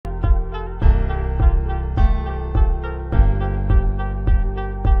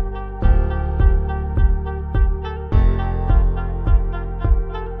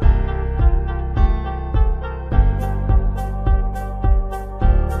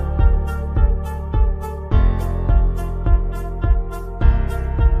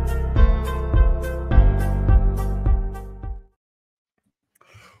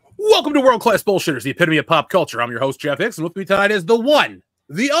Welcome to World Class Bullshitters, the epitome of pop culture. I'm your host, Jeff Hicks, and with me tonight is the one,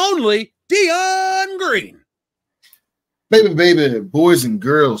 the only, Dion Green. Baby, boys and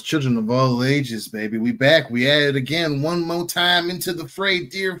girls, children of all ages, baby. We back. We at it again one more time into the fray,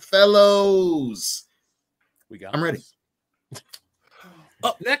 dear fellows. I'm ready.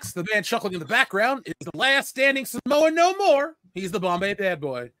 Up next, the man chuckling in the background is the last standing Samoan no more. He's the Bombay bad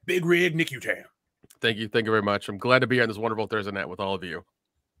boy, Big Rig Nick Utam. Thank you very much. I'm glad to be here on this wonderful Thursday night with all of you.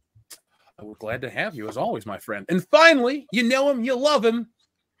 We're glad to have you, as always, my friend. And finally, you know him, you love him.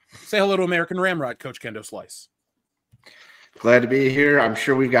 Say hello to American Ramrod, Coach Kendo Slice. Glad to be here. I'm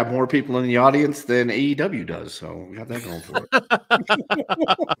sure we've got more people in the audience than AEW does, so we got that going for it.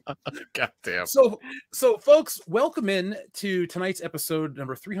 God damn. So, folks, welcome in to tonight's episode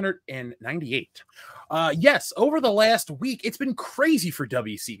number 398. Yes, over the last week, it's been crazy for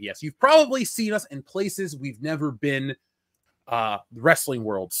WCBs. You've probably seen us in places we've never been. The wrestling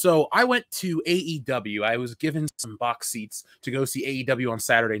world. So I went to AEW. I was given some box seats to go see AEW on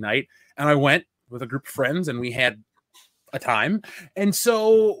Saturday night, and I went with a group of friends, and we had a time. And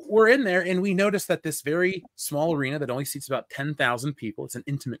so we're in there, and we noticed that this very small arena that only seats about 10,000 people, it's an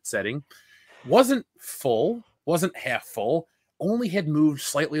intimate setting, wasn't full, wasn't half full, only had moved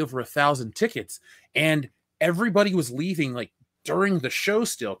slightly over 1,000 tickets, and everybody was leaving like during the show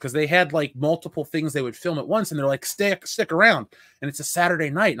still, because they had like multiple things they would film at once, and they're like, stick around. And it's a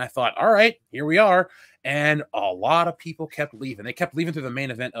Saturday night, and I thought, all right, here we are. And a lot of people kept leaving. They kept leaving through the main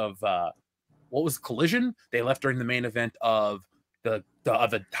event of what was Collision. They left during the main event of the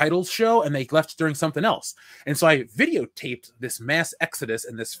titles show, and they left during something else. And so I videotaped this mass exodus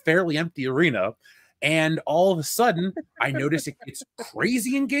in this fairly empty arena. And all of a sudden, I noticed it's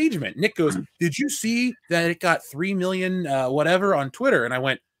crazy engagement. Nick goes, "Did you see that it got 3 million whatever on Twitter?" And I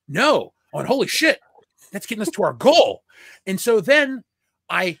went, "No." I went, "Holy shit, that's getting us to our goal." And so then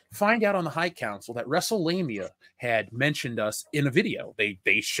I find out on the High Council that WrestleLamia had mentioned us in a video.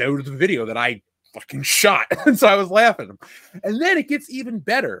 They showed the video that I fucking shot. And so I was laughing. And then it gets even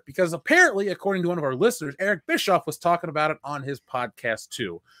better, because apparently, according to one of our listeners, Eric Bischoff was talking about it on his podcast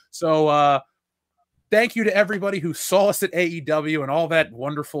too. So, thank you to everybody who saw us at AEW and all that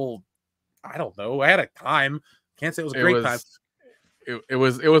wonderful, I don't know, I had a time. Can't say it was a great time. It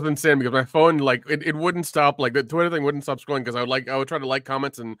was insane, because my phone, like, it wouldn't stop. Like, the Twitter thing wouldn't stop scrolling, because I would try to like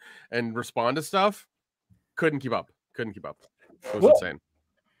comments and respond to stuff. Couldn't keep up. It was insane.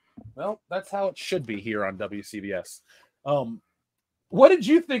 Well, that's how it should be here on WCBS. What did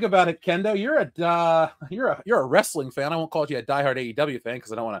you think about it, Kendo? You're a wrestling fan. I won't call you a diehard AEW fan,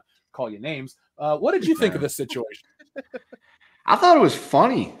 because I don't want to call you names. What did you think of this situation? I thought it was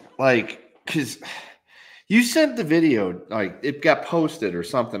funny, like, because you sent the video, like, it got posted or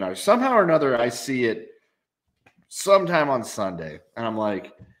something. Or somehow or another, I see it sometime on Sunday, and I'm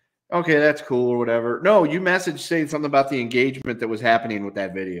like, okay, that's cool or whatever. No, you messaged saying something about the engagement that was happening with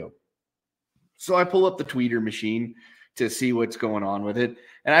that video. So I pull up the tweeter machine to see what's going on with it,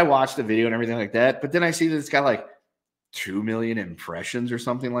 and I watch the video and everything like that. But then I see that it's got like 2 million impressions or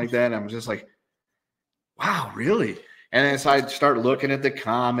something like that. And I'm just like, wow, really? And then so I start looking at the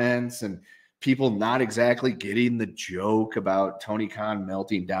comments and people not exactly getting the joke about Tony Khan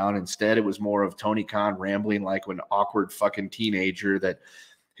melting down. Instead, it was more of Tony Khan rambling like an awkward fucking teenager that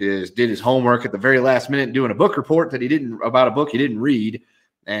did his homework at the very last minute, doing a book report about a book he didn't read,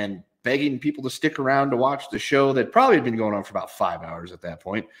 and begging people to stick around to watch the show that probably had been going on for about 5 hours at that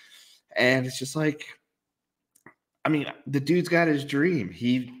point. And it's just like, I mean, the dude's got his dream.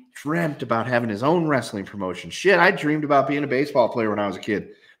 He dreamt about having his own wrestling promotion. Shit, I dreamed about being a baseball player when I was a kid.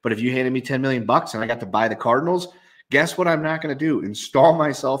 But if you handed me $10 million and I got to buy the Cardinals, guess what I'm not going to do? Install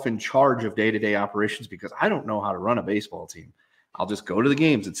myself in charge of day-to-day operations, because I don't know how to run a baseball team. I'll just go to the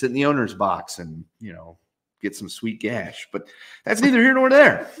games and sit in the owner's box and, get some sweet gash. But that's neither here nor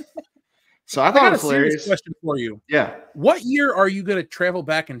there. So I thought it was hilarious. Question for you. Yeah. What year are you going to travel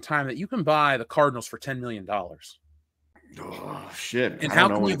back in time that you can buy the Cardinals for $10 million? Oh, shit. And how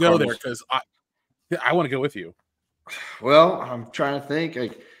can you go there? Because I want to go with you. Well, I'm trying to think.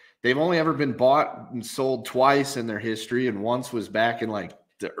 Like, they've only ever been bought and sold twice in their history, and once was back in like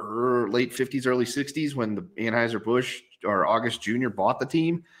the late 50s, early 60s when the Anheuser-Busch or August Jr. bought the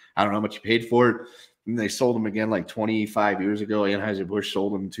team. I don't know how much he paid for it. And they sold them again like 25 years ago. Anheuser-Busch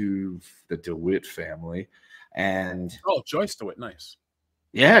sold them to the DeWitt family. And Joyce DeWitt, nice.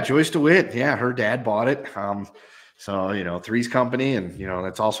 Yeah, Joyce DeWitt. Yeah, her dad bought it. So, Three's Company, and,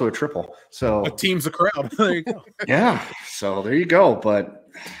 that's also a triple. So a team's a crowd. There you go. Yeah, so there you go. But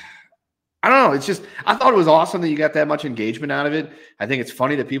I don't know. It's just, I thought it was awesome that you got that much engagement out of it. I think it's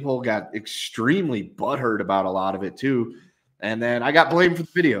funny that people got extremely butthurt about a lot of it too. And then I got blamed for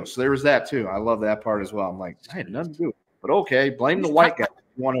the video. So there was that too. I love that part as well. I'm like, I had nothing to do with it. But okay, blame the white guy.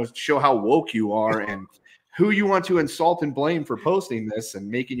 You want to show how woke you are and who you want to insult and blame for posting this and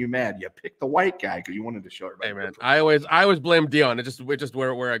making you mad. You pick the white guy because you wanted to show everybody. Hey man, I always blame Dion. It's just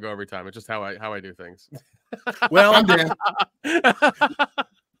where I go every time. It's just how I do things. Well, I'm down.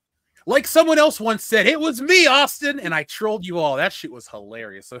 Like someone else once said, it was me, Austin, and I trolled you all. That shit was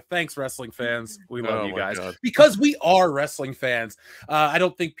hilarious. So thanks, wrestling fans. We love you guys because we are wrestling fans. I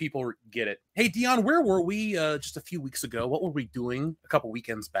don't think people get it. Hey, Dion, where were we just a few weeks ago? What were we doing a couple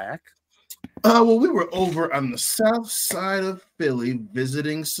weekends back? Well, we were over on the south side of Philly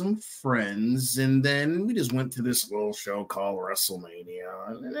visiting some friends, and then we just went to this little show called WrestleMania.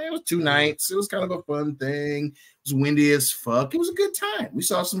 And it was 2 nights. It was kind of a fun thing. It was windy as fuck. It was a good time. We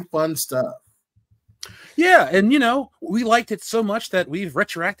saw some fun stuff. Yeah, and you know, we liked it so much that we've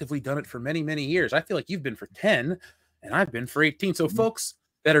retroactively done it for many, many years. I feel like you've been for 10, and I've been for 18. So, folks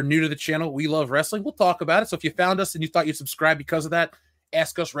that are new to the channel, we love wrestling. We'll talk about it. So if you found us and you thought you'd subscribe because of that,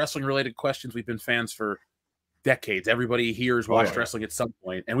 ask us wrestling-related questions. We've been fans for decades. Everybody here has watched wrestling at some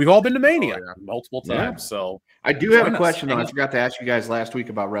point, and we've all been to Mania multiple times. Yeah. So I do have a question, though. I forgot to ask you guys last week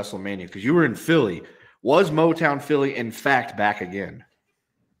about WrestleMania because you were in Philly. Was Motown Philly, in fact, back again?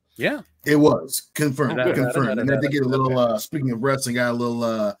 Yeah. It was. Confirmed. Confirmed. And then they get a little, speaking of wrestling, got a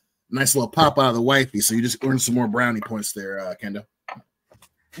little nice little pop out of the wifey, so you just earned some more brownie points there, Kendo.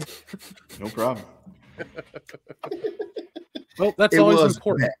 No problem. Well, that's always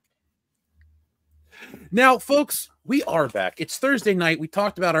important. Now, folks, we are back. It's Thursday night. We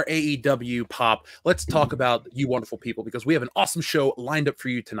talked about our AEW pop. Let's talk about you wonderful people because we have an awesome show lined up for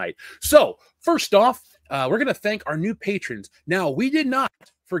you tonight. So, first off, we're going to thank our new patrons. Now, we did not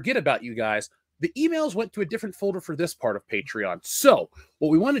forget about you guys. The emails went to a different folder for this part of Patreon. So what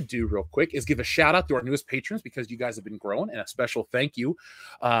we want to do real quick is give a shout out to our newest patrons because you guys have been growing, and a special thank you.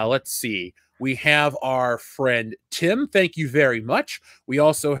 Let's see. We have our friend Tim. Thank you very much. We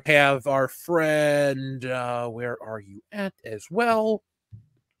also have our friend, where are you at as well?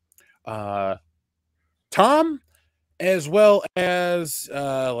 Tom, as well as,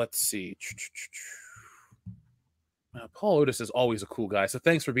 let's see. Paul Otis is always a cool guy, so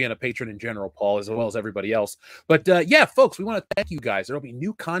thanks for being a patron in general, Paul, as well as everybody else. But yeah, folks, we want to thank you guys. There will be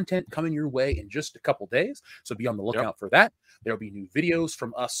new content coming your way in just a couple days, so be on the lookout for that. There will be new videos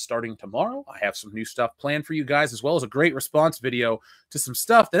from us starting tomorrow. I have some new stuff planned for you guys, as well as a great response video to some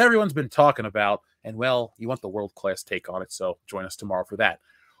stuff that everyone's been talking about. And, well, you want the world-class take on it, so join us tomorrow for that.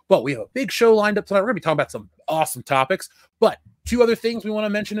 But we have a big show lined up tonight. We're going to be talking about some awesome topics, but 2 other things we want to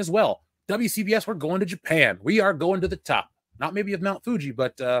mention as well. WCBS, we're going to Japan. We are going to the top. Not maybe of Mount Fuji,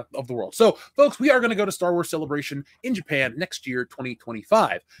 but of the world. So, folks, we are going to go to Star Wars Celebration in Japan next year,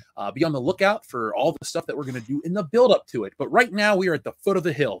 2025. Be on the lookout for all the stuff that we're going to do in the build-up to it. But right now, we are at the foot of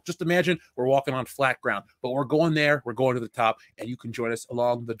the hill. Just imagine we're walking on flat ground. But we're going there. We're going to the top. And you can join us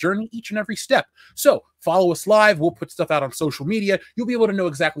along the journey each and every step. So, follow us live. We'll put stuff out on social media. You'll be able to know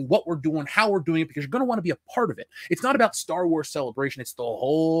exactly what we're doing, how we're doing it, because you're going to want to be a part of it. It's not about Star Wars Celebration. It's the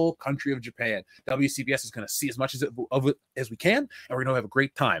whole country of Japan. WCBS is going to see as much of it as we can, and we're going to have a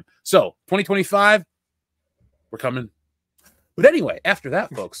great time. So 2025, we're coming. But anyway, after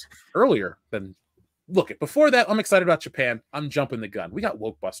that, folks, before that, I'm excited about Japan. I'm jumping the gun. We got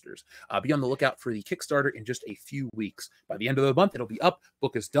Wokebusters. Be on the lookout for the Kickstarter in just a few weeks. By the end of the month, it'll be up.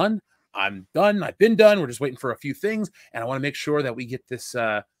 Book is done. I'm done. I've been done. We're just waiting for a few things, and I want to make sure that we get this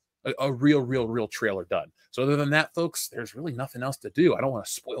a real trailer done. So other than that, folks, there's really nothing else to do. I don't want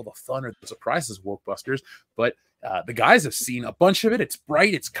to spoil the fun or the surprises of Wokebusters, but the guys have seen a bunch of it. It's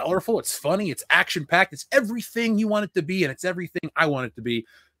bright, it's colorful, it's funny, it's action-packed, it's everything you want it to be, and it's everything I want it to be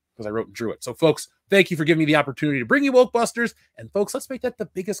because I wrote and drew it. So, folks, thank you for giving me the opportunity to bring you Wokebusters, and folks, let's make that the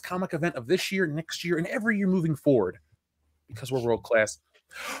biggest comic event of this year, next year, and every year moving forward because we're world-class.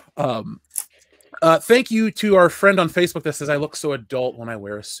 Thank you to our friend on Facebook that says I look so adult when I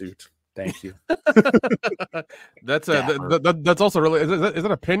wear a suit. Thank you. That's also really. Is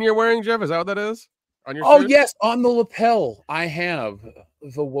that a pin you're wearing, Jeff? Is that what that is on your? Oh suit? Yes, on the lapel I have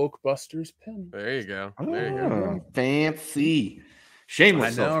the Wokebusters pin. There you go. There you go. Fancy,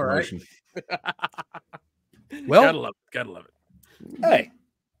 shameless self-promotion. Right? Well, gotta love it. Hey,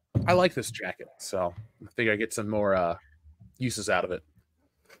 I like this jacket, so I think I get some more uses out of it.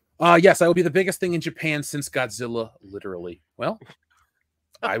 Yes, I will be the biggest thing in Japan since Godzilla, literally. Well,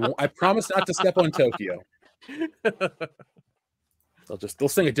 I promise not to step on Tokyo. They'll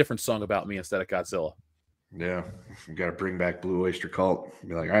sing a different song about me instead of Godzilla. Yeah, you got to bring back Blue Oyster Cult.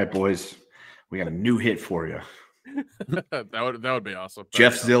 Be like, all right, boys, we got a new hit for you. that would be awesome.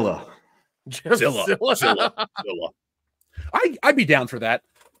 Jeff Zilla. Zilla. I'd be down for that.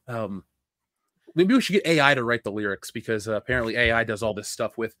 Maybe we should get AI to write the lyrics because apparently AI does all this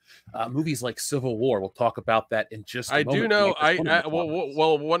stuff with movies like Civil War. We'll talk about that in just a moment. I do know.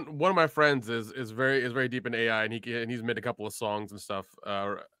 Well, one of my friends is very deep in AI, and he's made a couple of songs and stuff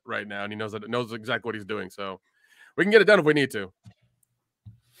right now, and he knows exactly what he's doing. So we can get it done if we need to.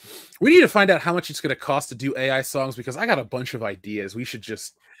 We need to find out how much it's going to cost to do AI songs because I got a bunch of ideas. We should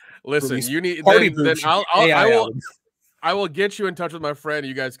just listen. You need then I will get you in touch with my friend.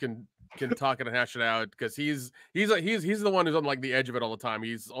 You guys can talk and hash it out because he's the one who's on like the edge of it all the time.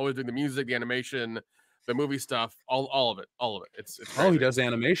 He's always doing the music, the animation, the movie stuff, all of it. It's he does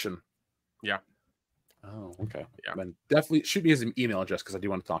animation. Yeah. Oh, okay. Yeah. Then definitely shoot me his email address because I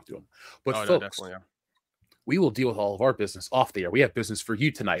do want to talk to him. But folks, no, definitely, yeah. We will deal with all of our business off the air. We have business for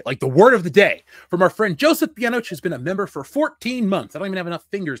you tonight, like the word of the day from our friend Joseph Bianoch, who's been a member for 14 months. I don't even have enough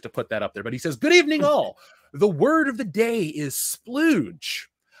fingers to put that up there, but he says, "Good evening, all. The word of the day is splooge.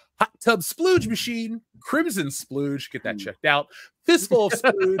 Hot tub splooge machine, crimson splooge, get that checked out. Fistful of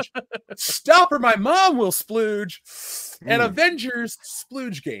splooge, stop or my mom will splooge, and Avengers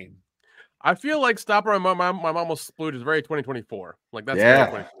splooge game." I feel like Stop or my mom will splooge is very 2024. Like that's Yeah.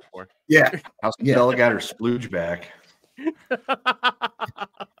 2024. Yeah. How's Bella got her splooge back?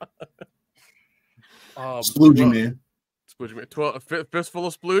 Splooging, man. Splooge, man. Fistful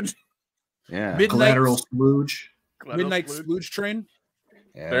of splooge. Yeah. Collateral splooge. Midnight splooge train.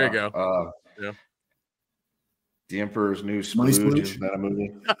 Yeah. There you go. Yeah. The Emperor's New Money Splooge. Splooge? Is that a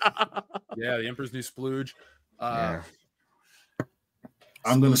movie? Yeah, the Emperor's New Splooge. Yeah.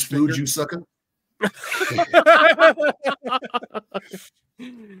 I'm gonna splooge you, sucker.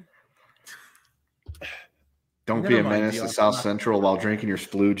 Don't be a menace to South Central while drinking your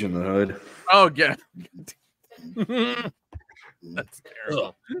splooge in the hood. Oh yeah. That's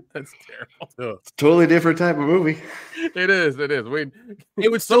terrible. That's terrible. It's a totally different type of movie. It is.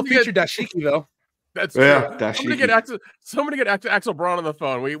 It would still feature dashiki though. That's true. Yeah, somebody get Axel Braun on the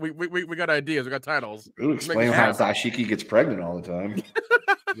phone. We got ideas. We got titles. It would explain how Dashiki gets pregnant all the time.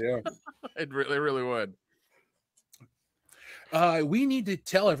 Yeah, it really would. We need to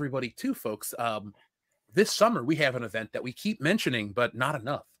tell everybody too, folks. This summer we have an event that we keep mentioning, but not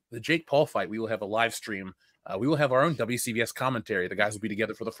enough. The Jake Paul fight. We will have a live stream. We will have our own WCBS commentary. The guys will be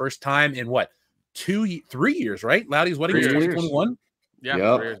together for the first time in what 3 years, right? Loudy's wedding was 2021. Yeah.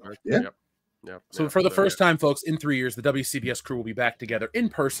 Yep. 3 years, Yeah. Yep. So for the first time, folks, in 3 years, the WCBS crew will be back together in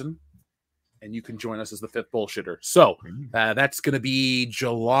person, and you can join us as the fifth bullshitter. So that's going to be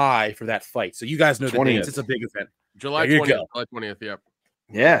July for that fight. So you guys know the 20th. dates. It's a big event. July 20th. July 20th. Yep.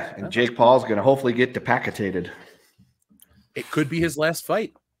 Yeah, and Jake Paul's going to hopefully get decapitated. It could be his last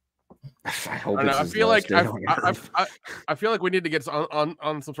fight. I hope. I feel like I feel like we need to get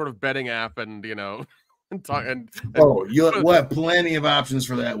on some sort of betting app, and and talk and we'll have plenty of options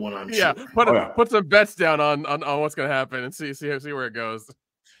for that one. I'm sure. Put some bets down on what's going to happen and see where it goes.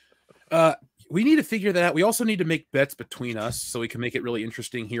 We need to figure that out. We also need to make bets between us so we can make it really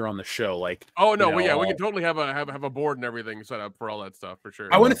interesting here on the show. Like, we can totally have a board and everything set up for all that stuff for sure.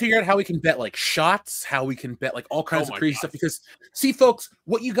 I want to figure out how we can bet like shots, how we can bet like all kinds of crazy stuff. Because see, folks,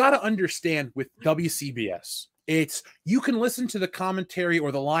 what you got to understand with WCBS, it's you can listen to the commentary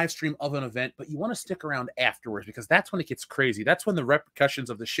or the live stream of an event, but you want to stick around afterwards because that's when it gets crazy. That's when the repercussions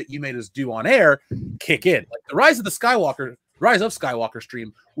of the shit you made us do on air kick in. Like the Rise of Skywalker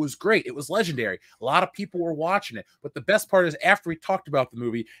stream was great. It was legendary. A lot of people were watching it. But the best part is after we talked about the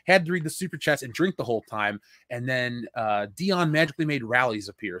movie, had to read the super chats and drink the whole time. And then Dion magically made rallies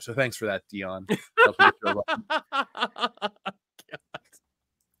appear. So thanks for that, Dion.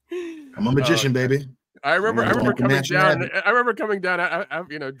 I'm a magician, baby. I remember coming down. I remember coming down.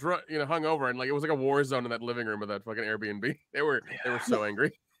 Hungover, and like it was like a war zone in that living room of that fucking Airbnb. They were so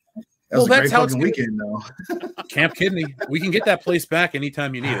angry. That's how it's weekend, though. Camp Kidney. We can get that place back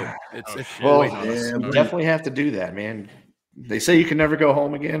anytime you need it. We definitely have to do that, man. They say you can never go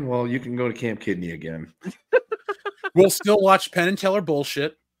home again. Well, you can go to Camp Kidney again. We'll still watch Penn and Teller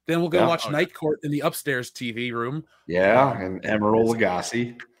bullshit. Then we'll go watch Night Court in the upstairs TV room. Yeah, and Emerald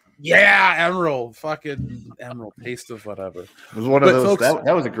Lagasse. Yeah, Emerald. Fucking Emerald. Taste of whatever. It was one of those. Folks,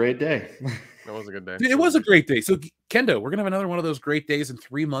 that was a great day. That was a good day. It was a great day. So, Kendo, we're going to have another one of those great days in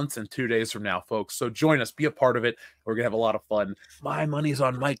 3 months and 2 days from now, folks. So join us. Be a part of it. We're going to have a lot of fun. My money's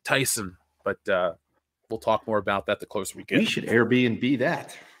on Mike Tyson. But we'll talk more about that the closer we get. We should Airbnb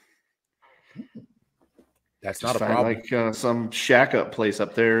that. That's not a problem. Like some shack up place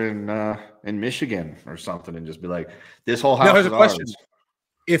up there in Michigan or something and just be like, this whole house is ours.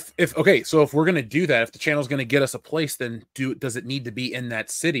 If okay, so if we're gonna do that, if the channel's gonna get us a place, then does it need to be in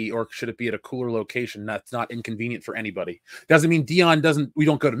that city, or should it be at a cooler location that's not inconvenient for anybody? Doesn't mean we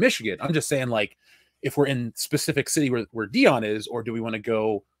don't go to Michigan. I'm just saying, like, if we're in specific city where Dion is, or do we want to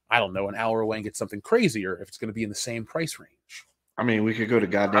go, I don't know, an hour away and get something crazier if it's going to be in the same price range? I mean, we could go to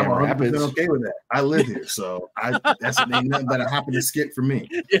goddamn I'm Rapids. okay with that. I live here, so that's ain't nothing but a hop and a skip for me.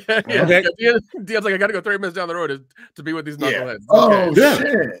 Yeah. Okay. Dion's like, I got to go 30 minutes down the road to be with these knuckleheads. Oh,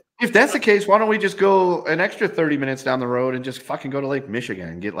 shit. If that's the case, why don't we just go an extra 30 minutes down the road and just fucking go to Lake Michigan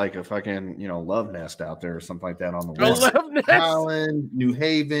and get like a fucking, love nest out there or something like that on the west. Holland, New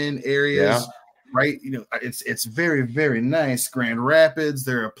Haven areas, right? It's very, very nice. Grand Rapids.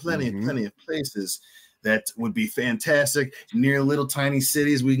 There are plenty of places that would be fantastic. Near little tiny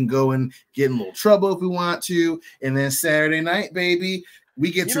cities, we can go and get in a little trouble if we want to. And then Saturday night, baby,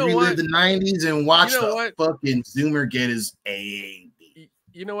 we get to relive the 90s and watch the fucking Zoomer get his AAB.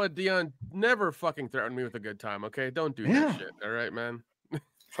 You know what, Dion? Never fucking threaten me with a good time, okay? Don't do that shit, all right, man?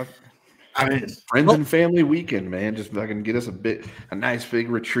 I mean, friends and family weekend, man. Just fucking get us a nice big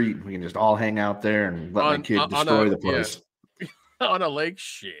retreat. We can just all hang out there and let my kid destroy the place. On a lake,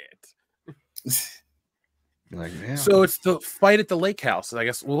 shit. Like, man. So it's the fight at the lake house. I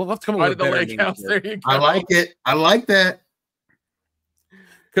guess we'll have to come up with a lake house. There you go. I like it. I like that.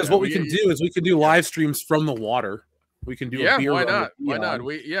 Because what we can do is we can do live streams from the water. We can do a beer. Why not? Why not?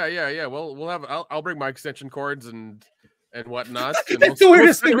 We'll have. I'll bring my extension cords and whatnot. That's the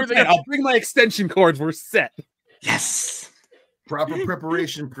weirdest thing. I'll bring my extension cords. We're set. Yes. Proper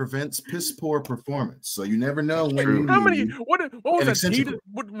preparation prevents piss poor performance. So you never know when you how many what was that?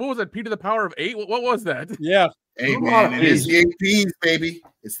 What was that? P to the power of 8? What was that? Yeah. Hey man, it is the 8 P's, baby.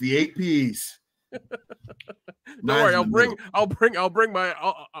 It's the 8 P's. Don't worry, I'll bring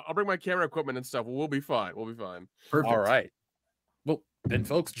my camera equipment and stuff. We'll be fine. Perfect. All right. Well, then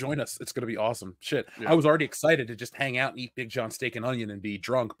folks, join us. It's gonna be awesome. Shit. Yeah. I was already excited to just hang out and eat Big John steak and onion and be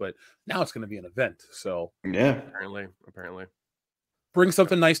drunk, but now it's gonna be an event. So yeah. Apparently. Bring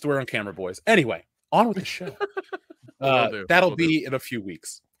something nice to wear on camera, boys. Anyway, on with the show. That'll be in a few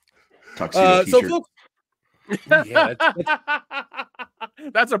weeks. Tuxedo so folks, yeah,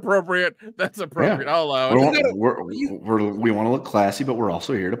 that's appropriate. That's appropriate. Yeah. I'll allow it. We want to look classy, but we're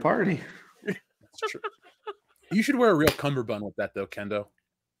also here to party. That's true. You should wear a real cummerbund with that, though, Kendo.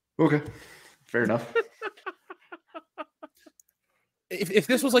 Okay, fair enough. If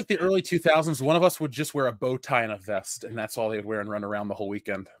this was like the early 2000s, one of us would just wear a bow tie and a vest, and that's all they would wear and run around the whole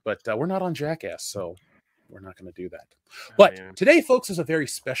weekend. But we're not on Jackass, so we're not going to do that. But today, folks, is a very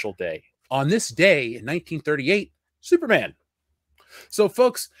special day. On this day in 1938, Superman. So,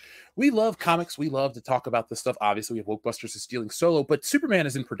 folks, we love comics. We love to talk about this stuff. Obviously, we have Wokebusters is stealing Solo, but Superman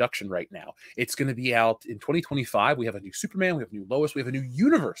is in production right now. It's going to be out in 2025. We have a new Superman, we have a new Lois, we have a new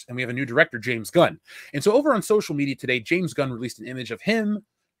universe, and we have a new director, James Gunn. And so over on social media today, James Gunn released an image of him,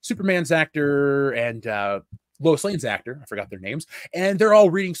 Superman's actor, and Lois Lane's actor. I forgot their names. And they're all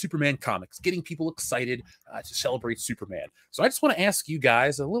reading Superman comics, getting people excited to celebrate Superman. So I just want to ask you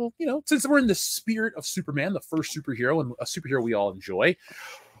guys a little, since we're in the spirit of Superman, the first superhero and a superhero we all enjoy,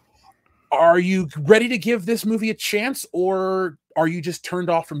 are you ready to give this movie a chance, or are you just turned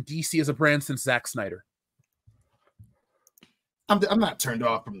off from DC as a brand since Zack Snyder? I'm not turned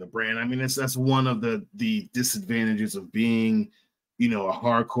off from the brand. I mean, that's one of the disadvantages of being, a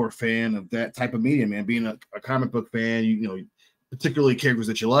hardcore fan of that type of media, man. Being a comic book fan, particularly characters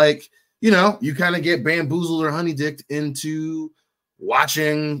that you like, you kind of get bamboozled or honeydicked into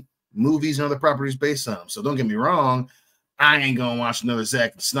watching movies and other properties based on them. So don't get me wrong, I ain't gonna watch another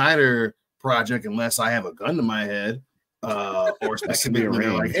Zack Snyder project unless I have a gun to my head, or specifically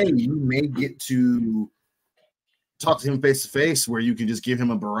like, hey, you may get to talk to him face to face, where you can just give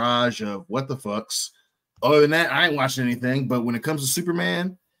him a barrage of what the fucks. Other than that, I ain't watching anything. But when it comes to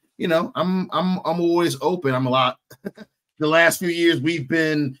Superman, I'm always open. I'm a lot. The last few years we've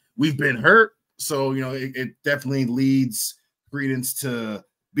been hurt, so it definitely leads credence to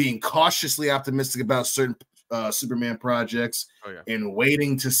being cautiously optimistic about certain Superman projects and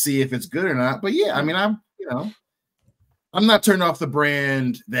waiting to see if it's good or not. But yeah, I mean, I'm not turned off the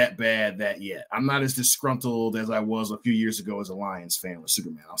brand that bad that yet. I'm not as disgruntled as I was a few years ago as a Lions fan with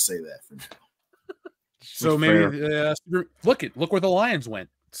Superman. I'll say that for now. So maybe look where the Lions went.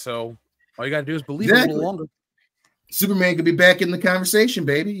 So all you got to do is believe it a little longer. Superman could be back in the conversation,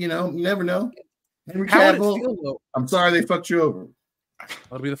 baby. You never know. Henry Cavill, I'm sorry they fucked you over.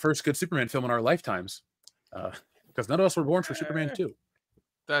 That'll be the first good Superman film in our lifetimes, because none of us were born for Superman 2.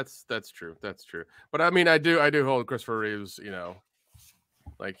 That's true. That's true. But I mean, I do hold Christopher Reeves.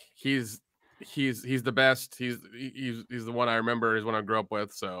 Like he's he's the best. He's the one I remember. He's one I grew up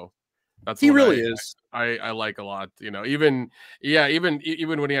with. So that's he really is. I like a lot. You know, even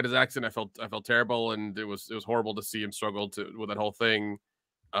when he had his accent, I felt terrible, and it was horrible to see him struggle with that whole thing.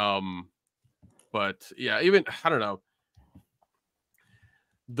 But yeah, even I don't know.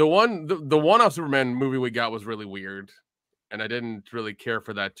 The one-off Superman movie we got was really weird, and I didn't really care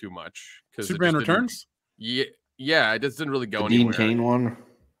for that too much. Superman Returns? Yeah, it just didn't really go the anywhere. Dean Cain one?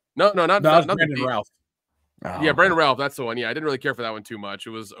 No, not Brandon Routh. Oh, yeah, Brandon Routh, that's the one. Yeah, I didn't really care for that one too much. It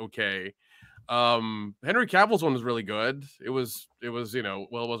was okay. Henry Cavill's one was really good. It was, it wasn't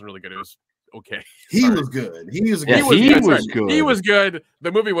really good. It was okay. He was good. He was good. He was good.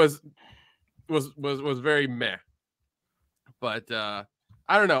 The movie was very meh. But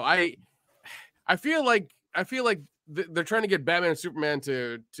I don't know. I feel like they're trying to get Batman and Superman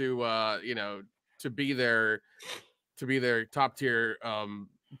to be their top tier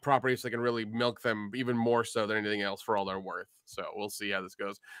properties so they can really milk them even more so than anything else for all they're worth. So we'll see how this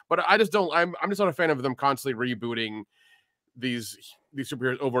goes. But I'm just not a fan of them constantly rebooting these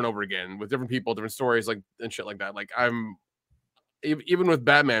superheroes over and over again with different people, different stories, and shit like that. Like even with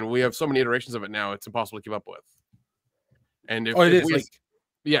Batman, we have so many iterations of it now, it's impossible to keep up with. And if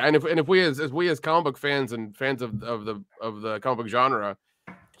we as comic book fans and fans of the comic book genre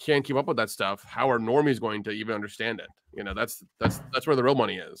can't keep up with that stuff, how are normies going to even understand it? You know, that's where the real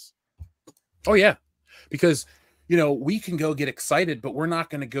money is. Oh yeah, because we can go get excited, but we're not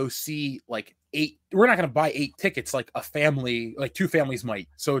going to go see we're not going to buy 8 tickets like a family, like 2 families might.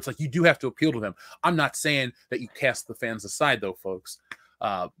 So it's like you do have to appeal to them. I'm not saying that you cast the fans aside though, folks.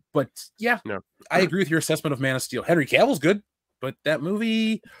 But yeah, no. I agree with your assessment of Man of Steel. Henry Cavill's good, but that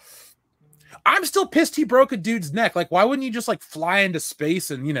movie, I'm still pissed he broke a dude's neck. Like, why wouldn't you just fly into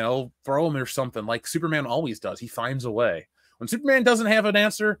space and throw him or something like Superman always does? He finds a way. When Superman doesn't have an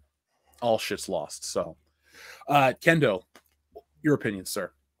answer, all shit's lost. So, Kendo, your opinion,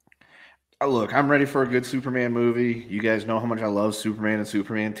 sir. Look, I'm ready for a good Superman movie. You guys know how much I love Superman and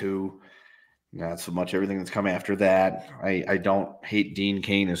Superman 2. Not so much everything that's come after that. I don't hate Dean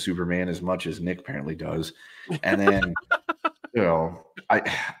Cain as Superman as much as Nick apparently does. And then, the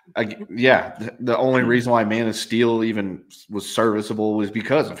only reason why Man of Steel even was serviceable was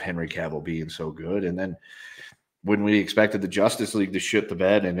because of Henry Cavill being so good. And then when we expected the Justice League to shit the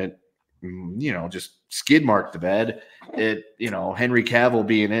bed and it, just skid marked the bed, Henry Cavill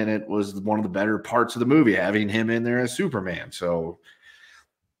being in it was one of the better parts of the movie, having him in there as Superman. So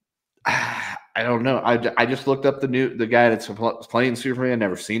I don't know. I just looked up the guy that's playing Superman.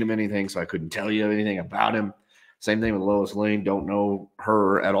 Never seen him anything, so I couldn't tell you anything about him. Same thing with Lois Lane. Don't know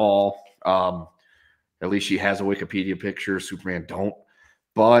her at all. At least she has a Wikipedia picture. Superman don't.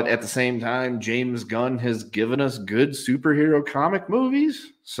 But at the same time, James Gunn has given us good superhero comic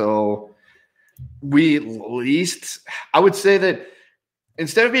movies. So I would say that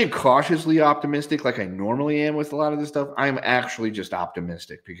instead of being cautiously optimistic like I normally am with a lot of this stuff, I'm actually just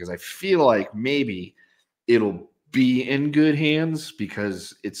optimistic because I feel like maybe it'll be in good hands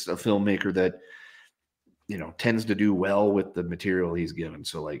because it's a filmmaker that, tends to do well with the material he's given.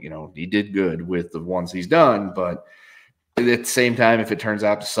 So he did good with the ones he's done, but at the same time, if it turns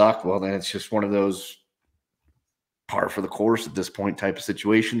out to suck, well, then it's just one of those par for the course at this point type of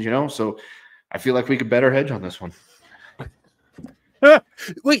situations, So I feel like we could bet our hedge on this one.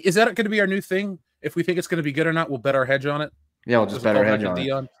 Wait, is that going to be our new thing? If we think it's going to be good or not, we'll bet our hedge on it. Yeah, we'll just bet our hedge on it.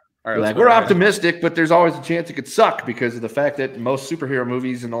 All right, we're optimistic, but there's always a chance it could suck because of the fact that most superhero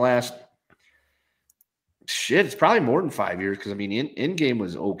movies in the last it's probably more than 5 years. Because Endgame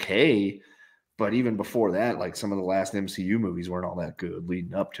was okay, but even before that, some of the last MCU movies weren't all that good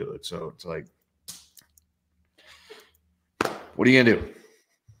leading up to it. So it's like, what are you gonna do?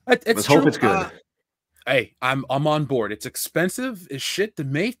 Let's hope it's good. Hey, I'm on board. It's expensive as shit to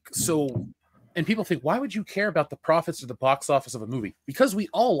make. So, and people think, why would you care about the profits or the box office of a movie? Because we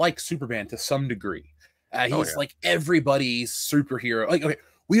all like Superman to some degree. He's like everybody's superhero. Okay,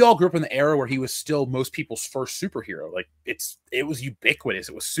 we all grew up in the era where he was still most people's first superhero. It was ubiquitous.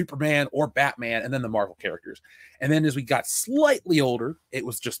 It was Superman or Batman, and then the Marvel characters. And then as we got slightly older, it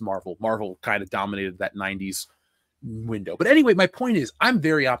was just Marvel. Marvel kind of dominated that 90s window. But anyway, my point is, I'm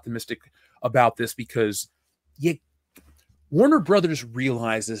very optimistic about this because Warner Brothers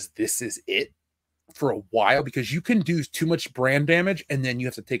realizes this is it for a while because you can do too much brand damage and then you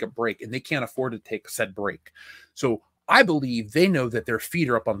have to take a break, and they can't afford to take said break. So I believe they know that their feet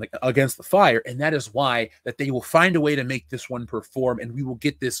are up against the fire, and that is why that they will find a way to make this one perform, and we will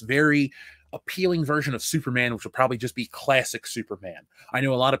get this very appealing version of Superman, which will probably just be classic Superman. I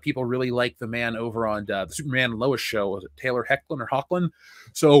know a lot of people really like the man over on the Superman and Lois show. Was it Taylor Hoechlin?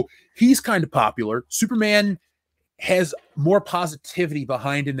 So he's kind of popular. Superman has more positivity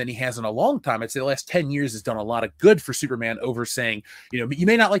behind him than he has in a long time. I'd say the last 10 years has done a lot of good for Superman over saying, you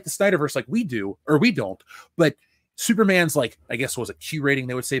may not like the Snyderverse like we do, or we don't, but Superman's like, I guess was a Q rating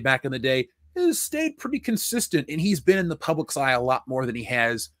they would say back in the day, has stayed pretty consistent, and he's been in the public's eye a lot more than he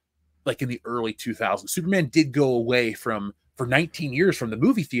has like in the early 2000s. Superman did go away for 19 years from the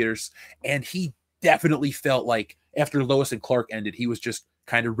movie theaters, and he definitely felt like after Lois and Clark ended, he was just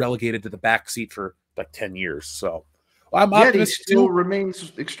kind of relegated to the backseat for like 10 years. So I'm optimistic. He still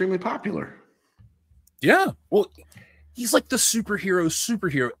remains extremely popular. Yeah. Well, he's like the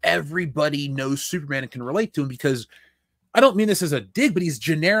superhero. Everybody knows Superman and can relate to him, because I don't mean this as a dig, but he's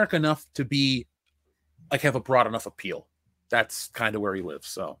generic enough to be like have a broad enough appeal. That's kind of where he lives.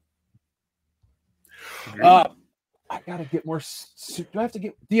 So I gotta get more. Do I have to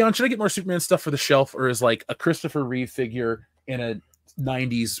get Dion? Should I get more Superman stuff for the shelf, or is like a Christopher Reeve figure in a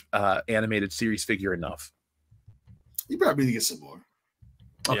 90s animated series figure enough? You probably need to get some more.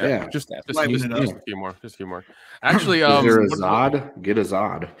 Okay, yeah, just a few more. Actually, is there a Zod? Get a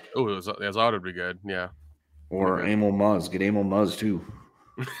Zod. Oh, Zod would be good. Yeah, or Amel Muzz. Get Amel Muzz too.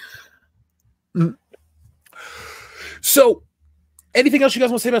 So, anything else you guys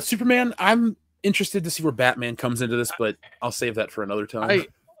want to say about Superman? I'm interested to see where Batman comes into this, but I'll save that for another time.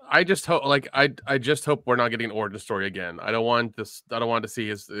 I just hope, like, I just hope we're not getting an origin story again. I don't want this. I don't want to see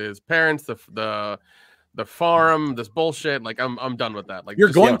his parents, the farm, this bullshit. Like, I'm done with that. Like,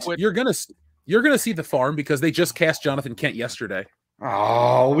 you're gonna see the farm because they just cast Jonathan Kent yesterday.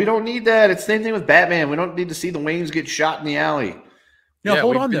 Oh, we don't need that. It's the same thing with Batman. We don't need to see the Waynes get shot in the alley. No,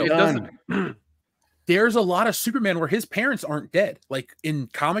 hold on though. There's a lot of Superman where his parents aren't dead. Like in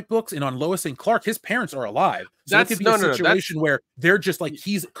comic books and on Lois and Clark, his parents are alive. So that could be a situation where they're just like,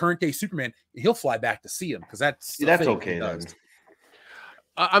 he's current day Superman. He'll fly back to see him because that's okay then.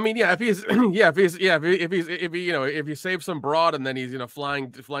 I mean, yeah, if he saves some broad and then he's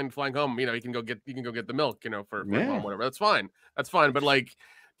flying home, he can go get the milk, for mom, whatever. That's fine. But like,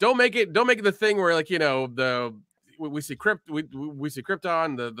 don't make it the thing where like we see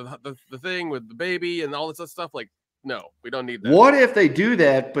Krypton, the thing with the baby and all this other stuff. Like, no, we don't need that. What if they do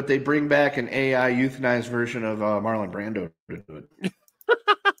that, but they bring back an AI euthanized version of Marlon Brando to do it?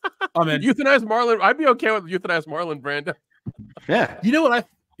 I mean, euthanized Marlon. I'd be okay with euthanized Marlon Brando. Yeah. You know what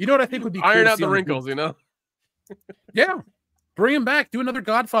I think would be iron cool out the wrinkles, Yeah. Bring him back. Do another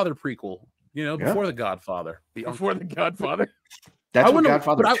Godfather prequel. Before the Godfather. Before the Godfather. That's what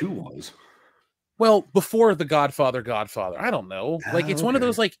Godfather 2 was. Well, before the Godfather. I don't know. Like it's one of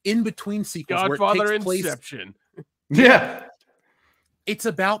those like in between sequels. Godfather where it takes Inception. Yeah. It's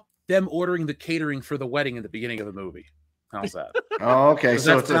about them ordering the catering for the wedding in the beginning of the movie. How's that? Oh, okay.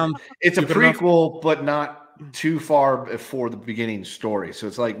 So it's a prequel, but not too far before the beginning story. So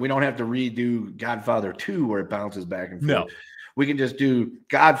it's like we don't have to redo Godfather 2 where it bounces back and forth. No. We can just do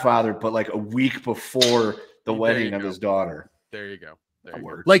Godfather, but like a week before the wedding of his daughter. There you go.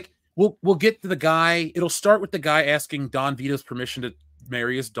 Like we'll get to the guy. It'll start with the guy asking Don Vito's permission to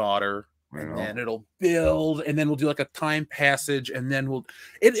marry his daughter. And then it'll build, and then we'll do like a time passage, and then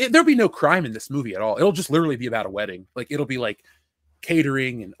there'll be no crime in this movie at all. It'll just literally be about a wedding. Like it'll be like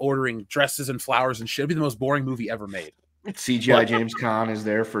catering and ordering dresses and flowers and shit. It'll be the most boring movie ever made. CGI James Caan is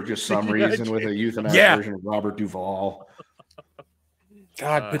there for just some reason with a euthanized version of Robert Duvall.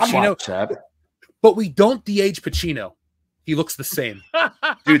 God, Pacino. But we don't de-age Pacino. He looks the same.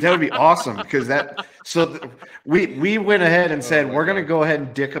 Dude, that would be awesome because we went ahead and said we're going to go ahead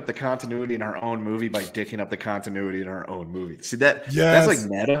and dick up the continuity in our own movie by dicking up the continuity in our own movie. See that's like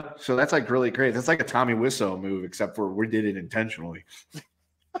meta. So that's like really great. That's like a Tommy Wiseau move, except for we did it intentionally.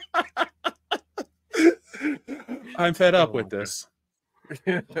 I'm fed up with this.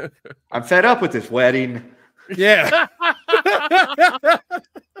 I'm fed up with this wedding. Yeah.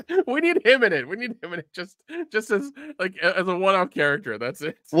 We need him in it. Just as like as a one-off character. That's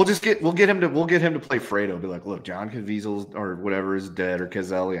it. We'll get him to play Fredo. Be like, look, John Caviezel or whatever is dead, or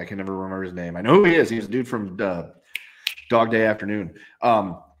Cazzelli. I can never remember his name. I know who he is. He's a dude from Dog Day Afternoon.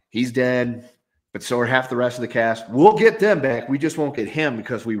 He's dead, but so are half the rest of the cast. We'll get them back. We just won't get him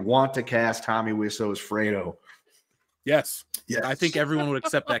because we want to cast Tommy Wiseau as Fredo. Yes. I think everyone would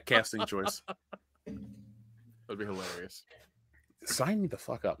accept that casting choice. That'd be hilarious. Sign me the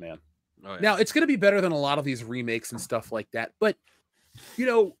fuck up, man. Oh, yeah. Now, it's going to be better than a lot of these remakes and stuff like that. But,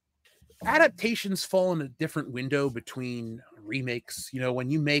 adaptations fall in a different window between remakes.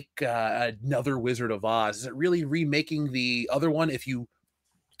 When you make another Wizard of Oz, is it really remaking the other one if you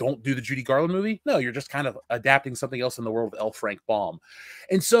don't do the Judy Garland movie. No, you're just kind of adapting something else in the world of L. Frank Baum.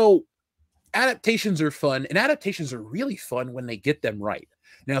 And so adaptations are fun, and adaptations are really fun when they get them right.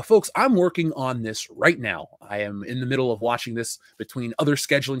 Now, folks, I'm working on this right now. I am in the middle of watching this between other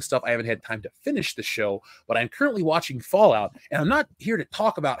scheduling stuff. I haven't had time to finish the show, but I'm currently watching Fallout, and I'm not here to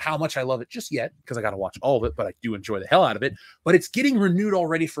talk about how much I love it just yet, because I got to watch all of it, but I do enjoy the hell out of it. But it's getting renewed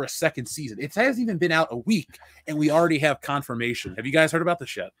already for a second season. It hasn't even been out a week, and we already have confirmation. Have you guys heard about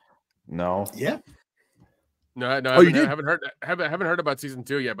this yet? No. Yeah. No, I haven't heard about season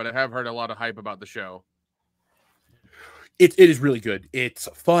 2 yet, but I have heard a lot of hype about the show. It is really good. It's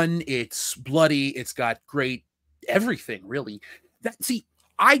fun. It's bloody. It's got great everything, really.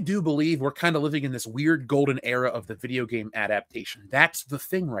 I do believe we're kind of living in this weird golden era of the video game adaptation. That's the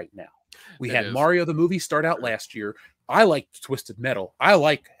thing right now. We had Mario the movie start out last year. I liked Twisted Metal. I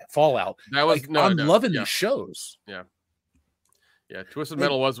like Fallout. I'm loving these shows. Yeah. Yeah, Twisted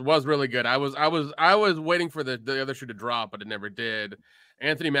Metal was really good. I was waiting for the other shoe to drop, but it never did.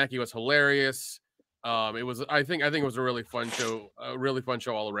 Anthony Mackie was hilarious. I think it was a really fun show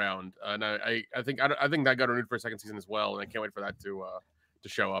all around. And I think that got renewed for a second season as well, and I can't wait for that to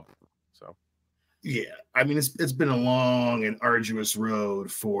show up. So yeah, I mean it's been a long and arduous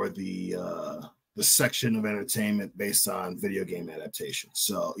road for the section of entertainment based on video game adaptations.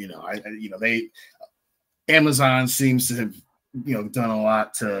 So Amazon seems to have done a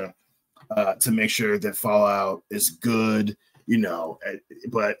lot to make sure that Fallout is good.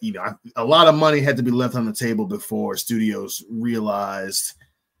 But a lot of money had to be left on the table before studios realized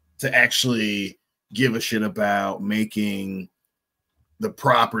to actually give a shit about making the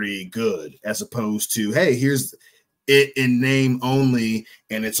property good, as opposed to, hey, here's it in name only,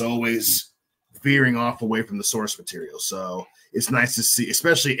 and it's always veering off away from the source material. So it's nice to see,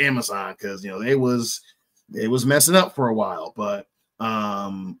 especially Amazon, because they was messing up for a while, but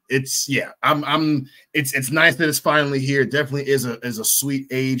it's nice that it's finally here. It definitely is a sweet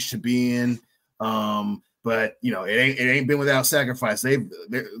age to be in. But it ain't been without sacrifice.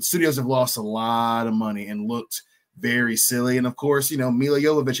 Studios have lost a lot of money and looked very silly. And of course, Mila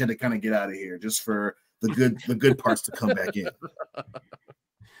Jovovich had to kind of get out of here just for the good parts to come back in.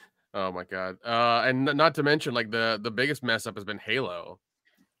 Oh my God. And not to mention, like, the biggest mess up has been Halo.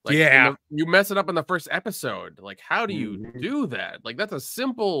 Like, yeah, you mess it up in the first episode. Like, how do you do that? Like, that's a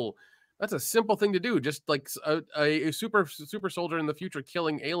simple thing to do. Just like a super soldier in the future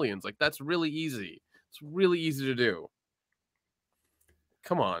killing aliens. Like, that's really easy. It's really easy to do.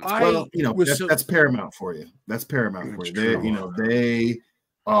 Come on. That's Paramount for you. That's Paramount for you. They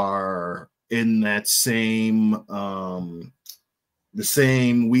are in that same the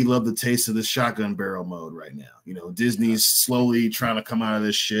same we love the taste of the shotgun barrel mode right now. Disney's slowly trying to come out of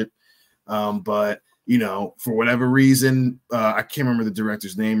this shit. But for whatever reason, I can't remember the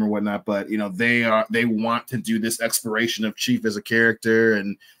director's name or whatnot, but they want to do this exploration of Chief as a character,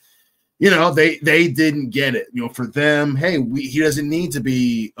 and they didn't get it. For them, hey, he doesn't need to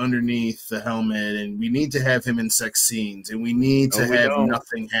be underneath the helmet, and we need to have him in sex scenes, and we need to have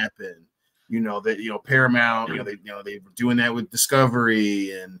nothing happen. Paramount, they were doing that with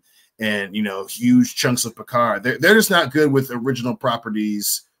Discovery and huge chunks of Picard. They're just not good with original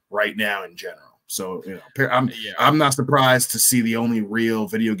properties right now in general. So I'm not surprised to see the only real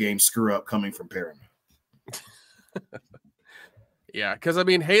video game screw up coming from Paramount. Yeah, because I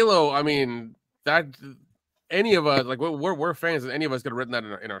mean Halo, that any of us, like, we're fans, and any of us could have written that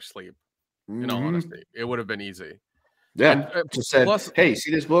in our sleep. In all honesty, it would have been easy. Yeah, just said, hey,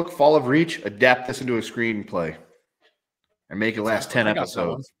 see this book, Fall of Reach? Adapt this into a screenplay and make it last 10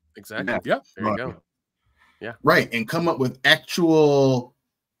 episodes. Exactly. Yeah. There you go. Yeah. Right, and come up with actual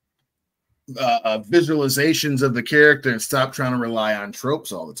visualizations of the character and stop trying to rely on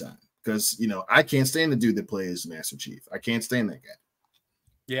tropes all the time. Because, I can't stand the dude that plays Master Chief. I can't stand that guy.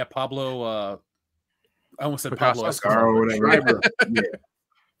 Yeah, Pablo. I almost said Picasso. Pablo Escobar or whatever.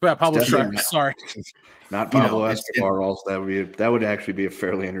 Yeah, Pablo Schreiber. Sorry. Not Pablo Escobar. Also, that would actually be a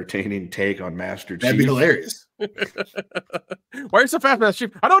fairly entertaining take on Master Chief. That'd be hilarious. Why are you so fast, Master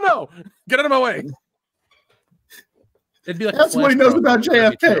Chief? I don't know. Get out of my way. It'd be like that's what he knows about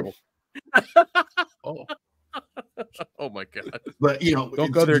JFK. Oh my God. But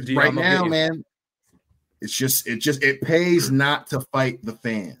don't go there, right now, man. It pays not to fight the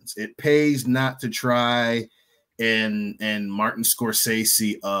fans. It pays not to try and Martin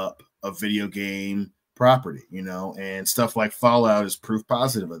Scorsese up a video game property, and stuff like Fallout is proof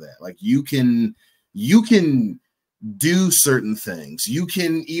positive of that. Like, you can do certain things. You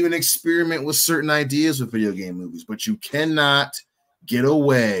can even experiment with certain ideas with video game movies, but you cannot get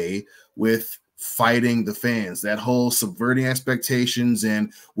away with fighting the fans. That whole subverting expectations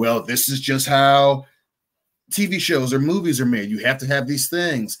and, well, this is just how TV shows or movies are made. You have to have these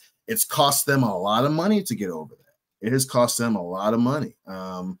things. It's cost them a lot of money to get over that. It has cost them a lot of money.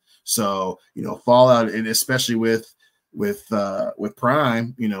 So, you know, Fallout, and especially with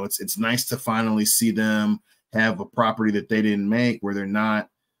Prime, you know, it's nice to finally see them have a property that they didn't make where they're not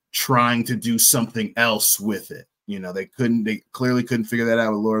trying to do something else with it. You know, they clearly couldn't figure that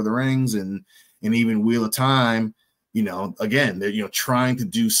out with Lord of the Rings and even Wheel of Time. You know, again, they're, you know, trying to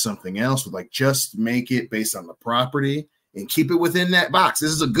do something else with, like, just make it based on the property and keep it within that box.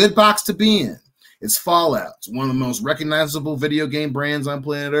 This is a good box to be in. It's Fallout. It's one of the most recognizable video game brands on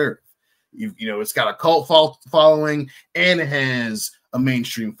planet Earth. You know, it's got a cult following and it has a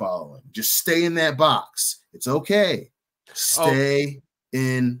mainstream following. Just stay in that box. It's okay. Stay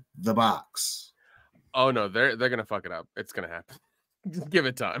in the box. Oh no, they're gonna fuck it up. It's gonna happen. Just give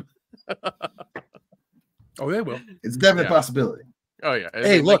it time. Oh, they will. It's definitely a possibility. Oh yeah.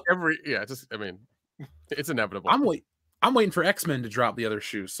 Hey, look, I mean, it's inevitable. I'm waiting for X-Men to drop the other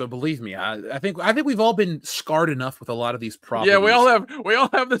shoes. So believe me, I think we've all been scarred enough with a lot of these problems. Yeah, we all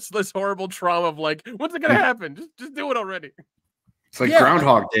have this horrible trauma of, like, when's it gonna happen? Just do it already. It's like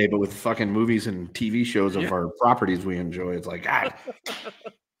Groundhog Day, but with fucking movies and TV shows of our properties we enjoy. It's like, God,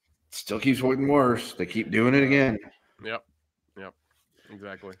 still keeps getting worse. They keep doing it again. Yep,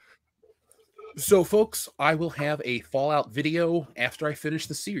 exactly. So, folks, I will have a Fallout video after I finish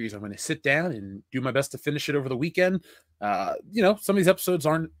the series. I'm going to sit down and do my best to finish it over the weekend. You know, some of these episodes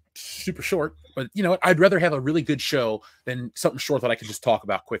aren't super short, but you know what? I'd rather have a really good show than something short that I can just talk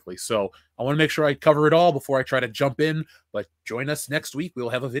about quickly. So I want to make sure I cover it all before I try to jump in, but join us next week. We'll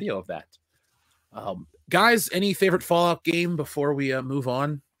have a video of that. Guys, any favorite Fallout game before we move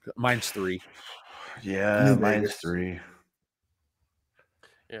on? Mine's 3. Yeah, mine's 3.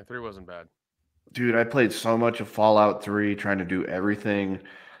 Yeah, 3 wasn't bad. Dude, I played so much of Fallout 3, trying to do everything.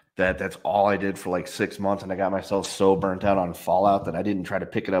 That's all I did for like 6 months, and I got myself so burnt out on Fallout that I didn't try to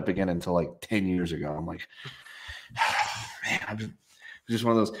pick it up again until like 10 years ago. I'm like, man, I'm just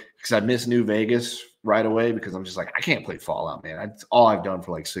one of those, because I miss New Vegas right away because I'm just like, I can't play Fallout, man. That's all I've done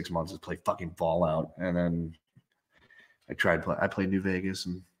for like 6 months is play fucking Fallout. And then I played New Vegas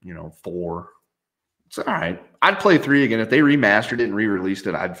and, you know, 4. It's all right. I'd play 3 again. If they remastered it and re-released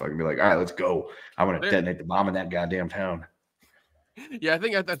it, I'd fucking be like, all right, let's go. I want to detonate the bomb in that goddamn town. Yeah, I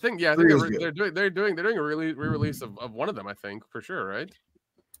think they're doing a re-release of one of them, I think, for sure, right?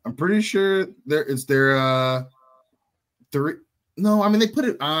 I'm pretty sure it's their 3. No, I mean, they put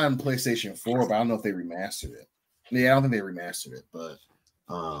it on PlayStation 4, but I don't know if they remastered it. Yeah, I don't think they remastered it, but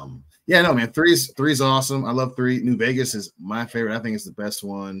yeah, no, man, 3's awesome. I love 3. New Vegas is my favorite. I think it's the best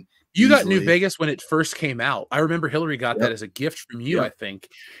one. You got New Vegas when it first came out. I remember Hillary got that as a gift from you, I think.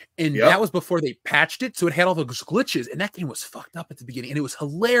 And that was before they patched it. So it had all those glitches. And that game was fucked up at the beginning. And it was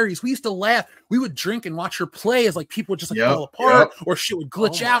hilarious. We used to laugh. We would drink and watch her play as like people would just like fall apart or shit would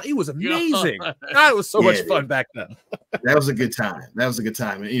glitch out. It was amazing. God, it was so much fun back then. That was a good time.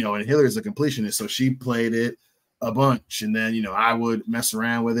 And, you know, and Hillary's a completionist. So she played it a bunch. And then, you know, I would mess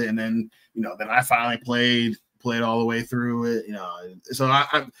around with it. And then, you know, then I finally played all the way through it, you know. So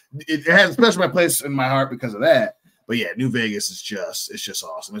it has a special place in my heart because of that. But yeah, New Vegas is just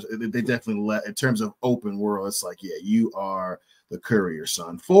awesome. They definitely in terms of open world, it's like, yeah, you are the courier,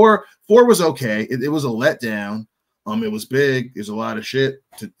 son. 4 was okay. It was a letdown. It was big. There's a lot of shit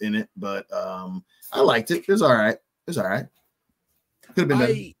in it, but I liked it. It was all right. Could have been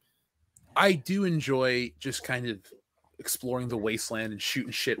better. I do enjoy just kind of exploring the wasteland and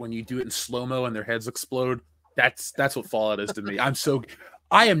shooting shit when you do it in slow-mo and their heads explode. That's what Fallout is to me.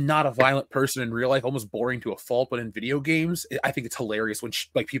 I am not a violent person in real life, almost boring to a fault, but in video games, I think it's hilarious when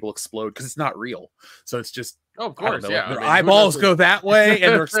like people explode because it's not real. So it's just, of course, yeah. Their eyeballs go that way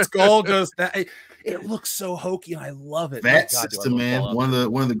and their skull goes that. It looks so hokey, and I love it. That system, man, one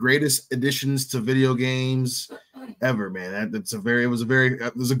of the greatest additions to video games ever, man. It was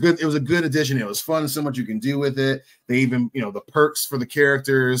a good addition. It was fun. So much you can do with it. They even, you know, the perks for the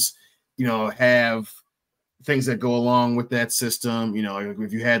characters, you know, have things that go along with that system. You know,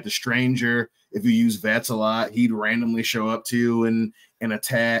 if you had the stranger, if you use vets a lot, he'd randomly show up to you and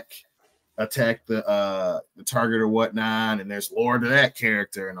attack the target or whatnot. And there's lore to that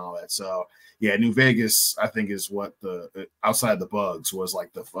character and all that. So yeah, New Vegas, I think, is what the outside the bugs was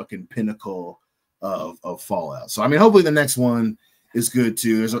like the fucking pinnacle of Fallout. So I mean, hopefully the next one is good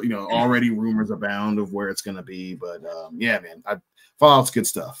too. There's, you know, already rumors abound of where it's gonna be, but yeah, man, Fallout's good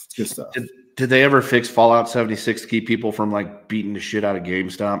stuff. It's good stuff. Did they ever fix Fallout 76 to keep people from like beating the shit out of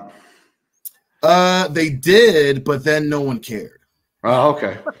GameStop? They did, but then no one cared. Oh,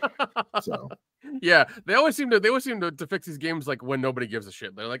 okay. So Yeah, they always seem to fix these games like when nobody gives a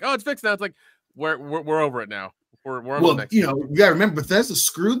shit. They're like, oh, it's fixed now. It's like we're over it now. We're on the next. You know, you gotta remember Bethesda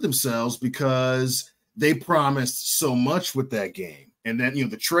screwed themselves because they promised so much with that game. And then, you know,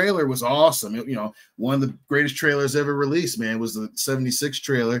 the trailer was awesome. You know, one of the greatest trailers ever released, man, was the 76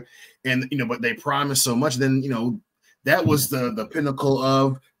 trailer. And, you know, but they promised so much. Then, you know, that was the pinnacle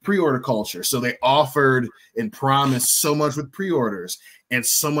of pre-order culture. So they offered and promised so much with pre-orders, and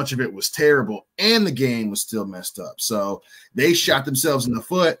so much of it was terrible, and the game was still messed up. So they shot themselves in the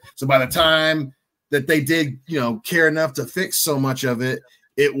foot. So by the time that they did, you know, care enough to fix so much of it,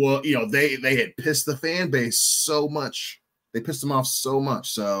 it will, you know, they had pissed the fan base so much. They pissed them off so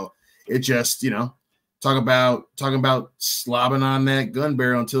much. So it just, you know, talking about slobbing on that gun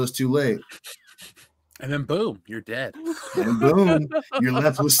barrel until it's too late. And then boom, you're dead. And boom, you're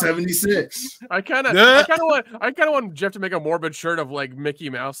left with 76. I kind of want Jeff to make a morbid shirt of like Mickey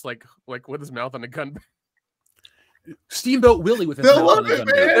Mouse, like with his mouth on a gun. Steamboat Willie with his mouth on a gun.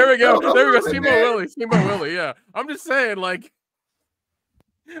 There we go. Steamboat Willie. Yeah, I'm just saying, like,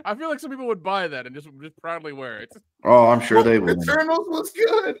 I feel like some people would buy that and just proudly wear it. Oh, I'm sure they would. Eternals was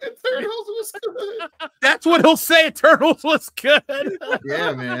good. Eternals was good. That's what he'll say. Eternals was good.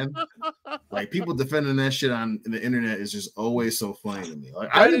 Yeah, man. Like, people defending that shit on the internet is just always so funny to me. Like,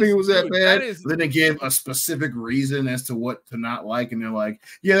 I didn't think it was that bad. Then they gave a specific reason as to what to not like, and they're like,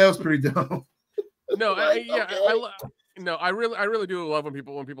 "Yeah, that was pretty dumb." No, I really do love when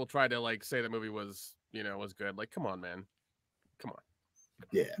people try to like say the movie was good. Like, come on, man, come on.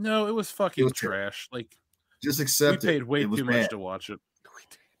 Yeah. No, it was fucking trash. Like, just accept it. We paid way too much bad to watch it.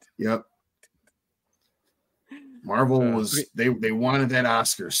 Yep. Marvel was they wanted that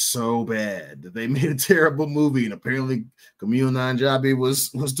Oscar so bad that they made a terrible movie, and apparently Camille Nanjiani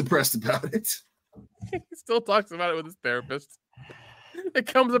was depressed about it. He still talks about it with his therapist. It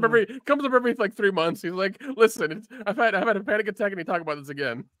comes up every like 3 months. He's like, "Listen, I've had a panic attack, and he talk about this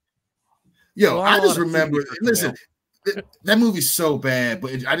again." Yo, I just remember. Listen, that movie's so bad,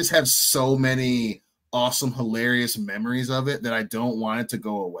 but I just have so many awesome, hilarious memories of it that I don't want it to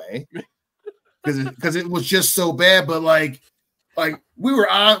go away because it was just so bad. But like we're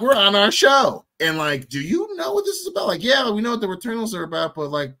on our show, and like, do you know what this is about? Like, yeah, we know what the Returnals are about, but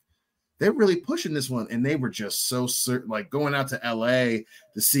like, they're really pushing this one, and they were just so certain. Like, going out to LA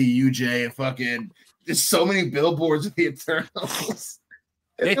to see UJ and fucking there's so many billboards of the Eternals.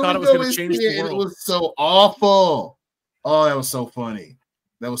 They thought it was going to change the world. It was so awful. Oh, that was so funny.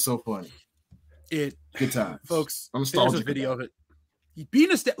 Good times, folks. I'm nostalgic. There's a video of it.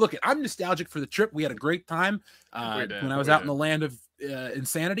 Look, I'm nostalgic for the trip. We had a great time when I was out in the land of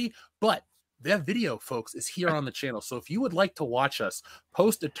insanity. But that video, folks, is here on the channel. So if you would like to watch us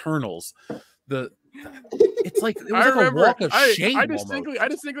post Eternals, it's like it was a walk of shame. I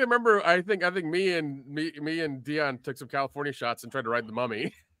distinctly remember. I think me and Dion took some California shots and tried to ride the Mummy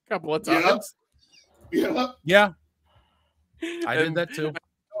a couple of times. Yeah. I did that too. That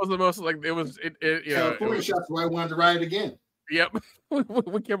was the most like it was. California shots where I wanted to ride it again. Yep,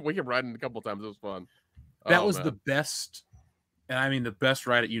 we kept riding a couple of times. It was fun. That was the best, and I mean the best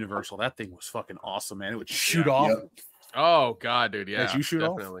ride at Universal. That thing was fucking awesome, man. It would shoot off. Yep. Oh god, dude, yeah. Did you shoot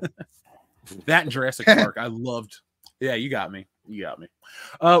definitely. off? That and Jurassic Park, I loved. Yeah, you got me.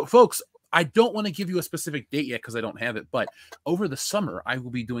 Folks. I don't want to give you a specific date yet because I don't have it, but over the summer, I will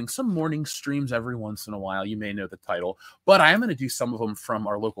be doing some morning streams every once in a while. You may know the title, but I am going to do some of them from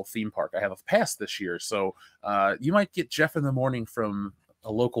our local theme park. I have a pass this year, so you might get Jeff in the morning from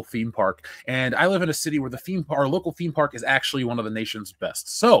a local theme park. And I live in a city where our local theme park is actually one of the nation's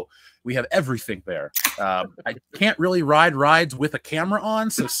best. So we have everything there. I can't really ride rides with a camera on,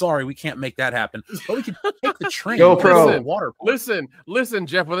 so sorry, we can't make that happen. But we can take the train. GoPro. Water. Listen,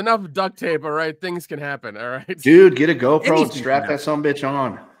 Jeff. With enough duct tape, all right, things can happen. All right, dude, get a GoPro and strap that sumbitch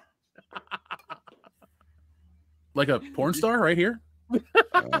on. Like a porn star right here.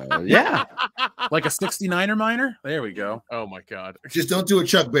 Yeah, like a 69er minor. There we go. Oh my god! Just don't do a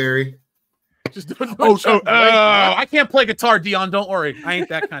Chuck Berry. Just don't do I can't play guitar, Dion. Don't worry, I ain't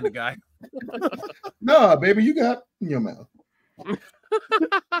that kind of guy. No, baby, you got in your mouth. Like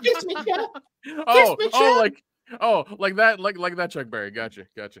that Chuck Berry. Gotcha.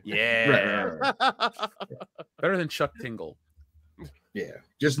 Yeah, right. Better than Chuck Tingle. Yeah,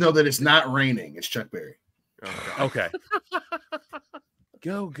 just know that it's not raining. It's Chuck Berry. Okay.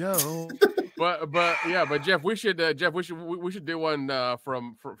 Go. But Jeff, we should do one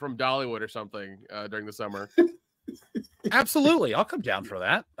from Dollywood or something during the summer. Absolutely, I'll come down for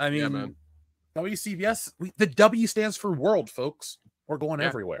that. I mean, yeah, man. WCBs. The W stands for world, folks. We're going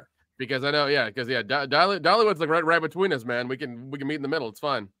everywhere. Because I know, Dollywood's like right between us, man. We can meet in the middle. It's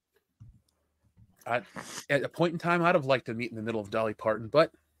fine. At a point in time, I'd have liked to meet in the middle of Dolly Parton,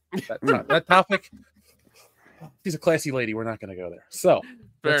 but that's not that topic. She's a classy lady. We're not going to go there. So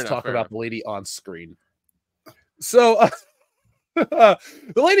let's talk about the lady on screen. So the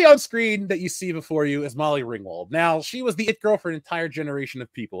lady on screen that you see before you is Molly Ringwald. Now, she was the it girl for an entire generation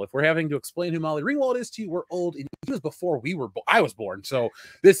of people. If we're having to explain who Molly Ringwald is to you, we're old. And he was before I was born. So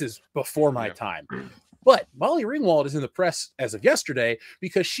this is before my time. But Molly Ringwald is in the press as of yesterday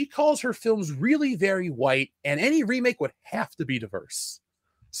because she calls her films really very white, and any remake would have to be diverse.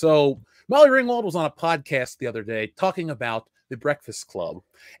 So Molly Ringwald was on a podcast the other day talking about The Breakfast Club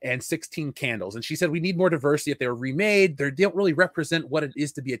and 16 Candles. And she said, we need more diversity. If they were remade, they don't really represent what it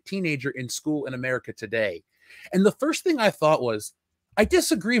is to be a teenager in school in America today. And the first thing I thought was, I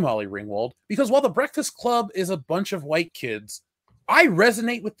disagree, Molly Ringwald, because while The Breakfast Club is a bunch of white kids, I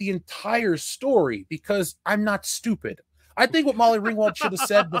resonate with the entire story because I'm not stupid. I think what Molly Ringwald should have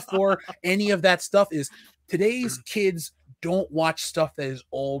said before any of that stuff is today's kids don't watch stuff that is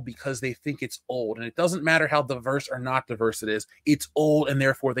old because they think it's old. And it doesn't matter how diverse or not diverse it is. It's old, and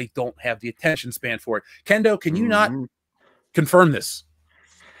therefore they don't have the attention span for it. Kendo, can you not confirm this?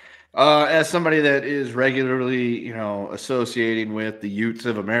 As somebody that is regularly, associating with the youths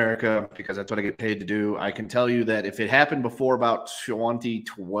of America, because that's what I get paid to do, I can tell you that if it happened before about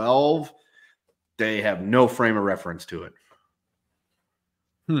 2012, they have no frame of reference to it.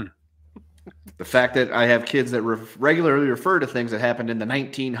 The fact that I have kids that regularly refer to things that happened in the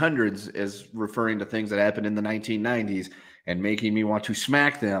 1900s as referring to things that happened in the 1990s and making me want to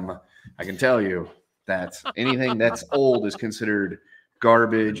smack them, I can tell you that anything that's old is considered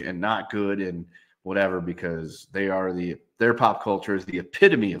garbage and not good and whatever, because their pop culture is the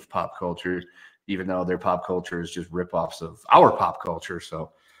epitome of pop culture, even though their pop culture is just ripoffs of our pop culture.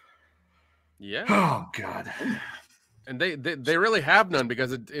 So yeah. Oh God. And they really have none,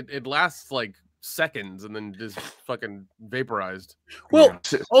 because it lasts like seconds and then just fucking vaporized. Well,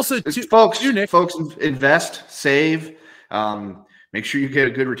 also folks invest, save, make sure you get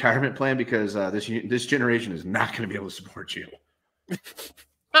a good retirement plan, because this generation is not going to be able to support you.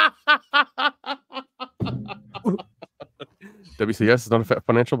 WCS is not a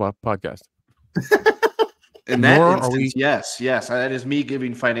financial podcast. In that instance, yes, that is me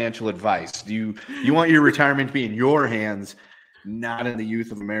giving financial advice. You want your retirement to be in your hands, not in the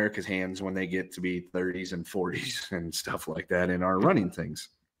youth of America's hands when they get to be 30s and 40s and stuff like that and are running things.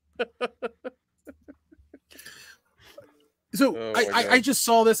 So I just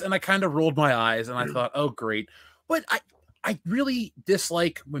saw this and I kind of rolled my eyes and I thought, oh, great. But I really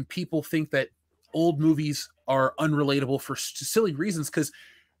dislike when people think that old movies are unrelatable for silly reasons, because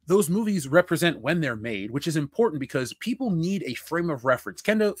those movies represent when they're made, which is important because people need a frame of reference.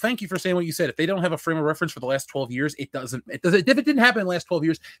 Kendo, thank you for saying what you said. If they don't have a frame of reference for the last 12 years, if it didn't happen in the last 12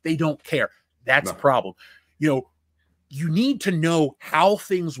 years, they don't care. That's a problem. You need to know how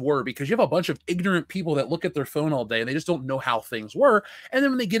things were, because you have a bunch of ignorant people that look at their phone all day and they just don't know how things were. And then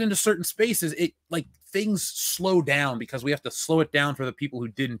when they get into certain spaces, things slow down because we have to slow it down for the people who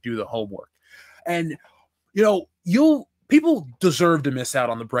didn't do the homework. And, people deserve to miss out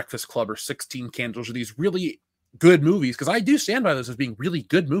on The Breakfast Club or 16 Candles or these really good movies, because I do stand by those as being really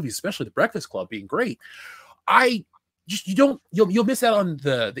good movies, especially The Breakfast Club being great. You'll miss out on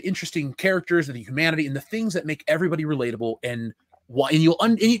the interesting characters and the humanity and the things that make everybody relatable, and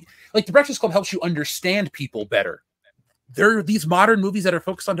like The Breakfast Club helps you understand people better. These modern movies that are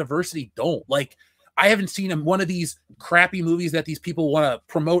focused on diversity don't. Like, I haven't seen one of these crappy movies that these people want to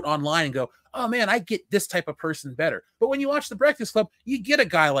promote online and go, oh man, I get this type of person better. But when you watch The Breakfast Club, you get a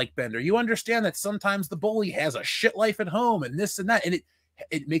guy like Bender. You understand that sometimes the bully has a shit life at home and this and that. And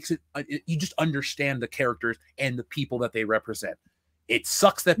it makes you just understand the characters and the people that they represent. It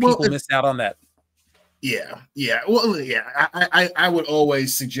sucks that people miss out on that. Yeah. Well, yeah, I would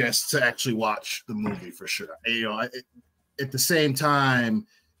always suggest to actually watch the movie for sure. At the same time,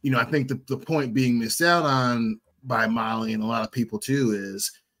 I think the point being missed out on by Molly and a lot of people too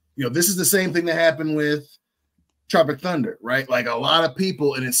is, this is the same thing that happened with Tropic Thunder, right? Like, a lot of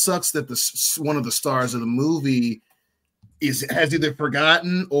people, and it sucks that one of the stars of the movie has either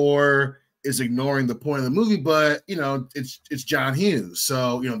forgotten or is ignoring the point of the movie, but it's John Hughes.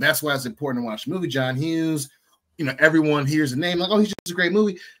 So, that's why it's important to watch the movie. John Hughes, everyone hears the name like, oh, he's just a great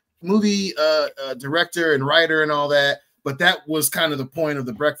movie director and writer and all that. But that was kind of the point of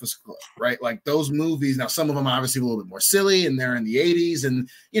The Breakfast Club, right? Like, those movies, now some of them obviously a little bit more silly and they're in the 80s. And,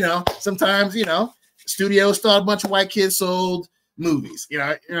 sometimes, studios thought a bunch of white kids sold movies. You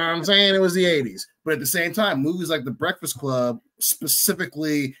know what I'm saying? It was the 80s. But at the same time, movies like The Breakfast Club,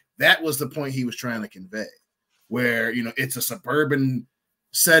 specifically, that was the point he was trying to convey, where, it's a suburban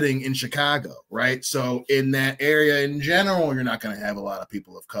setting in Chicago, right? So in that area in general, you're not going to have a lot of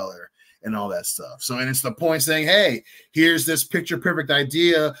people of color and all that stuff. So, and it's the point saying, hey, here's this picture perfect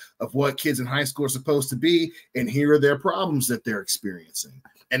idea of what kids in high school are supposed to be, and here are their problems that they're experiencing.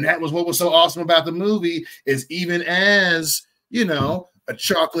 And that was what was so awesome about the movie, is even as, you know, a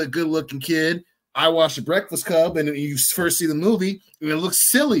chocolate, good-looking kid, I watched The Breakfast Club, and you first see the movie, and it looks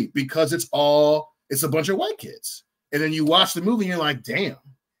silly because it's a bunch of white kids. And then you watch the movie, and you're like, damn,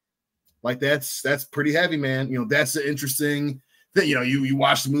 like that's pretty heavy, man. You know, that's the interesting thing. You know, you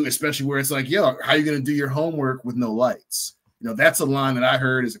watch the movie, especially where it's like, yo, how are you going to do your homework with no lights? You know, that's a line that I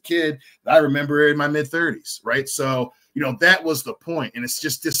heard as a kid that I remember in my mid-30s, right? So, you know, that was the point. And it's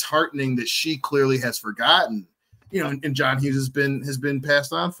just disheartening that she clearly has forgotten, you know, and John Hughes has been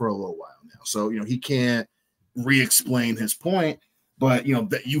passed on for a little while now. So, you know, he can't re-explain his point, but, you know,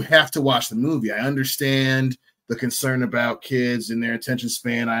 that you have to watch the movie. I understand the concern about kids and their attention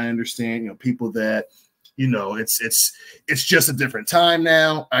span. I understand, you know, people that, you know, it's just a different time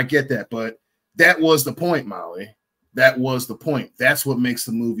now. I get that, but that was the point, Molly. That was the point. That's what makes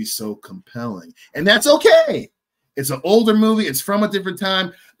the movie so compelling. And that's okay. It's an older movie. It's from a different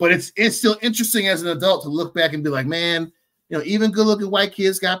time, but it's still interesting as an adult to look back and be like, man, you know, even good-looking white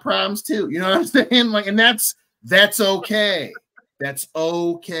kids got problems too. You know what I'm saying? Like, and that's okay. That's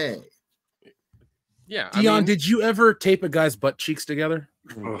okay. Yeah. Dion, did you ever tape a guy's butt cheeks together?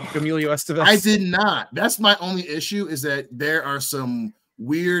 Emilio Estevez? I did not. That's my only issue, is that there are some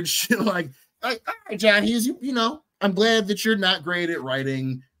weird shit like all right, John Hughes, you know, I'm glad that you're not great at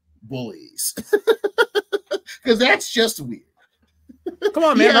writing bullies. Because that's just weird. Come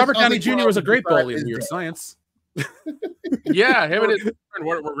on, man. Robert Downey Jr. was a great bully in Weird Science. Yeah, him and his friend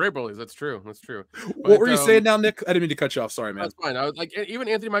were great bullies. That's true. That's true. But, what were you saying now, Nick? I didn't mean to cut you off. Sorry, man. That's fine. I was like, even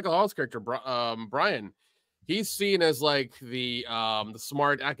Anthony Michael Hall's character, Brian, he's seen as like the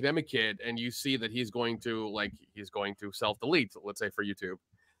smart academic kid, and you see that he's going to self-delete, let's say, for YouTube.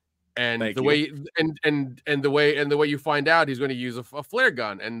 And the way you find out he's going to use a flare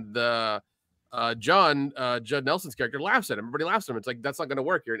gun, and the Judd Nelson's character laughs at him. Everybody laughs at him. It's like, that's not going to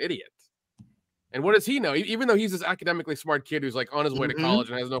work. You're an idiot. And what does he know? Even though he's this academically smart kid who's like on his way to college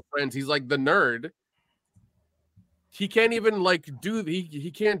and has no friends, he's like the nerd. He can't even like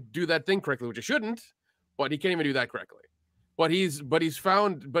he can't do that thing correctly, which he shouldn't, but he can't even do that correctly. But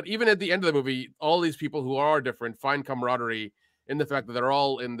even at the end of the movie, all these people who are different find camaraderie in the fact that they're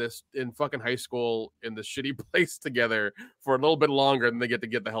all in fucking high school in this shitty place together for a little bit longer than they get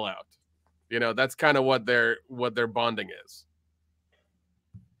the hell out. You know, that's kind of what their bonding is.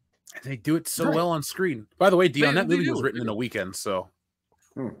 They do it so well on screen. By the way, Dion, that movie was written in a weekend, so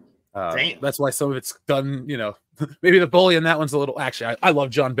that's why some of it's done. You know, maybe the bully in that one's a little. Actually, I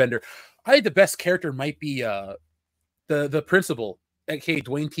love John Bender. I think the best character might be the principal, aka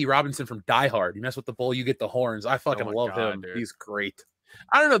Dwayne T. Robinson from Die Hard. You mess with the bully, you get the horns. I fucking love him. Dude. He's great.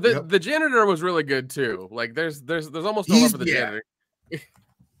 I don't know. The janitor was really good too. Like there's almost no love for the janitor.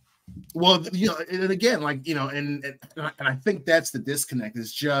 Well, you know, and again, like, you know, and I think that's the disconnect.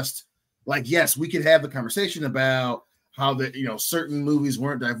 Is just like, yes, we could have the conversation about how you know, certain movies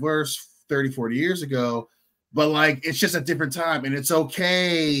weren't diverse 30, 40 years ago, but like, it's just a different time, and it's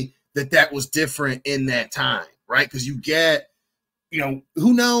okay that was different in that time, right? Because you get, you know,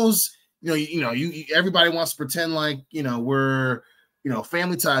 who knows, everybody wants to pretend like, you know, we're, you know,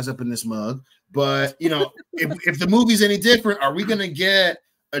 Family Ties up in this mug, but you know, if the movie's any different, are we gonna get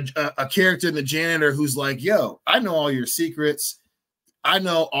a character in The Janitor who's like, yo, I know all your secrets. I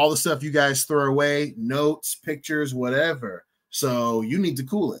know all the stuff you guys throw away, notes, pictures, whatever. So you need to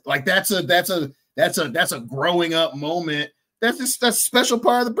cool it. Like that's a growing up moment. That's a special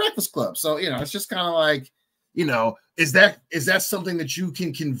part of The Breakfast Club. So, you know, it's just kind of like, you know, is that something that you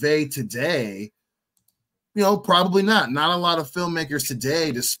can convey today? You know, probably not. Not a lot of filmmakers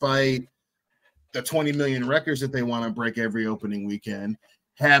today, despite the 20 million records that they want to break every opening weekend,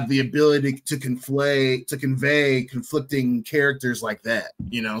 have the ability to convey conflicting characters like that,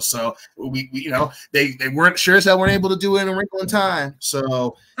 you know. So we you know, they weren't sure as hell weren't able to do it in A Wrinkle in Time.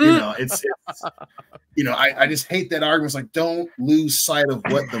 So, you know, it's you know, I just hate that argument. It's like, don't lose sight of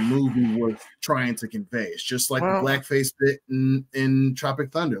what the movie was trying to convey. It's just like the blackface bit in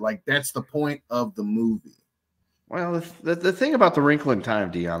Tropic Thunder. Like, that's the point of the movie. Well, the thing about The Wrinkle in Time,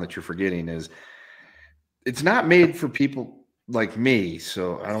 Dion, that you're forgetting is it's not made for people like me,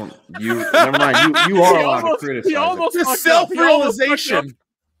 so I don't. Never mind. You are allowed to criticize. He almost self-realization.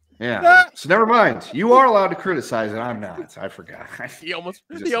 Yeah. So never mind. You are allowed to criticize it. I'm not. I forgot. He almost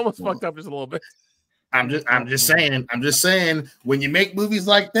fucked up just a little bit. I'm just saying. When you make movies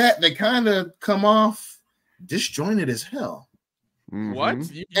like that, they kind of come off disjointed as hell. What?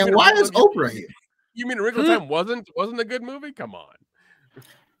 And why is Oprah here? You mean A Wrinkle in Time wasn't a good movie? Come on.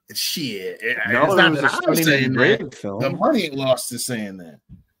 Shit. No, it's it not was that a I'm saying great that. film. The money ain't lost to saying that.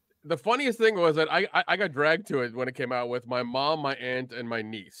 The funniest thing was that I got dragged to it when it came out with my mom, my aunt, and my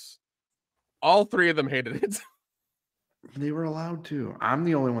niece. All three of them hated it. They were allowed to. I'm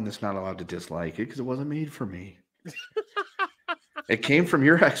the only one that's not allowed to dislike it because it wasn't made for me. It came from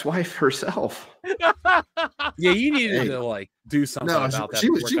your ex-wife herself. Yeah, you needed to like do something about that. She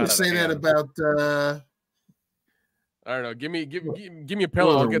was saying that about I don't know. Give me a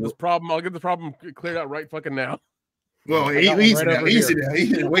pillow. I'll get this problem cleared out right fucking now. Well,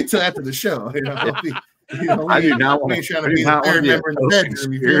 easy. Wait till after the show. You know, I do not want to trying to be the third member in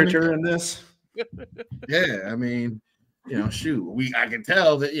the bedroom. In this. Yeah, I mean, shoot, I can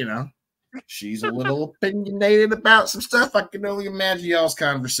tell that she's a little opinionated about some stuff. I can only imagine y'all's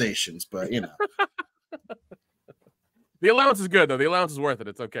conversations, but the allowance is good though. The allowance is worth it.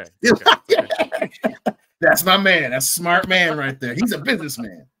 It's okay. That's my man. That's a smart man right there. He's a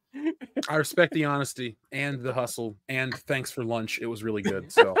businessman. I respect the honesty and the hustle, and thanks for lunch. It was really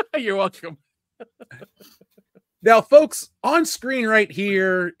good. So you're welcome. Now, folks, on screen right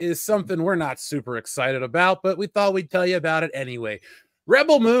here is something we're not super excited about, but we thought we'd tell you about it anyway.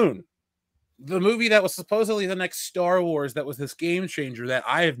 Rebel Moon, the movie that was supposedly the next Star Wars, that was this game changer that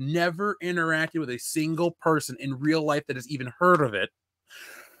I have never interacted with a single person in real life that has even heard of it.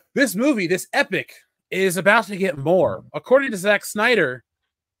 This movie, this epic, is about to get more. According to Zack Snyder,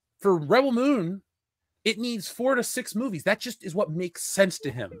 for Rebel Moon, it needs 4 to 6 movies. That just is what makes sense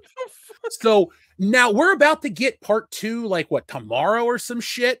to him. So now we're about to get part 2, like what, tomorrow or some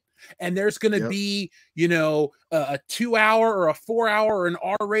shit. And there's going to be, a 2-hour or a 4-hour or an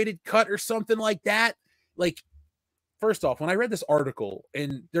R-rated cut or something like that. Like, first off, when I read this article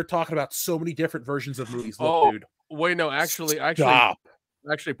and they're talking about so many different versions of movies, look, dude. Wait, no, actually,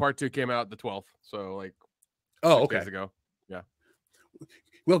 part 2 came out the 12th. So like, 6 days ago. Yeah.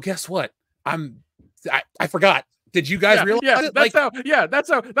 Well, guess what? I forgot. Did you guys realize it? That's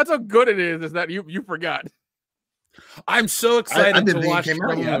how good it is that you forgot. I'm so excited to watch it.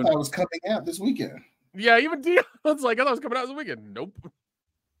 I thought it was coming out this weekend. Yeah, even Dion was like, I thought it was coming out this weekend. Nope.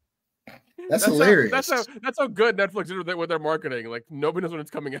 That's hilarious. That's how good Netflix is with their marketing. Like nobody knows when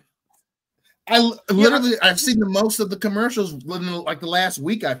it's coming out. I've seen the most of the commercials within like the last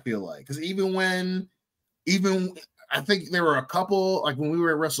week, I feel like. Because even I think there were a couple, like when we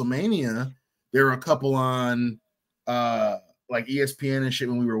were at WrestleMania, there were a couple on like ESPN and shit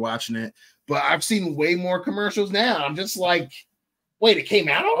when we were watching it. But I've seen way more commercials now. I'm just like, wait, it came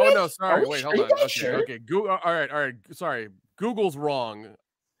out already? Oh no, sorry. Wait, hold on. Okay. Google, all right. Sorry. Google's wrong.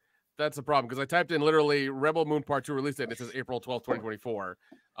 That's a problem because I typed in literally Rebel Moon Part 2 release date and it says April 12th, 2024.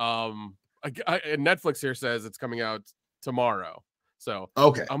 And Netflix here says it's coming out tomorrow. So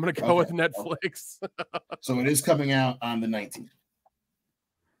okay, I'm gonna go with Netflix. So it is coming out on the 19th.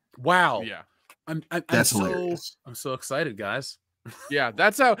 Wow. Yeah. I'm so excited, guys. Yeah,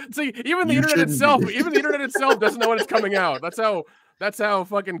 that's how. See, even the internet itself doesn't know when it's coming out. That's how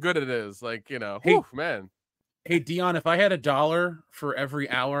fucking good it is. Like, man. Hey, Dion, if I had $1 for every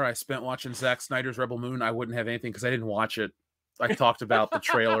hour I spent watching Zack Snyder's Rebel Moon, I wouldn't have anything because I didn't watch it. I talked about the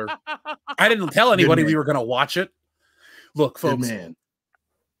trailer. I didn't tell anybody we were going to watch it. Look, folks,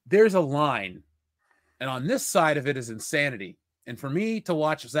 there's a line, and on this side of it is insanity. And for me to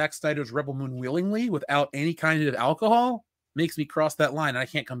watch Zack Snyder's Rebel Moon willingly without any kind of alcohol makes me cross that line, and I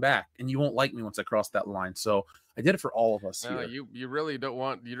can't come back. And you won't like me once I cross that line. So I did it for all of us here. You really don't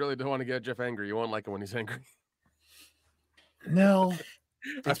want to get Jeff angry. You won't like it when he's angry. No,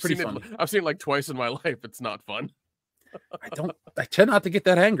 I've seen it like twice in my life. It's not fun. I tend not to get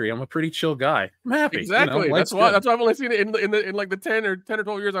that angry. I'm a pretty chill guy. I'm happy. Exactly. That's why I've only seen it in like the 10 or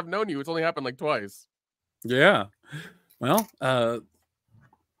 12 years I've known you. It's only happened like twice. Yeah. Well,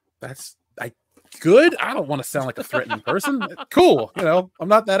 that's good. I don't want to sound like a threatening person. Cool. I'm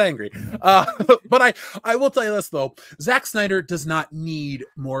not that angry. But I will tell you this though. Zack Snyder does not need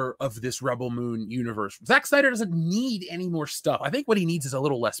more of this Rebel Moon universe. Zack Snyder doesn't need any more stuff. I think what he needs is a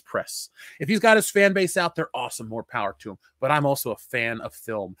little less press. If he's got his fan base out there, awesome, more power to him. But I'm also a fan of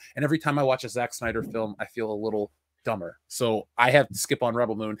film. And every time I watch a Zack Snyder film, I feel a little dumber. So I have to skip on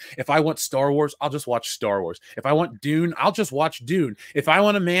Rebel Moon. If I want Star Wars, I'll just watch Star Wars. If I want Dune, I'll just watch Dune. If I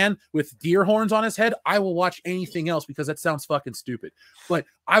want a man with deer horns on his head, I will watch anything else because that sounds fucking stupid. But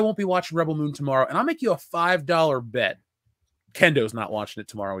I won't be watching Rebel Moon tomorrow, and I'll make you a $5 bet. Kendo's not watching it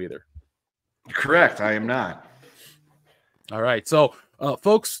tomorrow either. Correct. I am not. All right. So,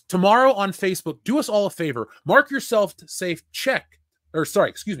 folks, tomorrow on Facebook, do us all a favor. Mark yourself safe. Do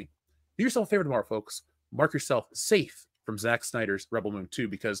yourself a favor tomorrow, folks. Mark yourself safe from Zack Snyder's Rebel Moon 2,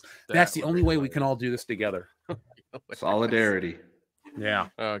 because that's the only way we can all do this together. Solidarity. Yeah.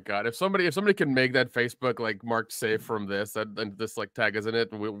 Oh God! If somebody can make that Facebook like marked safe from this, and this like tag is in it,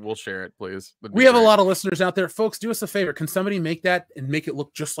 and we'll share it, please. We have a lot of listeners out there, folks. Do us a favor. Can somebody make that and make it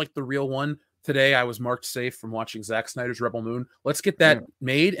look just like the real one? Today, I was marked safe from watching Zack Snyder's Rebel Moon. Let's get that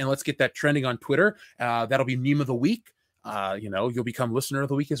made, and let's get that trending on Twitter. That'll be meme of the week. You'll become listener of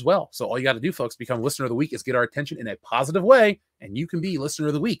the week as well. So all you got to do, folks, become listener of the week is get our attention in a positive way, and you can be listener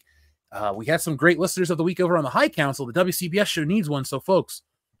of the week. We had some great listeners of the week over on the High Council. The WCBS show needs one, so folks,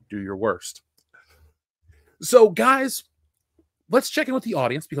 do your worst. So, guys, let's check in with the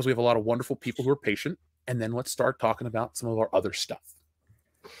audience because we have a lot of wonderful people who are patient, and then let's start talking about some of our other stuff.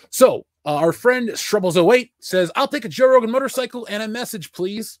 So, our friend Shrubbles08 says, I'll take a Joe Rogan motorcycle and a message,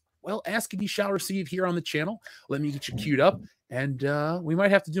 please. Well, ask and you shall receive here on the channel. Let me get you queued up, and we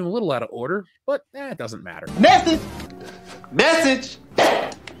might have to do them a little out of order, but it doesn't matter. Message! Message!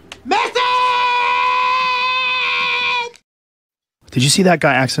 Message! Did you see that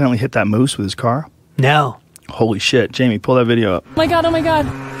guy accidentally hit that moose with his car? No. Holy shit. Jamie, pull that video up. Oh my God, oh my God.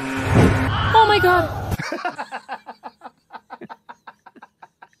 Oh my God.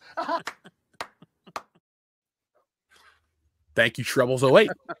 Thank you, Shrubbles08.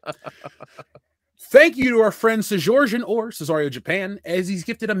 Thank you to our friend Sejorjan or Cesario Japan, as he's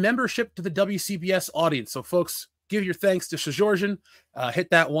gifted a membership to the WCBS audience. So, folks, give your thanks to Sejorjan. Hit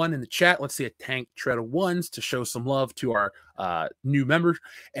that one in the chat. Let's see a tank tread of ones to show some love to our new members,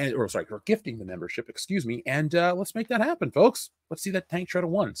 we're gifting the membership, excuse me. And let's make that happen, folks. Let's see that tank tread of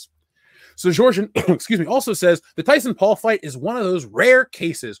ones. So Georgian, excuse me, also says the Tyson Paul fight is one of those rare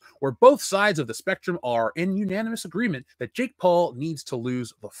cases where both sides of the spectrum are in unanimous agreement that Jake Paul needs to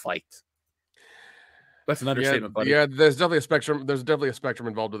lose the fight. That's an understatement, buddy. Yeah, there's definitely a spectrum. There's definitely a spectrum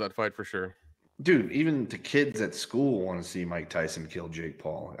involved with that fight for sure. Dude, even the kids at school want to see Mike Tyson kill Jake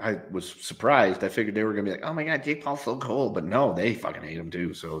Paul. I was surprised. I figured they were going to be like, oh my God, Jake Paul's so cool. But no, they fucking hate him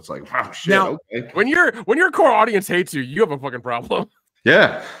too. So it's like, wow, shit. Now, okay. When your core audience hates you, you have a fucking problem.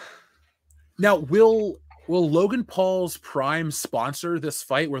 Yeah. Now, will Logan Paul's Prime sponsor this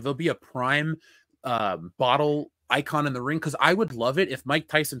fight where there'll be a Prime bottle icon in the ring? Because I would love it if Mike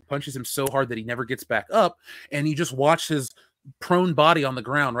Tyson punches him so hard that he never gets back up and you just watch his prone body on the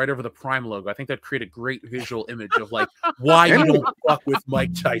ground right over the Prime logo. I think that'd create a great visual image of like why you don't fuck with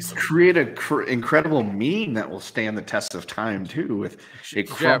Mike Tyson. Create an incredible meme that will stand the test of time too, with a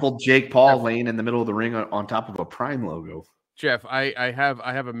crumpled Jake Paul laying in the middle of the ring on top of a Prime logo. Jeff, I have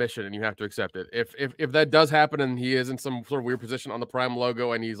a mission and you have to accept it. If that does happen and he is in some sort of weird position on the Prime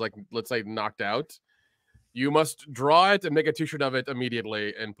logo and he's like, let's say, knocked out, you must draw it and make a t-shirt of it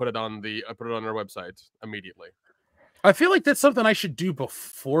immediately and put it on our website immediately. I feel like that's something I should do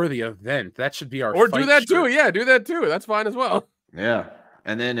before the event. That should be our or do that too. Yeah, do that too. That's fine as well. Yeah.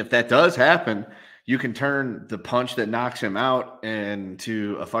 And then if that does happen, you can turn the punch that knocks him out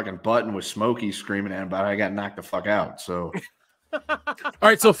into a fucking button with Smokey screaming at him about I got knocked the fuck out. So, all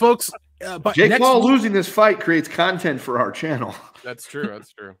right, so folks, but Jake Paul losing this fight creates content for our channel. That's true.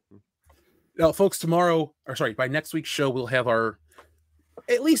 That's true. Now, folks, by next week's show, we'll have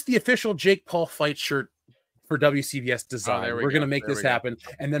at least the official Jake Paul fight shirt for WCBS design. We're going to make this happen,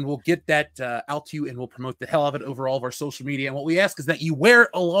 and then we'll get that out to you, and we'll promote the hell out of it over all of our social media. And what we ask is that you wear it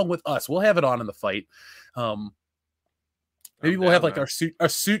along with us. We'll have it on in the fight. Maybe we'll have like our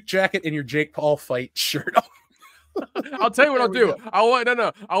suit jacket and your Jake Paul fight shirt. I'll tell you what I'll do.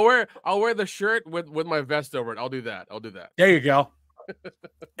 I'll wear the shirt with my vest over it. I'll do that. There you go.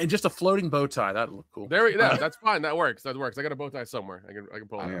 And just a floating bow tie. That'd look cool. That's fine. That works. I got a bow tie somewhere. I can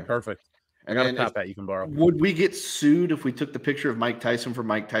pull it. Yeah. Perfect. I got a top hat you can borrow. Would we get sued if we took the picture of Mike Tyson for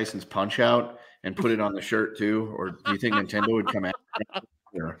Mike Tyson's Punch Out and put it on the shirt too? Or do you think Nintendo would come out?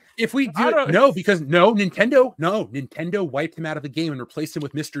 If we do it, no, because Nintendo wiped him out of the game and replaced him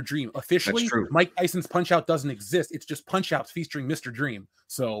with Mr. Dream. Officially, Mike Tyson's Punch Out doesn't exist. It's just Punch Outs featuring Mr. Dream.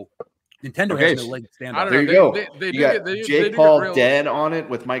 So Nintendo has no leg to stand on. There you go. You got Jake Paul dead on it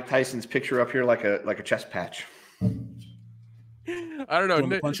with Mike Tyson's picture up here like a chest patch. I don't know.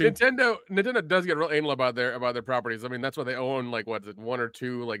 Nintendo does get real anal about their properties. I mean, that's why they own like one or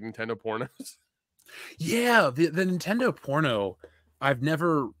two like Nintendo pornos. Yeah, the Nintendo porno. I've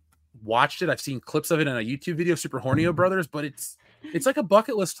never watched it. I've seen clips of it in a YouTube video, Super Hornio Brothers, but it's like a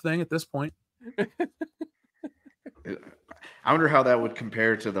bucket list thing at this point. I wonder how that would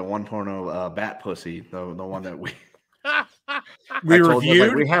compare to the one porno Bat Pussy, the one that we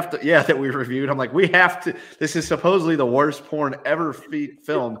reviewed. We have to, that we reviewed. I'm like, we have to. This is supposedly the worst porn ever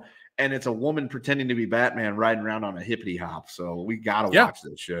filmed, and it's a woman pretending to be Batman riding around on a hippity hop. So we gotta watch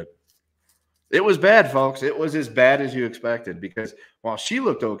this shit. It was bad, folks. It was as bad as you expected because while she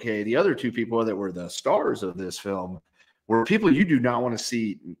looked okay, the other two people that were the stars of this film were people you do not want to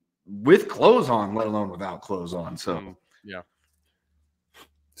see with clothes on, let alone without clothes on. So, yeah.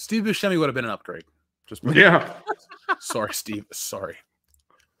 Steve Buscemi would have been an upgrade. Just sorry, Steve. Sorry.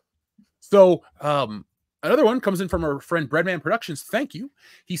 So, another one comes in from our friend Breadman Productions. Thank you.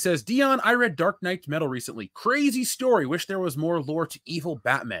 He says, Dion, I read Dark Knight Metal recently. Crazy story. Wish there was more lore to evil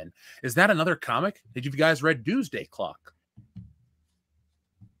Batman. Is that another comic? Did you guys read Doomsday Clock?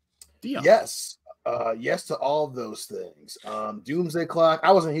 Dion. Yes. Yes to all of those things. Doomsday Clock.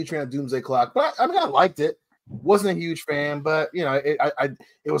 I wasn't a huge fan of Doomsday Clock, but I liked it. Wasn't a huge fan, but you know,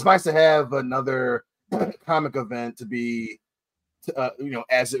 it was nice to have another comic event to be,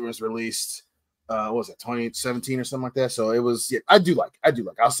 as it was released. What was it, 2017 or something like that? So it was. Yeah, I do like.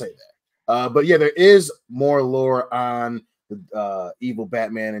 I'll say that. But yeah, there is more lore on the evil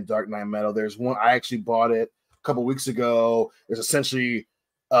Batman and Dark Knight Metal. There's one. I actually bought it a couple weeks ago. There's essentially,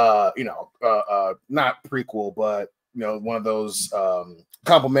 not prequel, but one of those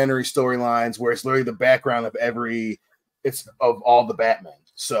complementary storylines where it's literally the background of of all the Batman.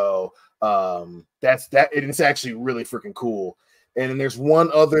 So that's that. It's actually really freaking cool. And then there's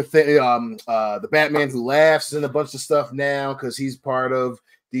one other thing. The Batman Who Laughs is in a bunch of stuff now because he's part of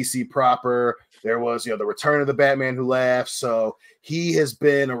DC proper. There was, the Return of the Batman Who Laughs. So he has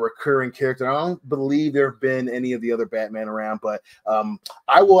been a recurring character. I don't believe there have been any of the other Batman around, but I'm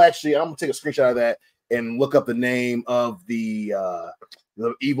going to take a screenshot of that and look up the name of the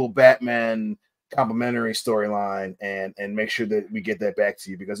evil Batman complimentary storyline and make sure that we get that back to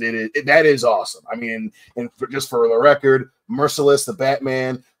you because that is awesome. I mean, and just for the record, Merciless, the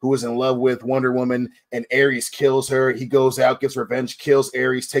Batman who is in love with Wonder Woman, and Ares kills her. He goes out, gets revenge, kills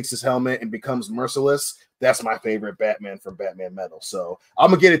Ares, takes his helmet, and becomes Merciless. That's my favorite Batman from Batman Metal. So I'm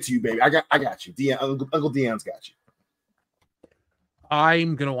gonna get it to you, baby. I got you. Dion, Uncle Dion's got you.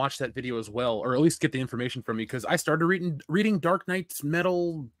 I'm gonna watch that video as well, or at least get the information from me because I started reading Dark Knight's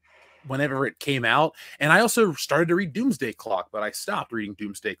Metal whenever it came out, and I also started to read Doomsday Clock, but I stopped reading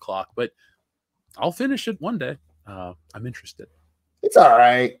Doomsday Clock. But I'll finish it one day. I'm interested. It's all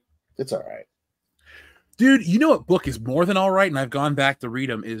right. Dude, you know what book is more than all right, and I've gone back to read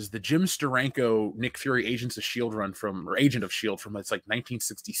them, is the Jim Steranko Nick Fury Agent of S.H.I.E.L.D. run Agent of S.H.I.E.L.D. from, it's like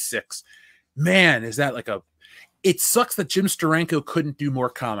 1966. Man, is that it sucks that Jim Steranko couldn't do more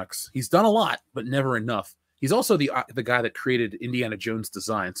comics. He's done a lot, but never enough. He's also the guy that created Indiana Jones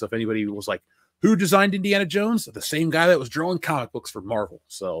design. So if anybody was like, who designed Indiana Jones? The same guy that was drawing comic books for Marvel.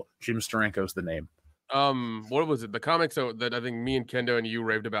 So Jim Steranko is the name. What was it? The comics that I think me and Kendo and you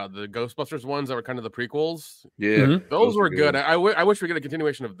raved about, the Ghostbusters ones that were kind of the prequels. Yeah, those were good. I wish we get a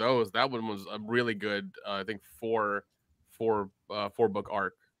continuation of those. That one was a really good, I think four book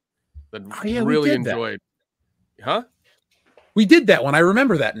arc that really enjoyed. That. Huh? We did that one. I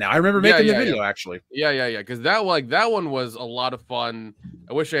remember that now. I remember making the video actually. Yeah. Because that one was a lot of fun.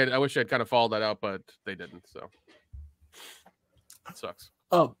 I wish I had kind of followed that up, but they didn't. So it sucks.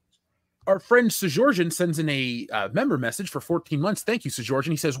 Our friend Sejorjan sends in a member message for 14 months. Thank you, Sejorjan.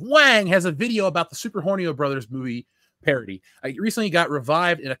 He says, Wang has a video about the Super Hornio Brothers movie parody. It recently got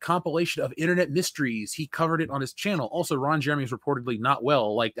revived in a compilation of internet mysteries. He covered it on his channel. Also, Ron Jeremy is reportedly not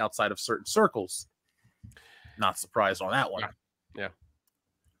well liked outside of certain circles. Not surprised on that one. Yeah.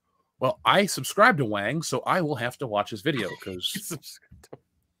 Well, I subscribe to Wang, so I will have to watch his video because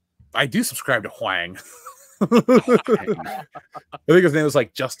I do subscribe to Huang. I think his name was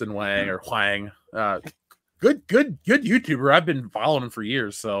like Justin Wang or Huang. Good YouTuber. I've been following him for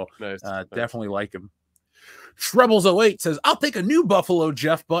years, so definitely like him. Shrebbles08 says, I'll take a new Buffalo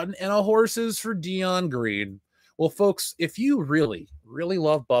Jeff button and a horses for Dion Green. Well, folks, if you really, really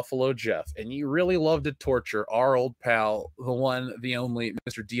love Buffalo Jeff and you really love to torture our old pal, the one, the only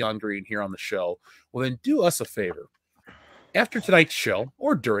Mr. Dion Green here on the show, well, then do us a favor. After tonight's show,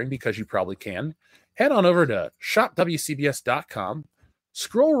 or during, because you probably can, head on over to shopwcbs.com,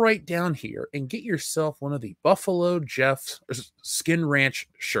 scroll right down here, and get yourself one of the Buffalo Jeff's Skin Ranch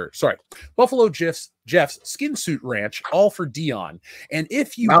shirts. Sorry, Buffalo Jeff's Skin Suit Ranch, all for Dion. And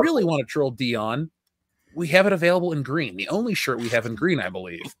if you really want to troll Dion, we have it available in green. The only shirt we have in green, I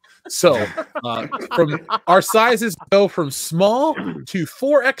believe. So from our sizes go from small to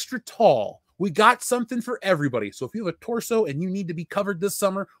 4 extra tall. We got something for everybody. So if you have a torso and you need to be covered this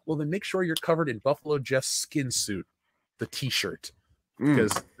summer, well, then make sure you're covered in Buffalo Jeff's Skin Suit, the t-shirt,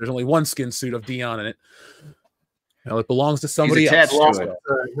 because there's only one skin suit of Dion in it. Now it belongs to somebody else.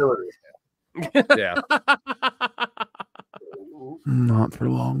 Hillary. Yeah. Not for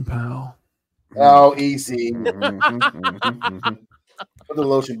long, pal. Oh, easy. Put the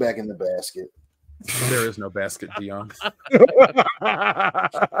lotion back in the basket. There is no basket, Dion.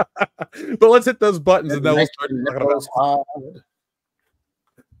 But let's hit those buttons and then we'll start talking about.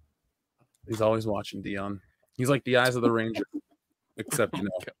 He's always watching, Dion. He's like the eyes of the Ranger, except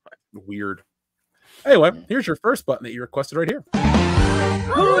weird. Anyway, here's your first button that you requested right here.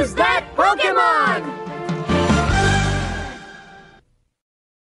 Who's that Pokemon?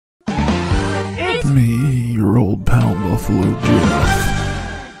 It's me, your old pal Buffalo Jeff.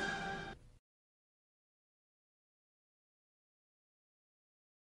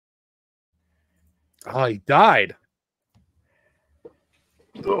 Oh, he died.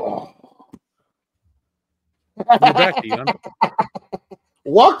 Oh. You're back, Dion.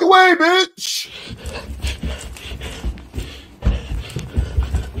 Walked away, bitch.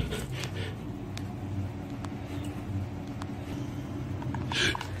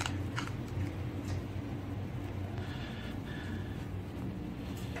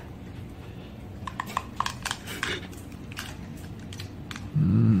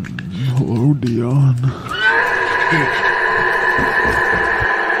 Hello, Dion.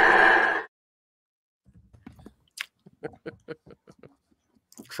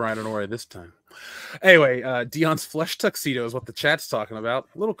 Trying to worry this time. Anyway, Dion's flesh tuxedo is what the chat's talking about.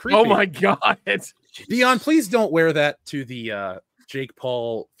 A little creepy. Oh my god. Dion, please don't wear that to the Jake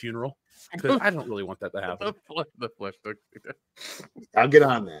Paul funeral, because I don't really want that to happen. The flesh tuxedo. I'll get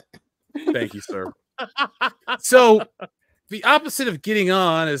on that. Thank you, sir. So the opposite of getting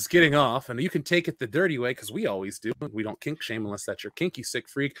on is getting off, and you can take it the dirty way because we always do. We don't kink shame unless that's your kinky sick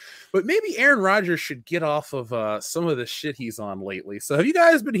freak. But maybe Aaron Rodgers should get off of some of the shit he's on lately. So have you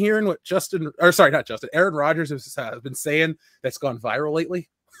guys been hearing what Aaron Rodgers has been saying that's gone viral lately?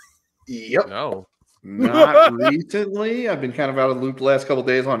 Yep. No. Not recently. I've been kind of out of the loop the last couple of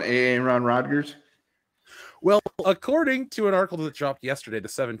days on Aaron Rodgers. Well, according to an article that dropped yesterday, the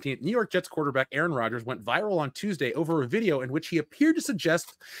 17th, New York Jets quarterback Aaron Rodgers went viral on Tuesday over a video in which he appeared to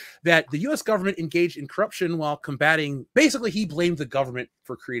suggest that the U.S. government engaged in corruption while combating. Basically, he blamed the government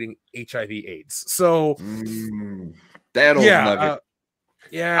for creating HIV/AIDS. So, that old nugget.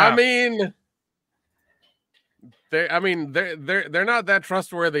 Yeah. I mean, they're not that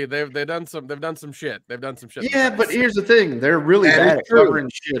trustworthy. They've done some shit. They've done some shit. Yeah, but here's the thing: they're really bad at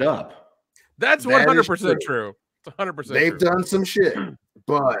covering shit up. That's 100% true. It's 100%. They've done some shit,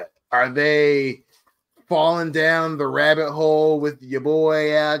 but are they falling down the rabbit hole with your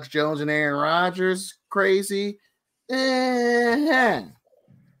boy Alex Jones and Aaron Rodgers? Crazy.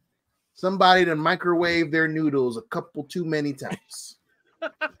 Somebody to microwave their noodles a couple too many times.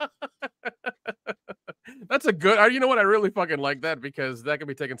 That's a good. You know what? I really fucking like that because that can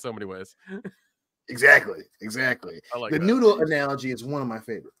be taken so many ways. Exactly. I like the that. noodle analogy is one of my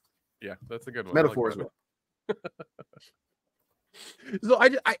favorites. Yeah, that's a good one. Metaphor as like well. So I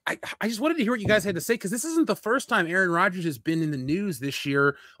just wanted to hear what you guys had to say, because this isn't the first time Aaron Rodgers has been in the news this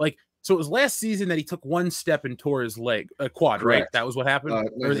year. So it was last season that he took one step and tore his quad, Correct. right? That was what happened.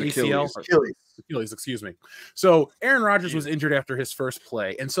 Or the ACL? Achilles, excuse me. So Aaron Rodgers was injured after his first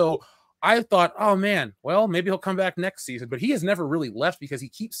play. And so I thought, oh man, well, maybe he'll come back next season, but he has never really left because he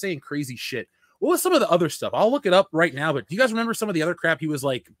keeps saying crazy shit. What was some of the other stuff? I'll look it up right now, but do you guys remember some of the other crap he was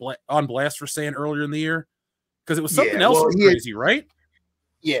like on blast for saying earlier in the year? Because it was something else crazy, right?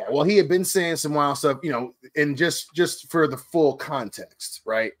 Yeah, well, he had been saying some wild stuff, and just for the full context,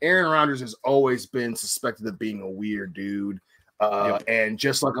 right? Aaron Rodgers has always been suspected of being a weird dude. And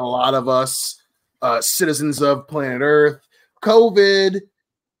just like a lot of us citizens of planet Earth, COVID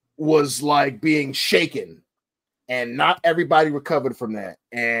was like being shaken. And not everybody recovered from that.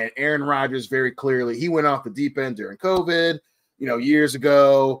 And Aaron Rodgers very clearly, he went off the deep end during COVID, years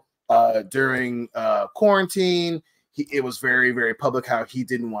ago, during quarantine. It was very, very public how he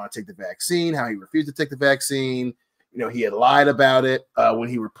didn't want to take the vaccine, how he refused to take the vaccine. He had lied about it when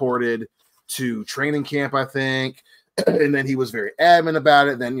he reported to training camp, I think. And then he was very adamant about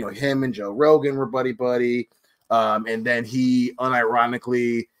it. Then, him and Joe Rogan were buddy-buddy. And then he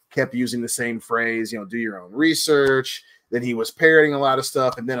unironically kept using the same phrase, do your own research. Then he was parroting a lot of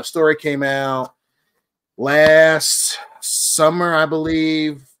stuff. And then a story came out last summer, I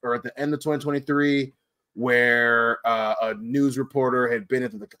believe, or at the end of 2023, where a news reporter had been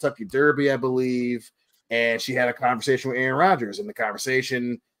at the Kentucky Derby, I believe, and she had a conversation with Aaron Rodgers. And the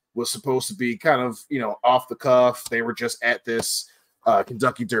conversation was supposed to be kind of, off the cuff. They were just at this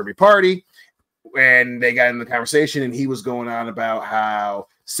Kentucky Derby party. And they got in the conversation, and he was going on about how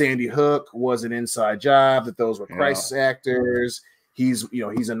Sandy Hook was an inside job, that those were crisis actors. He's a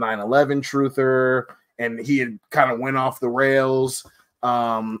 9/11 truther, and he had kind of went off the rails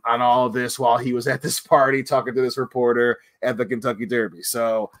on all of this while he was at this party talking to this reporter at the Kentucky Derby.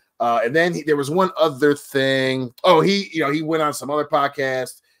 So And then there was one other thing. Oh, he went on some other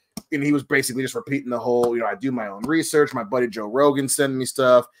podcast, and he was basically just repeating the whole, I do my own research. My buddy Joe Rogan sent me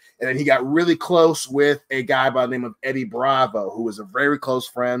stuff. And then he got really close with a guy by the name of Eddie Bravo, who is a very close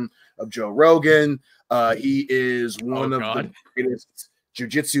friend of Joe Rogan. He is one of the greatest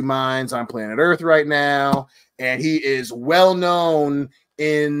jiu-jitsu minds on planet Earth right now. And he is well known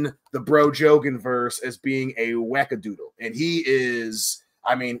in the Bro Jogan verse as being a wackadoodle. And he is,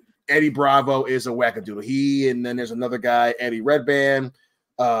 Eddie Bravo is a wackadoodle. And then there's another guy, Eddie Redband,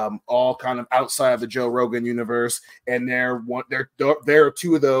 all kind of outside of the Joe Rogan universe. And they're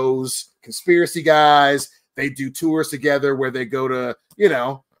two of those conspiracy guys. They do tours together where they go to,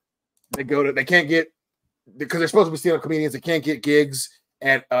 they can't get, because they're supposed to be stand-up comedians, they can't get gigs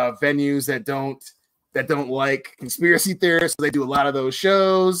at venues that don't like conspiracy theorists. So they do a lot of those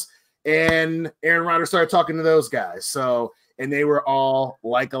shows. And Aaron Rodgers started talking to those guys. So, and they were all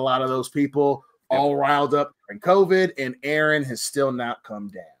like a lot of those people, all riled up during COVID, and Aaron has still not come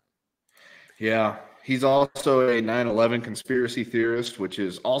down. Yeah, he's also a 9/11 conspiracy theorist, which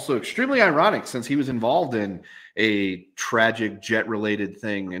is also extremely ironic since he was involved in a tragic jet-related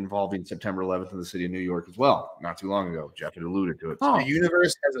thing involving September 11th in the city of New York as well, not too long ago. Jeff had alluded to it. Oh. The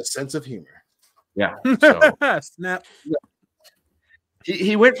universe has a sense of humor. Yeah. So. Snap.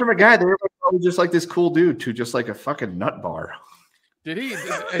 He went from a guy that everybody thought was just like this cool dude to just like a fucking nut bar. Did he?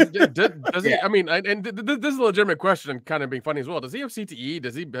 Does he? Yeah. I mean, and this is a legitimate question, kind of being funny as well. Does he have CTE?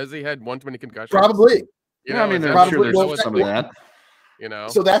 Has he had one too many concussions? Probably. I'm sure there's some of that.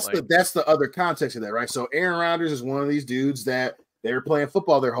 So that's the other context of that, right? So Aaron Rodgers is one of these dudes that they were playing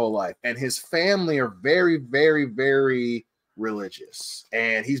football their whole life, and his family are very, very, very religious,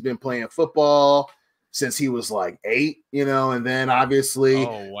 and he's been playing football since he was like 8, and then obviously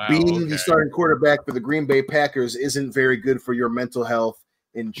being the starting quarterback for the Green Bay Packers isn't very good for your mental health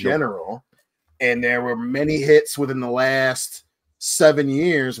in general. And there were many hits within the last 7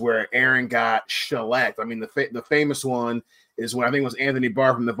 years where Aaron got shellacked. I mean, the famous one is when I think it was Anthony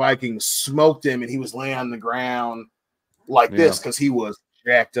Barr from the Vikings smoked him, and he was laying on the ground like this because he was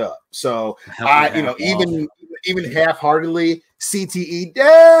jacked up. So even half-heartedly, CTE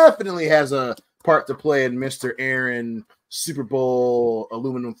definitely has a part to play in Mr. Aaron Super Bowl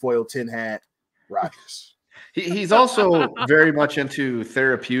aluminum foil tin hat Rodgers. He's also very much into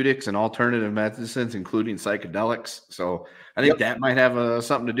therapeutics and alternative medicines, including psychedelics. So I think that might have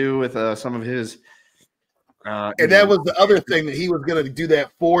something to do with some of his. And that was the other thing, that he was going to do that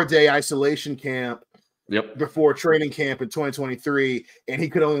 4-day isolation camp before training camp in 2023, and he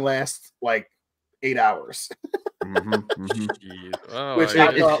could only last like 8 hours. Which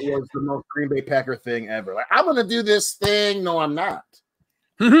I thought was the most Green Bay Packer thing ever. Like, I'm gonna do this thing. No, I'm not.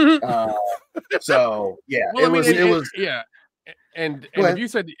 So yeah, well, it was. And if you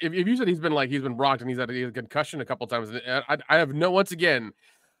said he's been rocked and he's had a concussion a couple times, I have once again,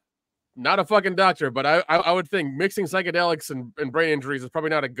 not a fucking doctor, but I would think mixing psychedelics and brain injuries is probably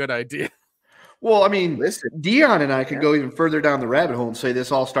not a good idea. Well, I mean, listen, Dion and I could go even further down the rabbit hole and say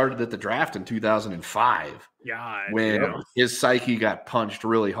this all started at the draft in 2005. Yeah, when his psyche got punched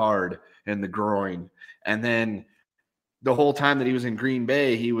really hard in the groin. And then the whole time that he was in Green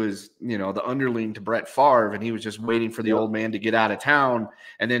Bay, he was, the underling to Brett Favre, and he was just waiting for the old man to get out of town.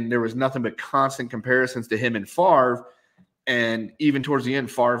 And then there was nothing but constant comparisons to him and Favre. And even towards the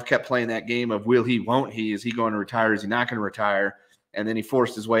end, Favre kept playing that game of will he, won't he? Is he going to retire? Is he not going to retire? And then he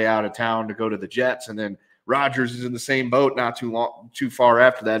forced his way out of town to go to the Jets. And then Rodgers is in the same boat not too far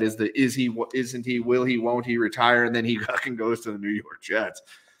after that. Isn't he, will he, won't he retire? And then he fucking goes to the New York Jets.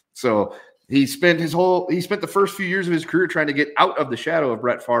 So he spent the first few years of his career trying to get out of the shadow of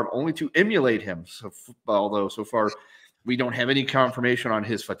Brett Favre, only to emulate him. So, although so far we don't have any confirmation on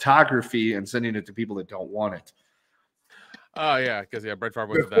his photography and sending it to people that don't want it. Oh yeah, because Brett Favre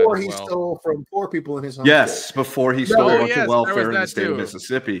was before he stole from poor people in his home. Yes, before he stole a bunch of welfare in the state of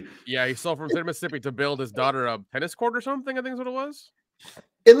Mississippi. Yeah, he stole from the state of Mississippi to build his daughter a tennis court or something. I think is what it was.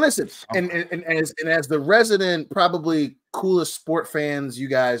 And listen, and as the resident, probably coolest sport fans you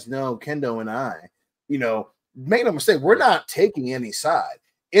guys know, Kendo and I, make no mistake, we're not taking any side.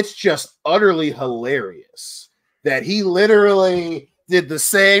 It's just utterly hilarious that he literally did the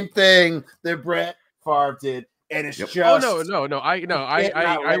same thing that Brett Favre did. And it's just I it's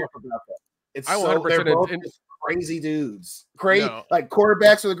I 100% crazy dudes, like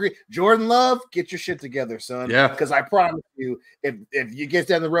quarterbacks with agree. Jordan Love, get your shit together, son. Yeah, because I promise you, if you get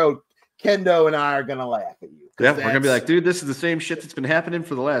down the road, Kendo and I are gonna laugh at you. Yeah, we're gonna be like, dude, this is the same shit that's been happening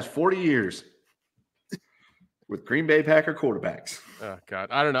for the last 40 years with Green Bay Packer quarterbacks. Oh God,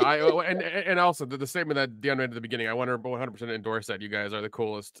 I don't know. And also the statement that Dion made at the beginning, I want to 100% endorse that. You guys are the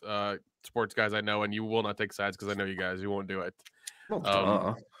coolest sports guys I know, and you will not take sides because I know you guys. You won't do it. I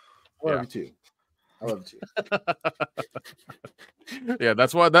love you too. I love you too. Yeah,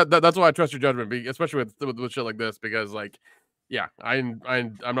 that's why that's why I trust your judgment, especially with shit like this, because like, yeah, I'm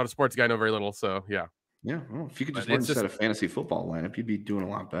not a sports guy, I know very little, so yeah. Yeah, well, if you could just learn to set a fantasy football lineup, you'd be doing a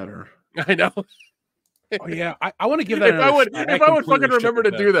lot better. I know. Oh yeah, I want to give that. If I would fucking remember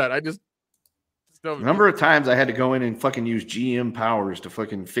to do that, I just a number of times I had to go in and fucking use GM powers to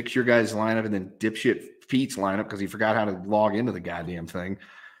fucking fix your guys' lineup and then dipshit Pete's lineup because he forgot how to log into the goddamn thing.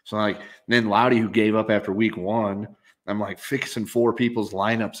 So like then Loudy, who gave up after week 1, I'm like fixing 4 people's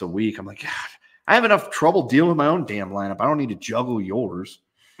lineups a week. I'm like, God, I have enough trouble dealing with my own damn lineup. I don't need to juggle yours.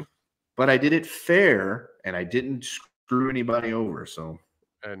 But I did it fair and I didn't screw anybody over. So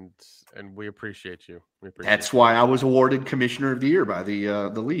and we appreciate you. That's why I was awarded Commissioner of the Year by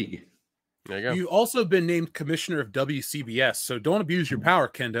the league. There you go. You've also been named Commissioner of WCBS, so don't abuse your power,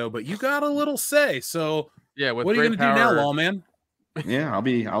 Kendo. But you got a little say. So yeah, what are you going to do now, Lawman? Yeah, I'll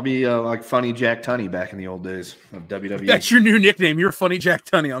be like Funny Jack Tunney back in the old days of WWE. That's your new nickname. You're Funny Jack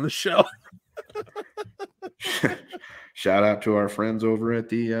Tunney on the show. Shout out to our friends over at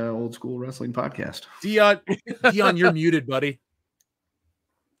the Old School Wrestling Podcast. Dion, you're muted, buddy.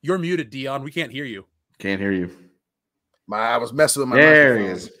 You're muted, Dion. We can't hear you. Can't hear you. I was messing with my There microphone.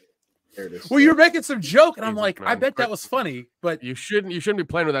 he is. There it is. Well, you're making some joke, and I'm like, I bet that was funny, but you shouldn't be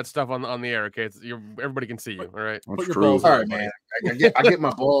playing with that stuff on the air. Okay, everybody can see you. All right, put your balls. All right, man. I get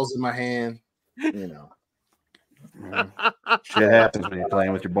my balls in my hand. You know, shit happens when you're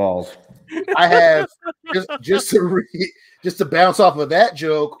playing with your balls. I have just to bounce off of that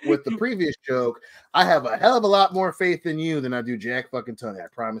joke with the previous joke. I have a hell of a lot more faith in you than I do Jack fucking Tunney. I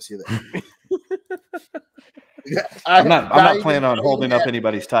promise you that. I'm not planning on holding up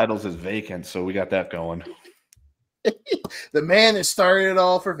anybody's titles as vacant, so we got that going. The man that started it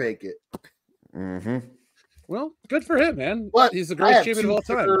all for vacant. Mm-hmm. Well, good for him, man. But he's the greatest champion of all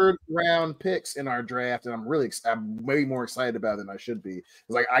time. 3rd round picks in our draft, and I'm way more excited about it than I should be. It's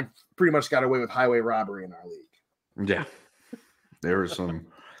like I pretty much got away with highway robbery in our league. Yeah, there were some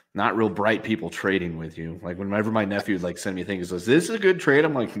not real bright people trading with you. Like whenever my nephew would like send me things, says, "This is a good trade,"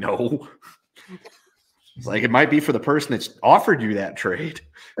 I'm like, "No." It's like it might be for the person that's offered you that trade.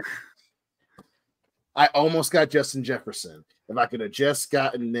 I almost got Justin Jefferson. If I could have just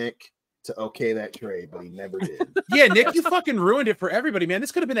gotten Nick to okay that trade, but he never did. Yeah, Nick, you fucking ruined it for everybody, man.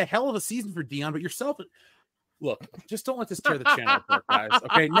 This could have been a hell of a season for Dion, but yourself. Look, just don't let this tear the channel apart, guys.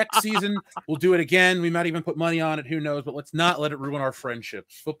 Okay, next season we'll do it again. We might even put money on it. Who knows? But let's not let it ruin our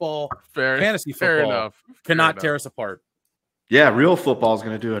friendships. Football, fantasy football, cannot tear us apart. Yeah, real football is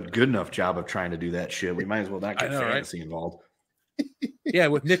going to do a good enough job of trying to do that shit. We might as well not get fantasy involved. Yeah,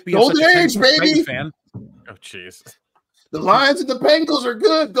 with Nick being Golden Age, baby. Fan. Oh, jeez. The Lions and the Bengals are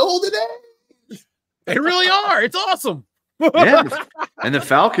good. Golden Age. They really are. It's awesome. Yeah, and the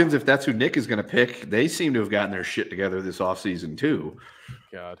Falcons, if that's who Nick is going to pick, they seem to have gotten their shit together this offseason too.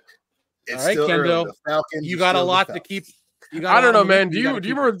 God. All right, Kendo, you got a lot to keep. I don't know, man. Do you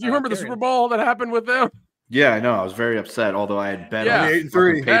remember the Super Bowl that happened with them? Yeah, I know. I was very upset, although I had bet on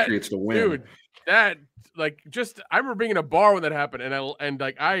the Patriots to win. Dude, that I remember being in a bar when that happened, and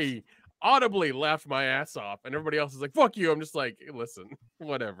I audibly laughed my ass off, and everybody else is like, "Fuck you." I'm just like, listen,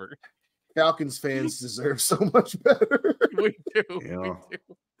 whatever. Falcons fans deserve so much better. We do. Yeah. We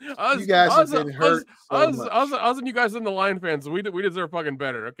do. You guys have been hurt so much. Us and you guys in the Lion fans, we deserve fucking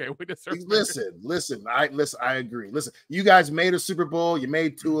better. Okay, we deserve. Listen. I agree. Listen, you guys made a Super Bowl. You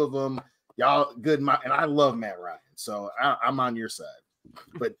made 2 of them. Y'all good, and I love Matt Ryan, so I'm on your side.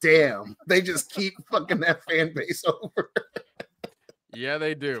 But damn, they just keep fucking that fan base over. Yeah,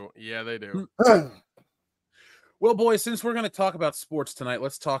 they do. Yeah, they do. Well, boys, since we're going to talk about sports tonight,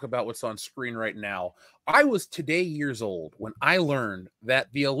 let's talk about what's on screen right now. I was today years old when I learned that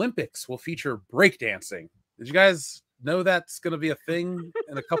the Olympics will feature breakdancing. Did you guys know that's going to be a thing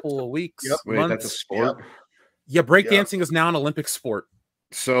in a couple of weeks? Yep. Wait, months? that's a sport? Yeah, breakdancing is now an Olympic sport.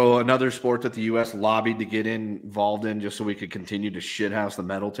 So another sport that the U.S. lobbied to get involved in just so we could continue to shithouse the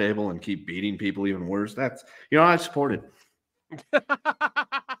medal table and keep beating people even worse. That's, I support it.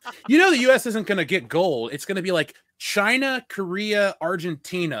 The U.S. isn't going to get gold. It's going to be like China, Korea,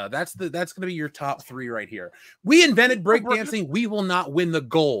 Argentina. That's going to be your top 3 right here. We invented breakdancing. We will not win the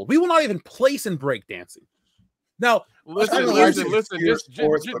gold. We will not even place in breakdancing. Now, listen.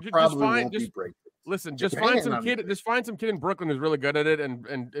 Just find some kid in Brooklyn who's really good at it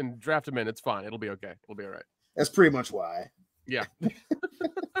and draft him in. It's fine. It'll be okay. We'll be all right. That's pretty much why. Yeah.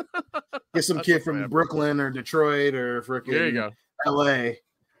 Get some kid from Brooklyn or Detroit or freaking. There you go. LA.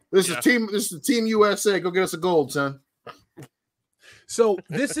 This is Team USA. Go get us a gold, son. So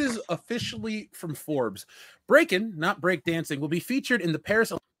this is officially from Forbes. Breaking, not breakdancing, will be featured in the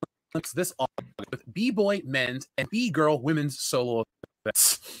Paris Olympics this August with B-boy men's and B-girl women's solo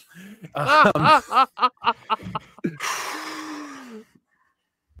events.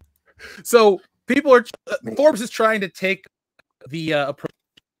 So people are Forbes is trying to take the approach.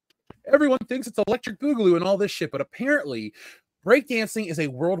 Everyone thinks it's electric boogaloo and all this shit, but apparently breakdancing is a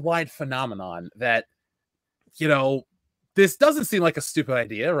worldwide phenomenon that, you know, this doesn't seem like a stupid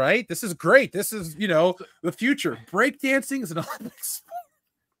idea, right? This is great. This is, you know, the future. Breakdancing is an Olympic sport.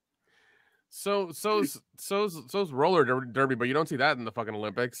 So's roller derby, but you don't see that in the fucking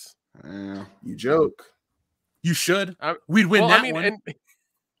Olympics. You joke. You should. We'd win that one.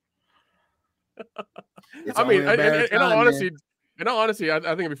 In all honesty, I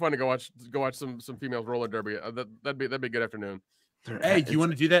think it'd be fun to go watch some females roller derby. That'd be a good afternoon. Hey, do you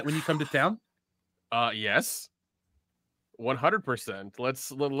want to do that when you come to town? Yes. 100%. Let's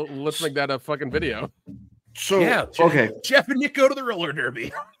make that a fucking video. So yeah, okay, Jeff and Nick go to the roller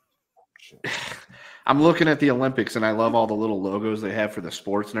derby. I'm looking at the Olympics and I love all the little logos they have for the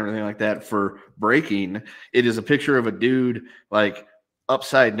sports and everything like that. For breaking, it is a picture of a dude like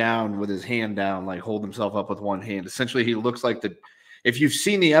upside down with his hand down, like hold himself up with one hand. Essentially, he looks like if you've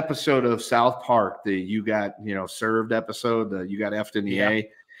seen the episode of South Park, the You Got Served episode, the You Got F'd in the A,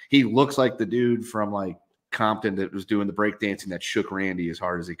 he looks like the dude from like Compton that was doing the breakdancing that shook Randy as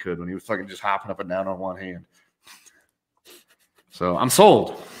hard as he could when he was fucking just hopping up and down on one hand. So I'm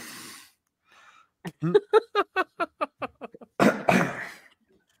sold.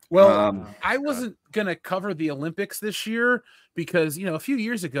 Well, I wasn't going to cover the Olympics this year because, a few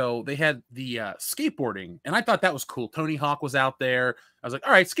years ago they had the skateboarding, and I thought that was cool. Tony Hawk was out there. I was like,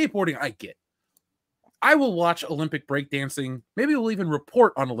 all right, skateboarding, I get. I will watch Olympic breakdancing. Maybe we'll even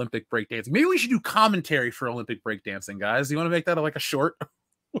report on Olympic breakdancing. Maybe we should do commentary for Olympic breakdancing, guys. You want to make that like a short?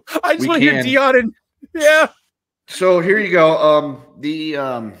 I just want to hear Dion and So here you go.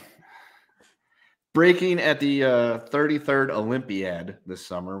 The breaking at the 33rd Olympiad this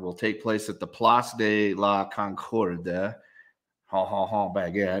summer will take place at the Place de la Concorde.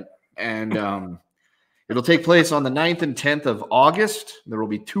 Baguette. And it'll take place on the 9th and 10th of August. There will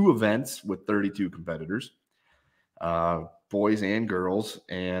be 2 events with 32 competitors, boys and girls.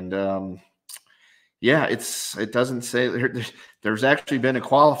 And it doesn't say there's actually been a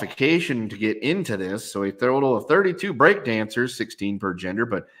qualification to get into this. So a total of 32 break dancers, 16 per gender,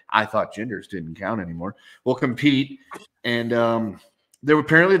 but I thought genders didn't count anymore, will compete. And there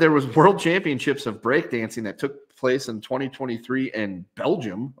was world championships of breakdancing that took place in 2023 in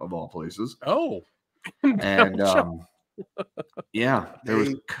Belgium, of all places. Oh. And there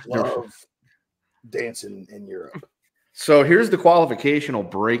was dancing in Europe. So here's the qualificational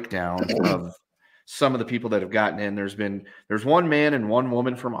breakdown of some of the people that have gotten in. There's one man and one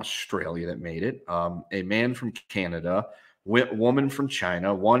woman from Australia that made it. A man from Canada, woman from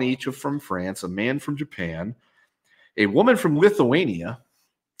China, one each from France, a man from Japan, a woman from Lithuania.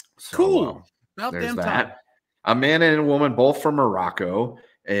 So, cool. About damn time. A man and a woman, both from Morocco.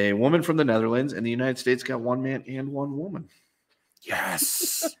 A woman from the Netherlands, and the United States got one man and one woman.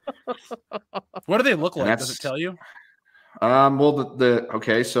 Yes. What do they look like? Does it tell you? Well,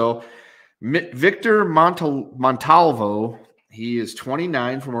 so Victor Montalvo, he is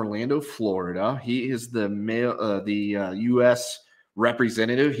 29 from Orlando, Florida. He is the U.S.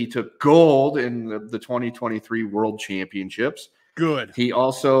 representative. He took gold in the 2023 World Championships. Good. He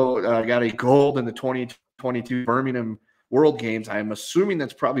also got a gold in the 2022 Birmingham World Games. I'm assuming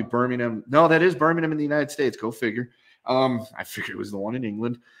that's probably Birmingham. No, that is Birmingham in the United States. Go figure. I figured it was the one in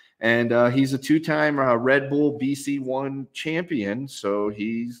England. And he's a 2-time Red Bull BC1 champion. So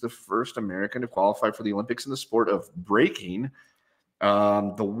he's the first American to qualify for the Olympics in the sport of breaking.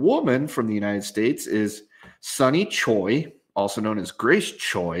 The woman from the United States is Sunny Choi, also known as Grace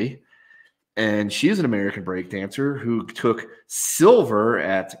Choi. And she's an American breakdancer who took silver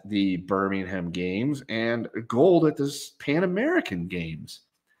at the Birmingham Games and gold at the Pan American Games.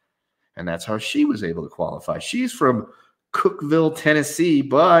 And that's how she was able to qualify. She's from Cookeville, Tennessee,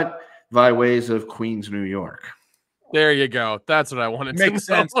 but by ways of Queens, New York. There you go. That's what I wanted to know. Makes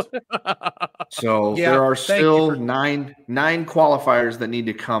sense. So there are still nine qualifiers that need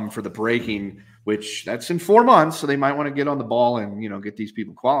to come for the breaking, which that's in 4 months. So they might want to get on the ball and, get these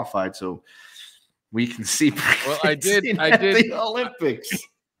people qualified so we can see. Well, I did the Olympics.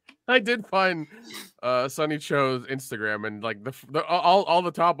 I did find Sunny Cho's Instagram, and like all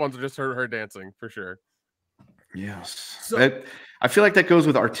the top ones are just her dancing for sure. Yes. So, I feel like that goes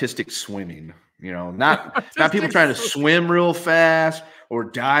with artistic swimming. You know, not people trying to swim real fast or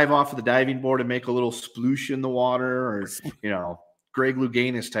dive off of the diving board and make a little sploosh in the water, or you know, Greg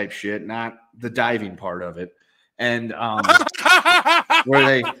Louganis type shit, not the diving part of it. And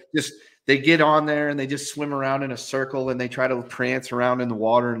where they get on there and they just swim around in a circle and they try to prance around in the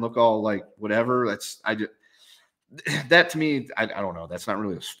water and look all like whatever. That to me, I don't know. That's not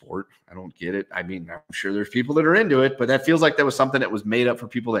really a sport. I don't get it. I mean, I'm sure there's people that are into it, but that feels like that was something that was made up for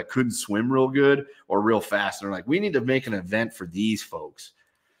people that couldn't swim real good or real fast. And they're like, we need to make an event for these folks.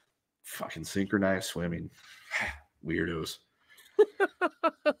 Fucking synchronized swimming. Weirdos.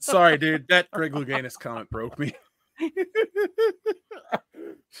 Sorry, dude. That Greg Louganis comment broke me.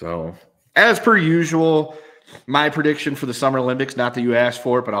 So, as per usual, my prediction for the Summer Olympics, not that you asked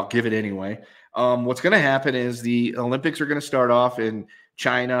for it, but I'll give it anyway. What's going to happen is the Olympics are going to start off in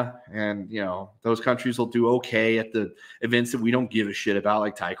China, and you know those countries will do okay at the events that we don't give a shit about,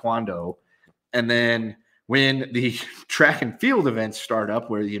 like Taekwondo. And then when the track and field events start up,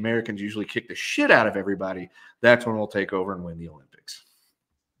 where the Americans usually kick the shit out of everybody, that's when we'll take over and win the Olympics,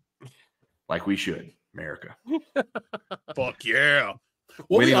 like we should, America. Fuck yeah!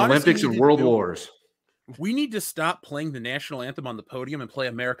 Winning Olympics and world wars. We need to stop playing the national anthem on the podium and play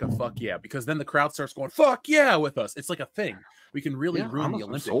America Fuck Yeah, because then the crowd starts going fuck yeah with us. It's like a thing. We can really ruin the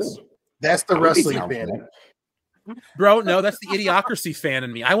Olympics. That's the wrestling fan. Bro, no, that's the idiocracy fan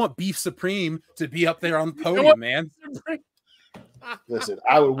in me. I want Beef Supreme to be up there on the podium, man. Listen,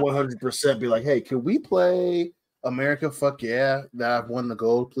 I would 100% be like, hey, can we play America Fuck Yeah? That I've won the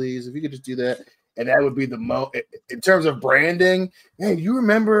gold, please. If you could just do that. And that would be the most, in terms of branding. Hey, you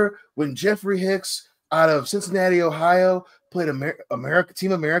remember when Jeffrey Hicks out of Cincinnati, Ohio, played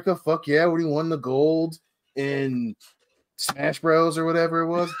Team America Fuck Yeah, when he won the gold in Smash Bros. Or whatever it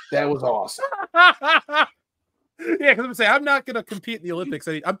was? That was awesome. Yeah, because I'm saying I'm not going to compete in the Olympics.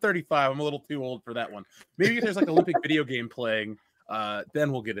 I'm 35. I'm a little too old for that one. Maybe if there's like Olympic video game playing,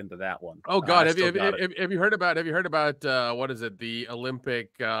 then we'll get into that one. Oh God, have you heard about what is it? The Olympic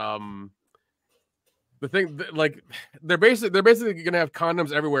the thing like they're basically gonna have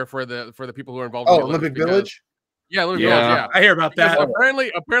condoms everywhere for the people who are involved. Oh, in the Olympic Village. Yeah, Olympic Village. Yeah, I hear about that.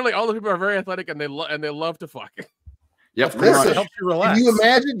 Apparently, all the people are very athletic and they love to fuck. Yep, listen, helps you relax. Can you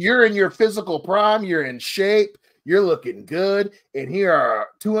imagine? You're in your physical prime. You're in shape. You're looking good, and here are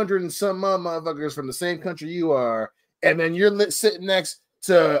 200 and some motherfuckers from the same country you are, and then you're sitting next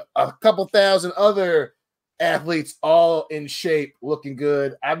to a couple thousand other athletes, all in shape, looking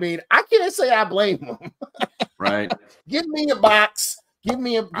good. I mean, I can't say I blame them. Right. Give me a box. Give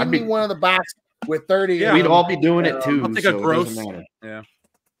me one of the box with 30. Yeah, we'd all be doing it too. I'll take a gross. Yeah.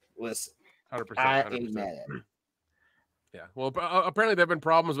 Listen, 100%. I ain't mad at it. Yeah. Well, apparently there have been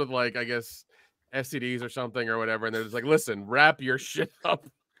problems with like I guess STDs or something or whatever, and they're just like, listen, wrap your shit up.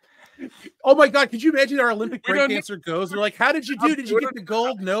 Oh my God, could you imagine our Olympic breakdancer goes? They're like, how did you do? Did you get the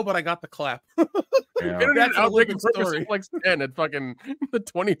gold? No, but I got the clap. Yeah. That's an Olympic story. Like 10 at fucking the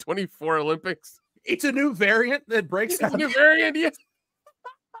 2024 Olympics. It's a new variant that breaks out. New variant, yeah.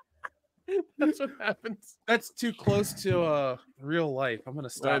 That's what happens. That's too close to real life. I'm gonna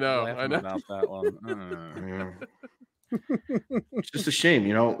stop laughing about that one. It's just a shame,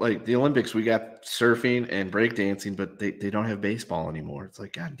 you know, like the Olympics, we got surfing and breakdancing, but they don't have baseball anymore. It's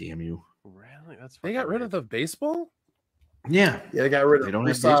like, God damn you. Really? They got rid of the baseball? Yeah. Yeah, they got rid of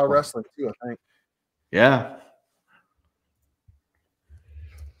freestyle wrestling too, I think. Yeah.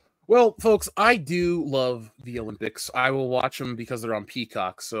 Well, folks, I do love the Olympics. I will watch them because they're on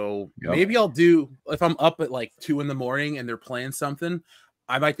Peacock. So maybe I'll do, if I'm up at like 2 a.m. and they're playing something,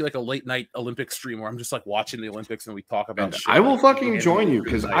 I might do like a late night Olympic stream where I'm just like watching the Olympics and we talk about shit. I will fucking join you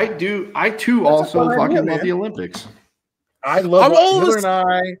because I too also fucking love the Olympics. I love Miller and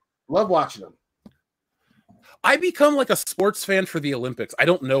I love watching them. I become like a sports fan for the Olympics. I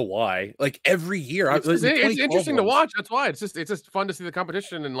don't know why. Like every year, it's interesting to watch. That's why it's just fun to see the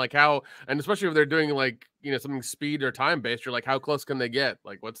competition and like how, and especially if they're doing like something speed or time based. You're like, how close can they get?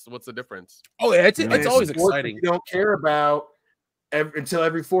 Like, what's the difference? Oh, yeah, it's always exciting. You don't care about until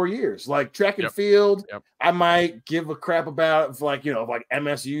every 4 years. Like track and field, I might give a crap about if like like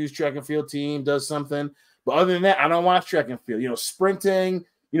MSU's track and field team does something, but other than that, I don't watch track and field. Sprinting.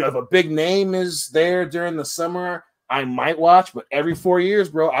 If a big name is there during the summer, I might watch, but every 4 years,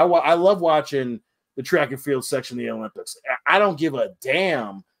 bro, I love watching the track and field section of the Olympics. I don't give a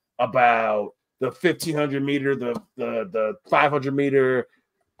damn about the 1,500 meter, the 500 meter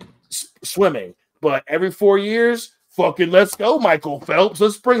swimming, but every 4 years, fucking let's go, Michael Phelps.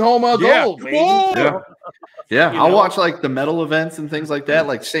 Let's bring home our gold, baby. Yeah. I'll watch like the medal events and things like that.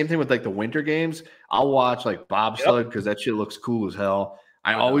 Like same thing with like the winter games. I'll watch like bobsled because that shit looks cool as hell.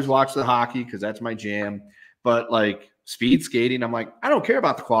 I always watch the hockey because that's my jam. But like speed skating, I'm like, I don't care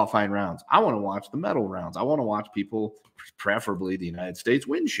about the qualifying rounds. I want to watch the medal rounds. I want to watch people, preferably the United States,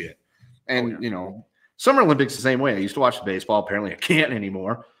 win shit. And, you know, Summer Olympics the same way. I used to watch the baseball. Apparently I can't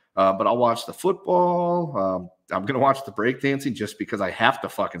anymore. But I'll watch the football. I'm going to watch the breakdancing just because I have to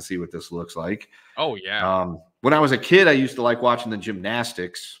fucking see what this looks like. Oh, yeah. When I was a kid, I used to like watching the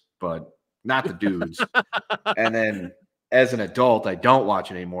gymnastics, but not the dudes. And then as an adult, I don't watch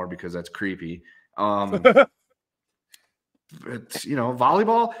it anymore because that's creepy. But, you know,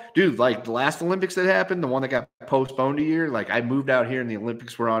 volleyball, dude, like the last Olympics that happened, the one that got postponed a year, like I moved out here and the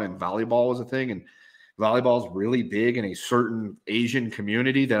Olympics were on and volleyball was a thing. And volleyball is really big in a certain Asian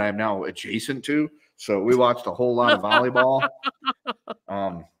community that I'm now adjacent to. So we watched a whole lot of volleyball,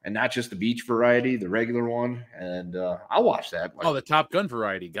 and not just the beach variety, the regular one. And I'll watch that. Like, the Top Gun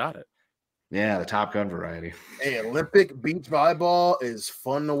variety. Got it. Yeah, the Top Gun variety. Hey, Olympic beach volleyball is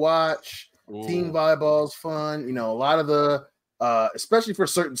fun to watch. Ooh. Team volleyball is fun. You know, a lot of the, especially for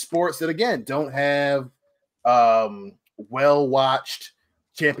certain sports that, again, don't have well-watched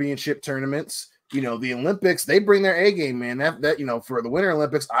championship tournaments. You know, the Olympics, they bring their A game, man. That you know, for the Winter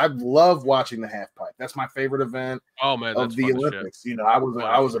Olympics, I love watching the half pipe. That's my favorite event of the Olympics. You know, I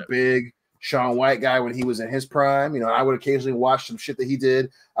was a big Shaun White guy when he was in his prime. You know, I would occasionally watch some shit that he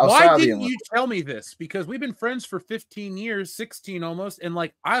did outside Why of the didn't Olympics. You tell me this? Because we've been friends for 15 years, 16 almost, and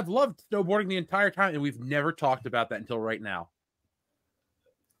like I've loved snowboarding the entire time, and we've never talked about that until right now.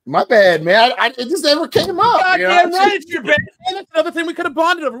 My bad, man. It just never came up. Goddamn right, it's your bad. And that's another thing we could have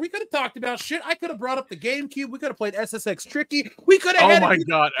bonded over. We could have talked about shit. I could have brought up the GameCube. We could have played SSX Tricky. We could have. Oh my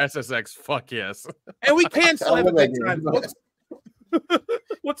god, SSX! Fuck yes. And we can still have a good time.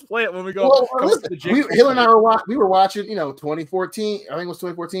 Let's play it when we go. Well, listen, Hill and I were watching. You know, 2014. I think it was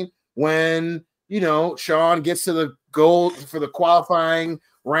 2014 when you know Shaun gets to the gold for the qualifying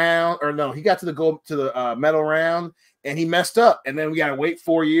round, or no, he got to the gold to the medal round. And he messed up. And then we got to wait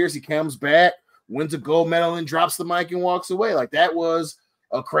 4 years. He comes back, wins a gold medal, and drops the mic and walks away. Like, that was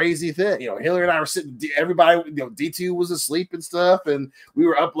a crazy thing. You know, Hillary and I were sitting, everybody, you know, D2 was asleep and stuff. And we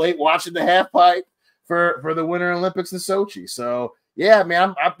were up late watching the half pipe for the Winter Olympics in Sochi. So, yeah,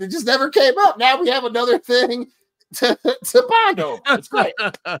 man, it just never came up. Now we have another thing to bond over. It's great.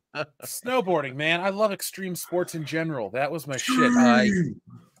 Snowboarding, man. I love extreme sports in general. That was my shit.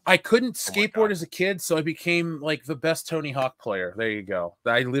 I couldn't skateboard as a kid, so I became like the best Tony Hawk player. There you go.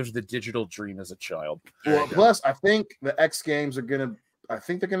 I lived the digital dream as a child. Well, plus I think the X Games are gonna be on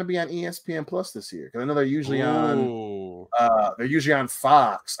ESPN Plus this year because I know they're usually on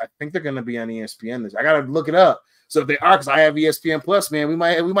Fox. I think they're gonna be on ESPN this. I gotta look it up. So if they are, because I have ESPN Plus, man, we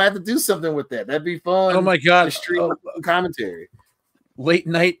might have to do something with that. That'd be fun. Oh my god, stream commentary, late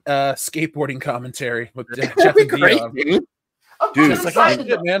night skateboarding commentary with Jeff and great, dude. Dude,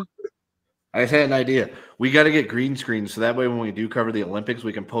 man. I had an idea. We got to get green screens so that way when we do cover the Olympics,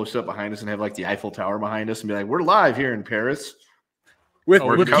 we can post up behind us and have like the Eiffel Tower behind us and be like, "We're live here in Paris with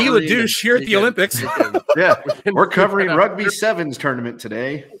Gila Douche here at the Olympics." Yeah, we're covering Rugby Sevens tournament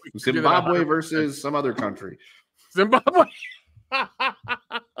today. Zimbabwe versus some other country. Zimbabwe.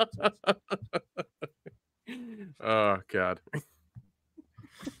 Oh God.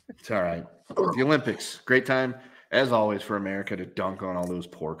 It's all right. The Olympics, great time. As always, for America to dunk on all those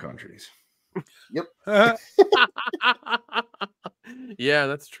poor countries. Yep. Yeah,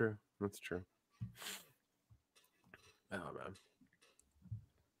 that's true. That's true. Oh, man.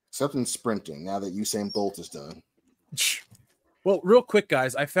 Something sprinting now that Usain Bolt is done. Well, real quick,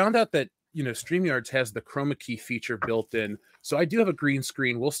 guys, I found out that, you know, StreamYards has the chroma key feature built in. So I do have a green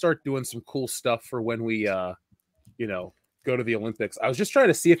screen. We'll start doing some cool stuff for when we, you know, go to the Olympics. I was just trying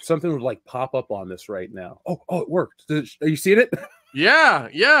to see if something would like pop up on this right now. Oh, it worked. Are you seeing it? Yeah.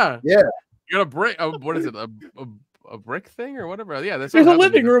 You got a brick. What is it? A brick thing or whatever? Yeah, there's a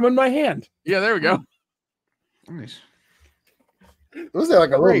living room in my hand. Yeah, there we go. Nice. Was that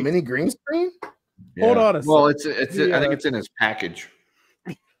like a little mini green screen? Yeah. Hold on a second. Well, it's I think it's in his package.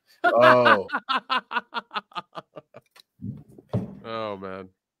 Oh. Oh man.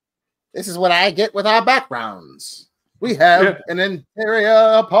 This is what I get with our backgrounds. We have an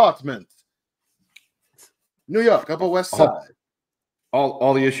interior apartment. New York, Upper West Side.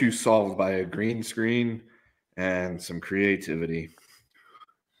 All the issues solved by a green screen and some creativity.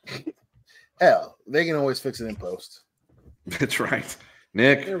 Hell, they can always fix it in post. That's right.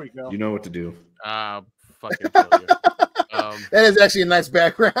 Nick, there we go. You know what to do. Fucking kill you. That is actually a nice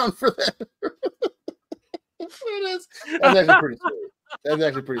background for that. It is. That's actually pretty sweet. That's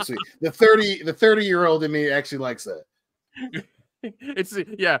actually pretty sweet. The 30-year-old in me actually likes that. It's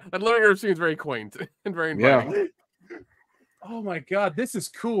that living room seems very quaint and very inviting. Yeah. Oh my God, this is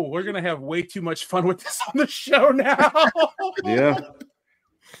cool. We're gonna have way too much fun with this on the show now. Yeah.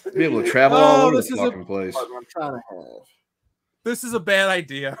 Be able to travel all over the fucking place. I'm trying to have. This is a bad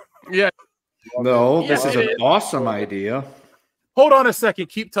idea. Yeah. No, this is an awesome idea. Hold on a second.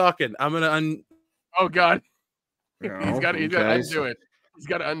 Keep talking. I'm gonna Oh God. No, he's got to undo it. He's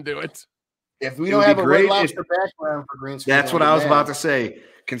got to undo it. If we don't have a Red Lobster background for green screen, that's what I was about to say.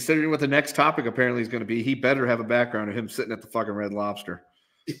 Considering what the next topic apparently is going to be, he better have a background of him sitting at the fucking Red Lobster.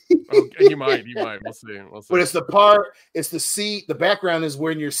 Okay, he might. We'll see. But it's the part. It's the seat. The background is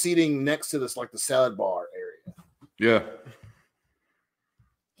when you're seating next to this, like the salad bar area. Yeah.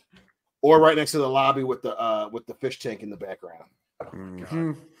 Or right next to the lobby with the fish tank in the background.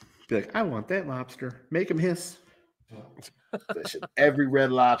 Mm-hmm. Be like, I want that lobster. Make him hiss. Every Red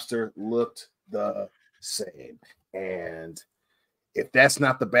Lobster looked the same, and if that's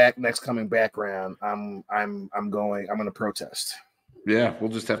not the next coming background, I'm going to protest. Yeah, we'll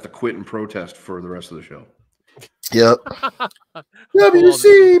just have to quit and protest for the rest of the show. Yep.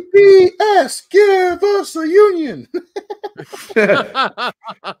 WCBs, give us a union.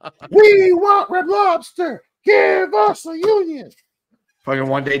 We want Red Lobster. Give us a union. Fucking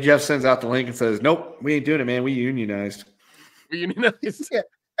one day Jeff sends out the link and says, nope, we ain't doing it, man. We unionized. We unionized. Yeah,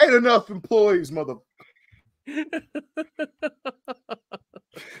 ain't enough employees, mother. Be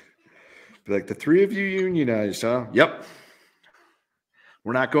like, the three of you unionized, huh? Yep.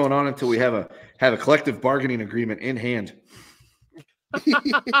 We're not going on until we have a collective bargaining agreement in hand.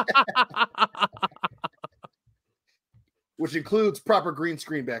 Which includes proper green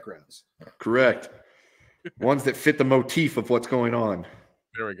screen backgrounds. Correct. Ones that fit the motif of what's going on.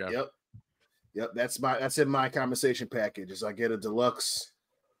 There we go. Yep. That's in my compensation package. Is I get a deluxe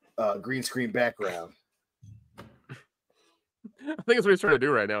green screen background. I think that's what he's trying to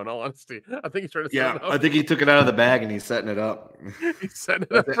do right now. In all honesty, I think he's trying to. Yeah, I think he took it out of the bag and he's setting it up. He's setting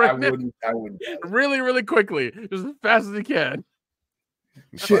it up right now. I wouldn't. Really, really quickly, just as fast as he can.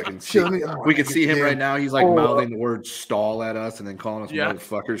 We can see him right now. He's like mouthing the word "stall" at us, and then calling us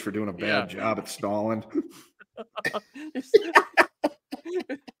motherfuckers for doing a bad job at stalling.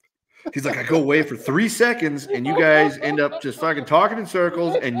 He's like, I go away for 3 seconds, and you guys end up just fucking talking in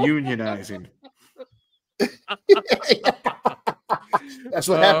circles and unionizing. That's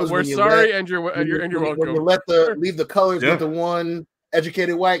what happens. We're sorry, and you're welcome. When you leave the colors with the one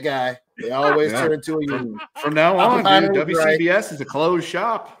educated white guy, they always turn into a union. From now on, dude, WCBs is a closed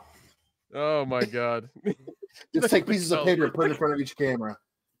shop. Oh my God! Just take pieces of paper and put it in front of each camera.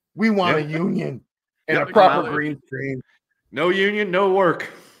 We want a union and a proper green screen. No union, no work.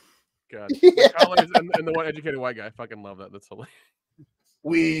 God, the colors and the one educated white guy. I fucking love that. That's hilarious.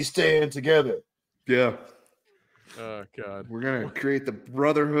 We stand together. Yeah. Oh God. We're gonna create the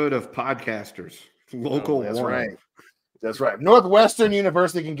brotherhood of podcasters. Local. That's right. That's right. Northwestern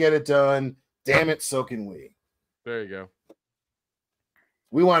University can get it done. Damn it, so can we. There you go.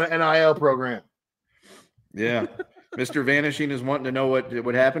 We want an NIL program. Yeah. Mr. Vanishing is wanting to know what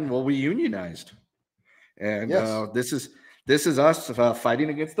would happen. Well, we unionized. And this is us fighting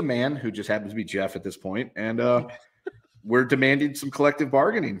against the man who just happens to be Jeff at this point. And we're demanding some collective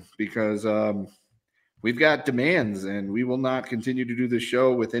bargaining because we've got demands, and we will not continue to do this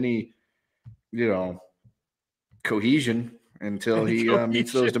show with any, cohesion until he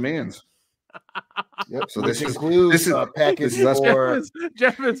meets those demands. Yep. So this includes a package for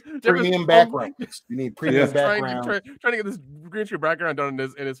premium backgrounds. You need premium background. Trying to get this green screen background done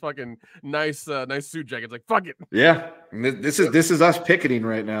in his fucking nice suit jacket. It's like, fuck it. Yeah. And this is us picketing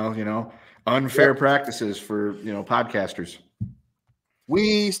right now. Unfair practices for podcasters.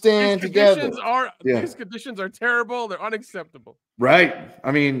 We stand together. These conditions are terrible. They're unacceptable. Right.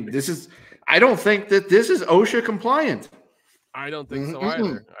 I mean, I don't think that this is OSHA compliant. I don't think so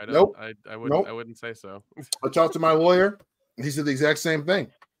either. I wouldn't say so. I talked to my lawyer. He said the exact same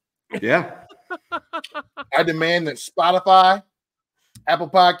thing. Yeah. I demand that Spotify, Apple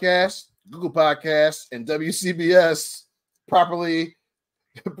Podcasts, Google Podcasts, and WCBS properly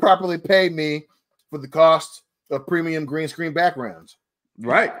pay me for the cost of premium green screen backgrounds.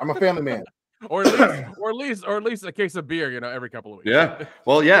 Right. I'm a family man. or at least a case of beer, every couple of weeks. Yeah.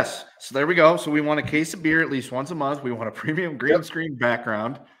 Well, yes. So there we go. So we want a case of beer at least once a month. We want a premium green screen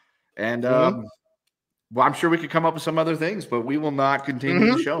background. And well, I'm sure we could come up with some other things, but we will not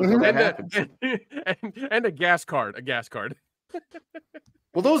continue the show until that happens. And a gas card.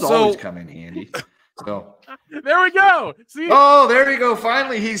 Well, those always come in handy. So there we go. See? Oh, there you go.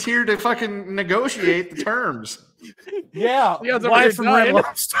 Finally, he's here to fucking negotiate the terms. Yeah. Live from Red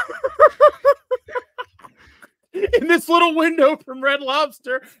Lobster. in this little window from Red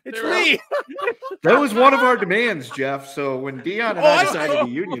Lobster. It's me. That was one of our demands, Jeff. So when Dion and I decided to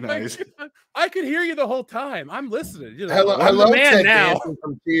unionize, I could hear you the whole time. I'm listening. You know, hello, the man Ted now.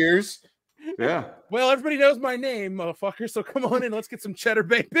 from Cheers. Yeah. Well, everybody knows my name, motherfucker. So come on in. Let's get some Cheddar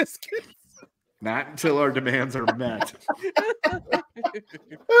Bay biscuits. Not until our demands are met.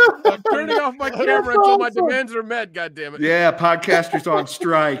 I'm turning off my camera until my demands are met. God damn it! Yeah, podcasters on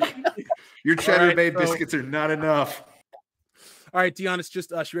strike. Your Cheddar Bay biscuits are not enough. All right, Dion, it's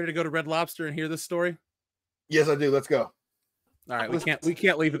just us. You ready to go to Red Lobster and hear this story? Yes, I do. Let's go. All right, we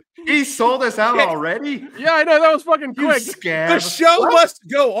can't leave it. He sold us out already. Yeah, I know that was fucking quick. The show must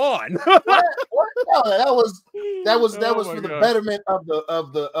go on. What? No, that was Oh for the God. betterment of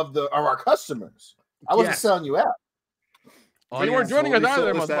our customers. I wasn't selling you out. Oh, you weren't joining us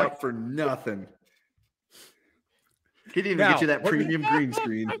either, Sold us motherfucker. out for nothing. He didn't even Now, get you that premium green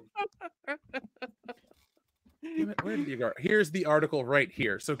screen. Where did you go? Here's the article right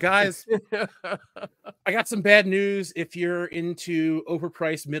here. So, guys, I got some bad news. If you're into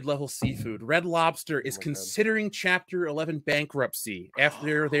overpriced mid-level seafood, Red Lobster is considering Chapter 11 bankruptcy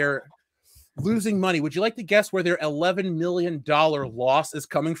after they're losing money. Would you like to guess where their $11 million loss is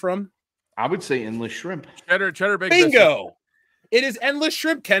coming from? I would say endless shrimp. Cheddar Bay. Bingo! It is endless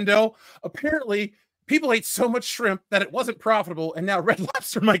shrimp, Kendo. Apparently, people ate so much shrimp that it wasn't profitable, and now Red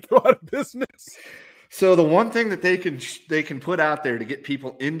Lobster might go out of business. So the one thing that they can put out there to get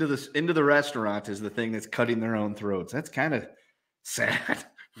people into the restaurant is the thing that's cutting their own throats. That's kind of sad.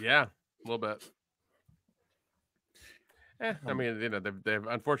 Yeah, a little bit. I mean, you know, they've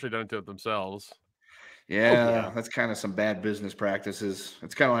unfortunately done it to it themselves. Yeah, that's kind of some bad business practices.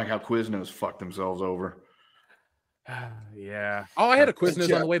 It's kind of like how Quiznos fucked themselves over. Yeah. Oh, I had a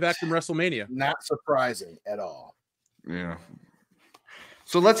Quiznos on the way back from WrestleMania. Not surprising at all. Yeah.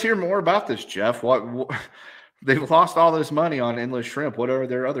 So let's hear more about this, Jeff. What they've lost all this money on endless shrimp. What are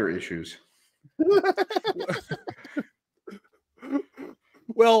their other issues?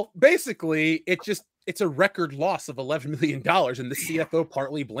 Well, basically, it's a record loss of $11 million, and the CFO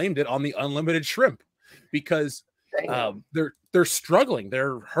partly blamed it on the unlimited shrimp because they're struggling,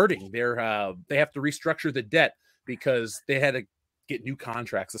 they're hurting, they have to restructure the debt because they had to get new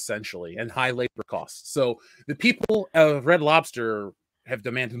contracts essentially and high labor costs. So the people of Red Lobster have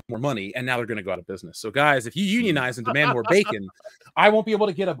demanded more money, and now they're going to go out of business. So, guys, if you unionize and demand more bacon, I won't be able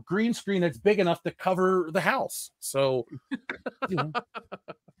to get a green screen that's big enough to cover the house. So, you know,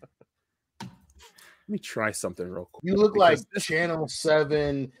 let me try something real quick. You look like Channel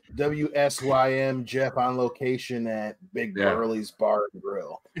 7 WSYM Jeff on location at Big Burley's Bar and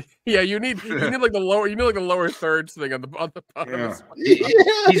Grill. Yeah, you need like the lower thirds thing on the bottom. Yeah.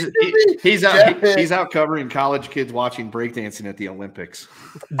 He's out covering college kids watching breakdancing at the Olympics.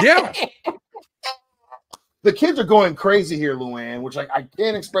 Yeah. The kids are going crazy here, Luann, which I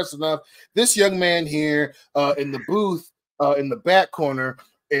can't express enough. This young man here in the booth in the back corner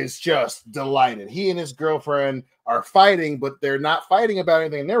is just delighted. He and his girlfriend are fighting, but they're not fighting about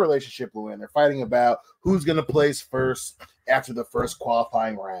anything in their relationship, Luann. They're fighting about who's going to place first after the first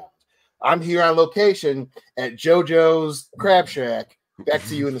qualifying round. I'm here on location at JoJo's Crab Shack. Back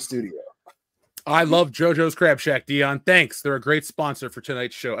to you in the studio. I love JoJo's Crab Shack, Dion. Thanks. They're a great sponsor for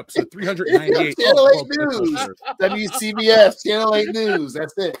tonight's show, episode 398. Channel 8 News. WCBs, Channel 8 News.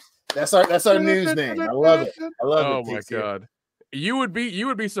 That's it. That's our news name. I love it. I love it. Oh my God. You would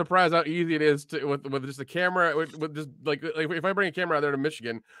be surprised how easy it is to with just a camera with just like if I bring a camera out there to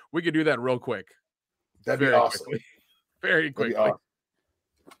Michigan, we could do that real quick. That'd be awesome. Quickly. Very quickly.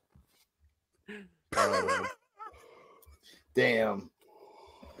 Awesome. Damn.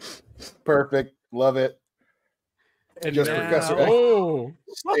 Perfect. Love it. And just now, Professor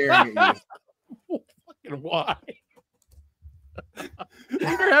staring at you. Fucking why?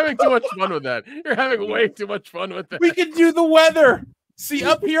 You're having too much fun with that. You're having way too much fun with that. We can do the weather. See,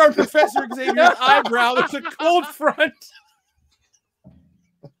 up here on Professor Xavier's eyebrow, there's a cold front.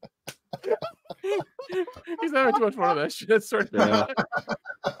 He's having too much fun with that shit. Sort of.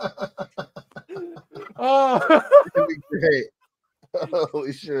 Oh, that'd be great.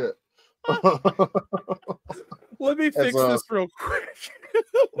 Holy shit. Let me fix this real quick.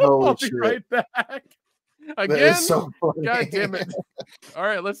 I'll be right back. Again? That is so funny. God damn it. All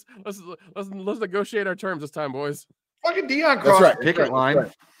right, let's negotiate our terms this time, boys. Fucking Dion crossed the picket line.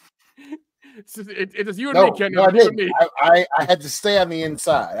 Right. It is you and me, Ken. No, I didn't. I had to stay on the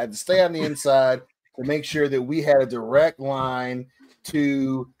inside. I had to stay on the inside to make sure that we had a direct line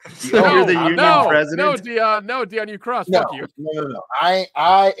to you're the union president. No, Dion, you crossed. Fuck you. No.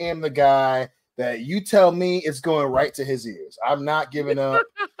 I am the guy that you tell me it's going right to his ears. I'm not giving up.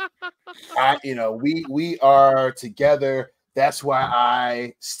 we are together. That's why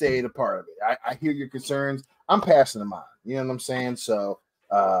I stayed a part of it. I hear your concerns. I'm passing them on. You know what I'm saying? So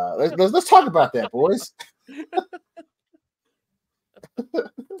let's talk about that, boys.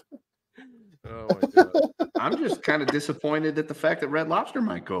 Oh my God. I'm just kind of disappointed at the fact that Red Lobster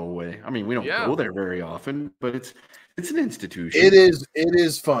might go away. I mean, we don't go there very often, but it's an institution. It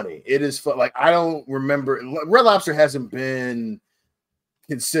is funny. It is fun. Like, I don't remember. Red Lobster hasn't been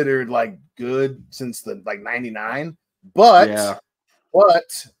considered like good since the like 99. But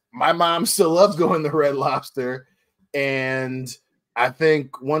my mom still loves going to Red Lobster. And I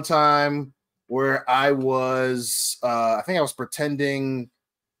think one time where I was pretending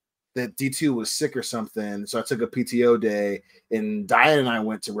that D2 was sick or something. So I took a PTO day, and Diane and I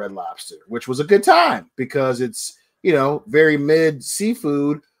went to Red Lobster, which was a good time because it's, very mid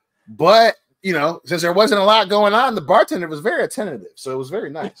seafood. But, since there wasn't a lot going on, the bartender was very attentive. So it was very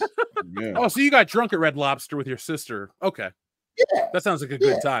nice. Yeah. Oh, so you got drunk at Red Lobster with your sister. Okay. Yeah. That sounds like a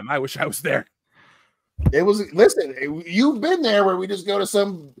good time. I wish I was there. It was, listen, you've been there where we just go to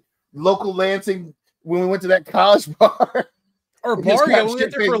some local Lansing when we went to that college bar. Or Barrio, we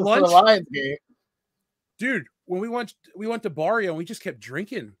went there for lunch. The Lions game. Dude, when we went to Barrio and we just kept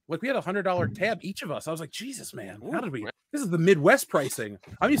drinking. Like, we had $100 tab each of us. I was like, Jesus, man, how did we? This is the Midwest pricing.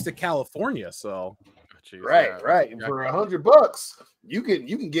 I'm used to California, so. Jeez, right. And for $100, you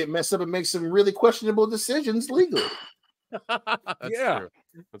can get messed up and make some really questionable decisions legally.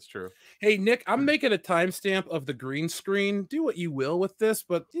 That's true. Hey, Nick, I'm making a timestamp of the green screen. Do what you will with this,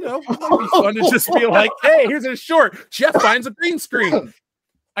 but it might be fun to just be like, hey, here's a short. Jeff finds a green screen.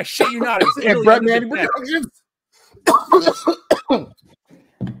 I shit you not.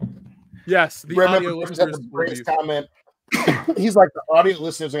 Yes, the audio listeners great comment. He's like, the audio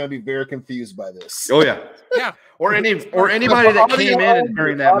listeners are going to be very confused by this. Oh yeah. Or anybody that came in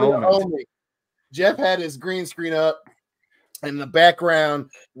during that moment. Only. Jeff had his green screen up, and the background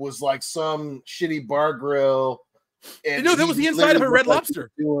was like some shitty bar grill. And that was the inside of a Red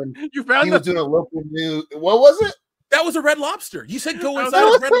Lobster. He was doing a local news. What was it? That was a Red Lobster. You said go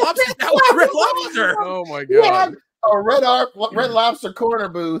inside of Red Lobster. That was Red Lobster. Oh my God. A Red Lobster corner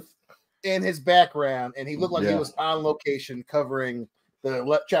booth in his background, and he looked like he was on location covering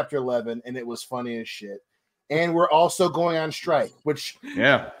the chapter 11, and it was funny as shit. And we're also going on strike, which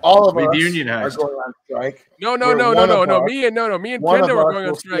all of us are going on strike. No. Me and Kendo are going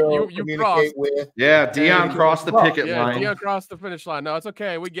on strike. You crossed. Dion crossed the picket line. Dion crossed the finish line. No, it's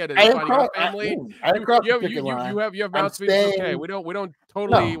okay. We get it. I didn't cross the picket line. You have mouth speed. It's okay. We don't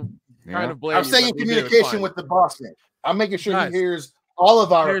totally kind of blame. I'm staying in communication with the boss man. I'm making sure he hears all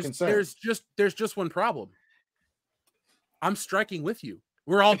of our concerns. There's just one problem. I'm striking with you.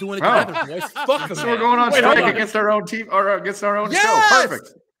 We're all doing it together, boys. Fuck them. So we're going on strike against our own team or against our own show.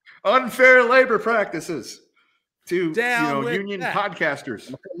 Perfect. Unfair labor practices to union podcasters.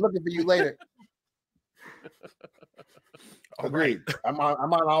 I'm looking for you later. Agreed. I'm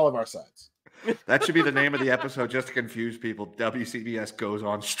on all of our sides. That should be the name of the episode, just to confuse people. WCBS goes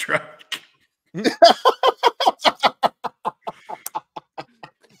on strike.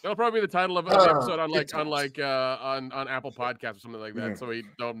 That'll probably be the title of an episode on on Apple Podcasts or something like that, so we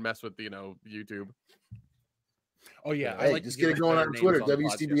don't mess with YouTube. Oh yeah, I like just get it going on Twitter.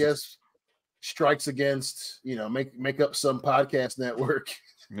 WCBS strikes against make up some podcast network.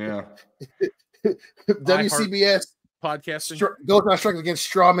 Yeah. WCBS podcasting goes on strike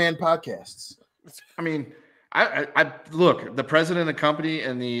against strawman podcasts. I mean, I look, the president of the company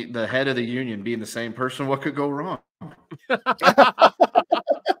and the head of the union being the same person. What could go wrong?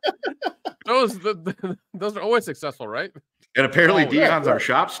 Those are always successful, right? And apparently Dion's our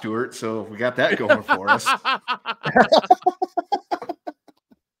shop steward, so we got that going for us.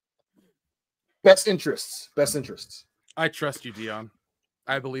 Best interests. I trust you, Dion.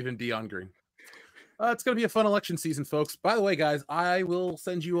 I believe in Dion Green. It's going to be a fun election season, folks. By the way, guys, I will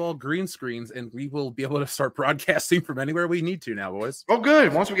send you all green screens, and we will be able to start broadcasting from anywhere we need to now, boys. Oh,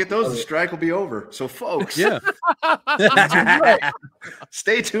 good. Once we get those, the strike will be over. So, folks,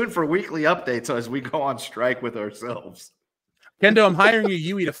 stay tuned for weekly updates as we go on strike with ourselves. Kendo, I'm hiring you,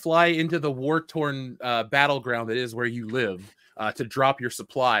 Yui, to fly into the war-torn battleground that is where you live to drop your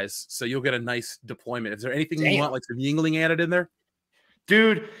supplies, so you'll get a nice deployment. Is there anything you want, like some Yingling added in there?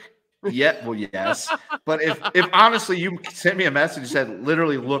 Dude, yes. But if honestly you sent me a message and said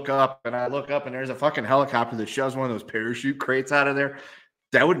literally look up, and I look up and there's a fucking helicopter that shoves one of those parachute crates out of there,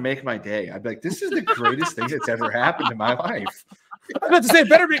 that would make my day. I'd be like, this is the greatest thing that's ever happened in my life. was about to say, it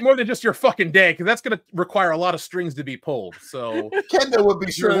better be more than just your fucking day, because that's going to require a lot of strings to be pulled. So Kendall would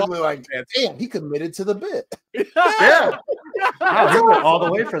be sure like, damn, he committed to the bit. Yeah. Wow, he went all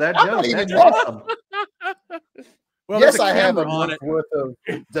the way for that joke. That's awesome. Well, yes, I have a month worth of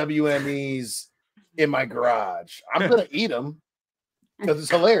WMEs in my garage. I'm going to eat them because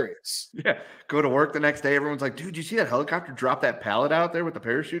it's hilarious. Yeah. Go to work the next day. Everyone's like, dude, you see that helicopter drop that pallet out there with the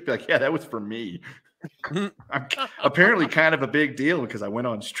parachute? Be like, yeah, that was for me. I'm apparently kind of a big deal because I went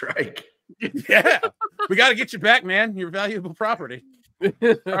on strike. Yeah. We got to get you back, man. You're valuable property.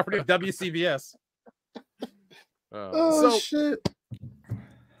 Property of WCBS. Oh, shit.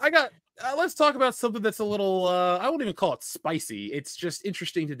 I got, let's talk about something that's a little, I wouldn't even call it spicy. It's just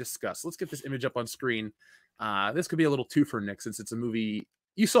interesting to discuss. Let's get this image up on screen. This could be a little two for Nick, since it's a movie.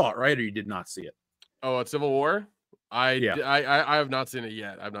 You saw it, right? Or you did not see it? Oh, it's Civil War? I have not seen it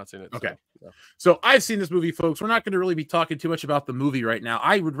yet. I've not seen it. Okay. So I've seen this movie, folks. We're not going to really be talking too much about the movie right now.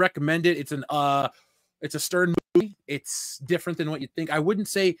 I would recommend it. It's it's a stern movie. It's different than what you'd think. I wouldn't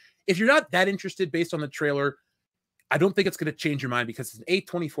say, if you're not that interested based on the trailer, I don't think it's going to change your mind, because it's an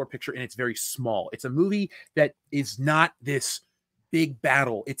A24 picture and it's very small. It's a movie that is not this big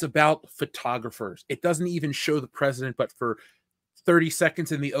battle. It's about photographers. It doesn't even show the president, but for 30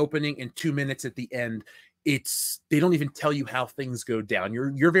 seconds in the opening and 2 minutes at the end, they don't even tell you how things go down.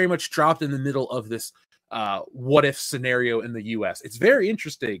 You're very much dropped in the middle of this what if scenario in the US. It's very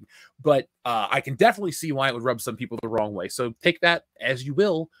interesting, but I can definitely see why it would rub some people the wrong way. So take that as you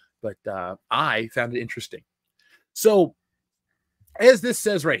will, but I found it interesting. So, as this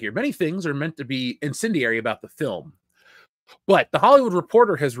says right here, many things are meant to be incendiary about the film. But The Hollywood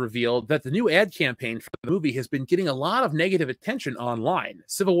Reporter has revealed that the new ad campaign for the movie has been getting a lot of negative attention online.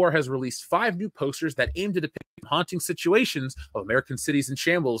 Civil War has released 5 new posters that aim to depict haunting situations of American cities in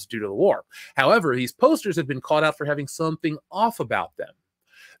shambles due to the war. However, these posters have been called out for having something off about them.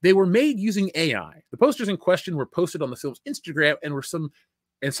 They were made using AI. The posters in question were posted on the film's Instagram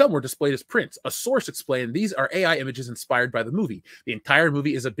and some were displayed as prints. A source explained these are AI images inspired by the movie. The entire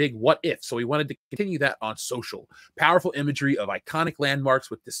movie is a big what if, so we wanted to continue that on social. Powerful imagery of iconic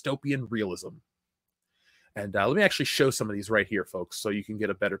landmarks with dystopian realism. And let me actually show some of these right here, folks, so you can get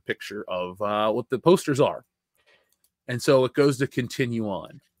a better picture of what the posters are. And so it goes to continue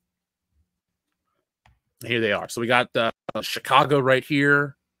on. Here they are. So we got Chicago right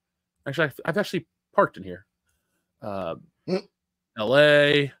here. Actually, I've actually parked in here.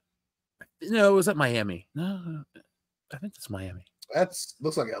 LA. No, was that Miami? No, I think it's Miami.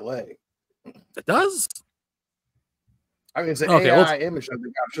 Looks like LA. It does? I mean, it's an AI image. I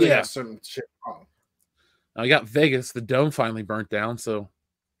think I'm sure they got certain shit wrong. I got Vegas. The dome finally burnt down, so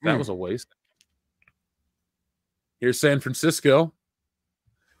that was a waste. Here's San Francisco.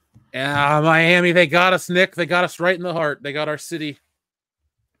 Miami, they got us, Nick. They got us right in the heart. They got our city.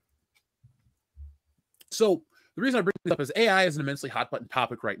 So the reason I bring this up is AI is an immensely hot-button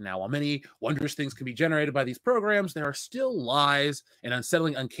topic right now. While many wondrous things can be generated by these programs, there are still lies and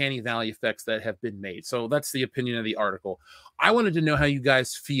unsettling uncanny valley effects that have been made. So that's the opinion of the article. I wanted to know how you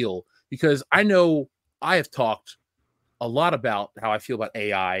guys feel, because I know I have talked a lot about how I feel about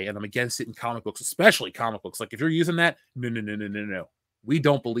AI, and I'm against it in comic books, especially comic books. Like, if you're using that, no. We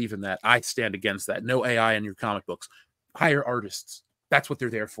don't believe in that. I stand against that. No AI in your comic books. Hire artists. That's what they're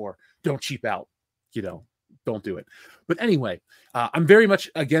there for. Don't cheap out. Don't do it. But anyway, I'm very much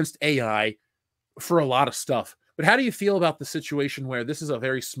against AI for a lot of stuff. But how do you feel about the situation where this is a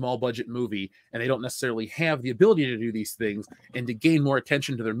very small budget movie and they don't necessarily have the ability to do these things, and to gain more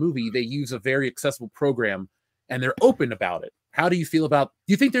attention to their movie, they use a very accessible program and they're open about it? How do you feel about,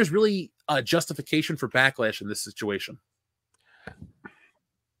 do you think there's really a justification for backlash in this situation?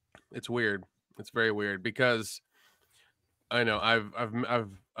 It's weird. It's very weird, because I know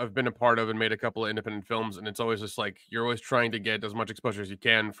I've been a part of and made a couple of independent films, and it's always just like, you're always trying to get as much exposure as you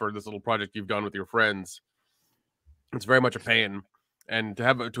can for this little project you've done with your friends. It's very much a pain, and to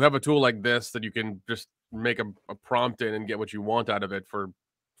have a tool like this that you can just make a prompt in and get what you want out of it for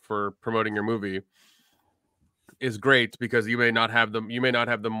promoting your movie is great, because you may not have the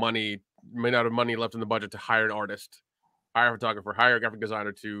money left in the budget to hire an artist, hire a photographer, hire a graphic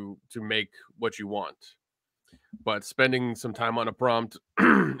designer to make what you want. But spending some time on a prompt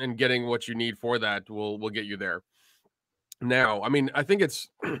and getting what you need for that will get you there. Now, I mean, I think it's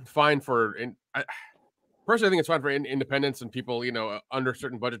fine personally, I think it's fine for independents and people, under a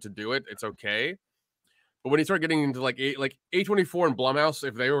certain budget to do it. It's okay. But when you start getting into like A24 and Blumhouse,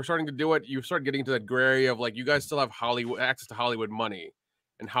 if they were starting to do it, you start getting into that gray area of like, you guys still have access to Hollywood money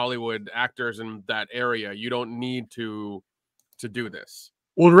and Hollywood actors in that area. You don't need to do this.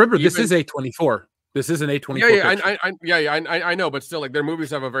 Well, remember, this is A24. This is an A24. I know, but still, like their movies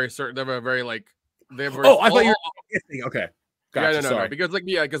have a very certain, they have a very like, they have. I thought you were okay. Gotcha, no, because like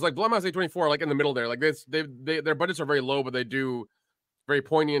Blumhouse A24, like in the middle there, like their budgets are very low, but they do very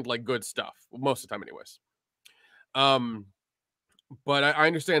poignant, like good stuff most of the time, anyways. But I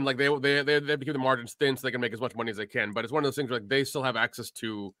understand, like they have to keep the margins thin so they can make as much money as they can. But it's one of those things where like they still have access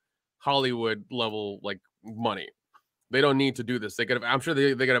to Hollywood level like money. They don't need to do this. They could have. I'm sure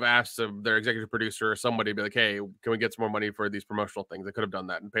they could have asked their executive producer or somebody to be like, "Hey, can we get some more money for these promotional things?" They could have done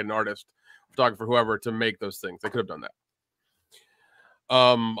that and paid an artist, photographer, whoever to make those things. They could have done that.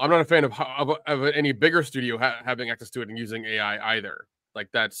 I'm not a fan of any bigger studio having access to it and using AI either. Like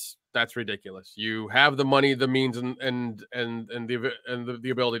that's ridiculous. You have the money, the means, and the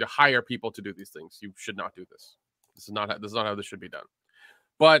ability to hire people to do these things. You should not do this. This is not how this should be done.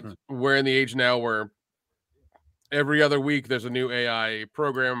 But we're in the age now where every other week there's a new AI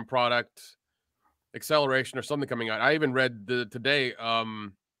program, product, acceleration, or something coming out. I even read today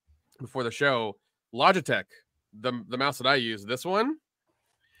before the show, Logitech, the mouse that I use, this one.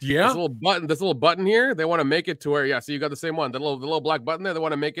 Yeah, this little button here, they want to make it to where, so you got the same one, the little black button there. They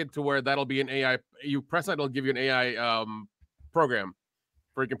want to make it to where that'll be an AI. You press that, it'll give you an AI program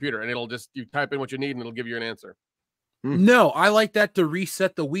for your computer, and it'll just, you type in what you need, and it'll give you an answer. No, I like that to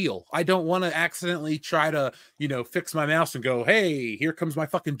reset the wheel. I don't want to accidentally try to, fix my mouse and go, hey, here comes my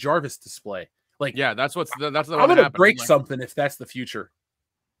fucking Jarvis display. Like, yeah, that's the I'm gonna break something if that's the future.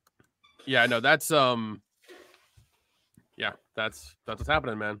 Yeah, no, that's yeah, that's what's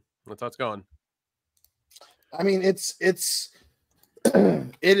happening, man. That's how it's going. I mean, it's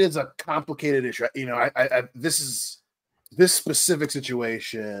it is a complicated issue. This specific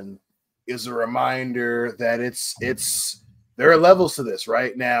situation is a reminder that there are levels to this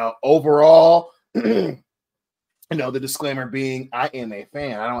right now. Overall, the disclaimer being, I am a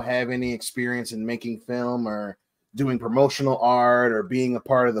fan. I don't have any experience in making film or doing promotional art or being a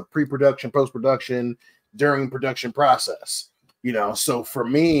part of the pre-production, post-production, during production process. So for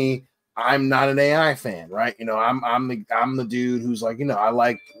me, I'm not an AI fan, right? I'm the dude who's like, I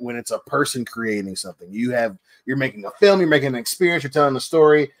like when it's a person creating something. You're making a film, you're making an experience, you're telling a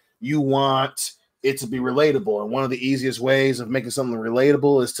story. You want it to be relatable. And one of the easiest ways of making something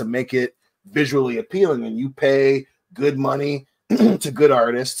relatable is to make it visually appealing. And you pay good money to good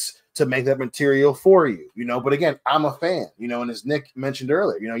artists to make that material for you, But again, I'm a fan, and as Nick mentioned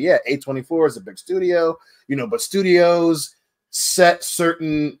earlier, A24 is a big studio, but studios set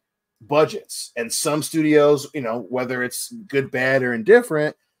certain budgets, and some studios, whether it's good, bad, or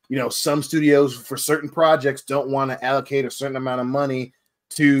indifferent, some studios for certain projects don't want to allocate a certain amount of money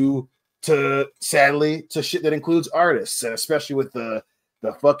to sadly to shit that includes artists, and especially with the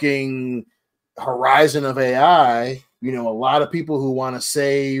fucking horizon of AI, a lot of people who want to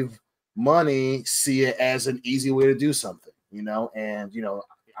save money see it as an easy way to do something, and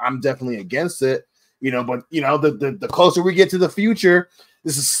I'm definitely against it, but the closer we get to the future,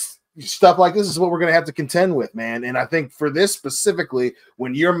 this is stuff like this is what we're going to have to contend with, man. And I think for this specifically,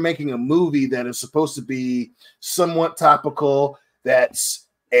 when you're making a movie that is supposed to be somewhat topical, that's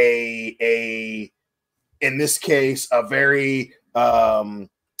in this case a very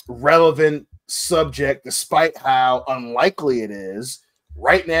relevant subject, despite how unlikely it is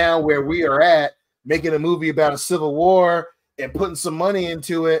right now, where we are at, making a movie about a civil war and putting some money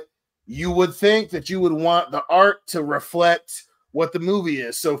into it, you would think that you would want the art to reflect what the movie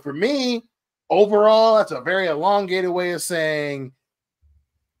is. So for me, overall, that's a very elongated way of saying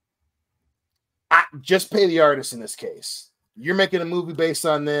I just pay the artist in this case. You're making a movie based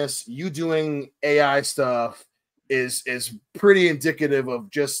on this. You doing AI stuff is pretty indicative of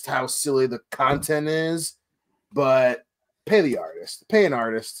just how silly the content is. But pay the artist. Pay an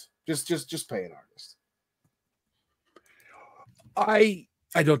artist. Just pay an artist.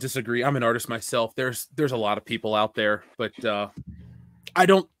 I don't disagree. I'm an artist myself. There's a lot of people out there, but I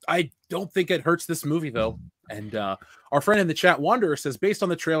don't think it hurts this movie though. And our friend in the chat, Wanderer, says, based on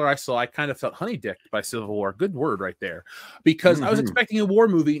the trailer I saw, I kind of felt honey-dicked by Civil War. Good word right there. Because I was expecting a war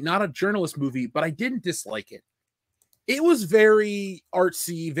movie, not a journalist movie, but I didn't dislike it. It was very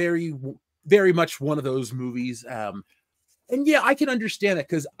artsy, very, very much one of those movies. And yeah, I can understand it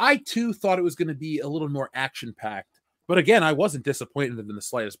because I too thought it was going to be a little more action-packed. But again, I wasn't disappointed in the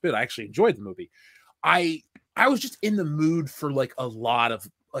slightest bit. I actually enjoyed the movie. I was just in the mood for like a lot of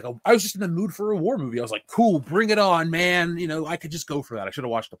I was just in the mood for a war movie. I was like, cool, bring it on, man. I could just go for that. I should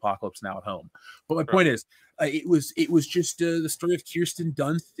have watched Apocalypse Now at home. But my point is, it was just the story of Kirsten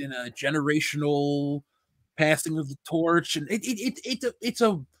Dunst in a generational passing of the torch, and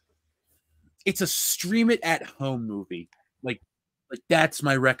it's a stream it at home movie. Like that's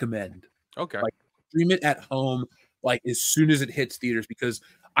my recommend. Okay. stream it at home like as soon as it hits theaters, because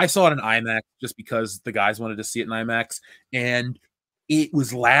I saw it in IMAX just because the guys wanted to see it in IMAX, and it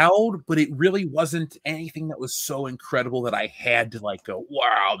was loud, but it really wasn't anything that was so incredible that I had to like go,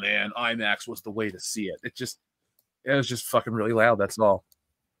 wow, man, IMAX was the way to see it. It was just fucking really loud. That's all.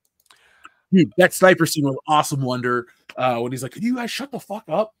 Dude, that sniper scene was awesome. Wonder when he's like, "Could you guys shut the fuck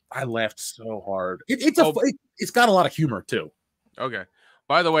up?" I laughed so hard. It's got a lot of humor too. Okay.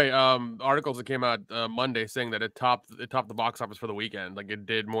 By the way, articles that came out Monday saying that it topped the box office for the weekend. Like it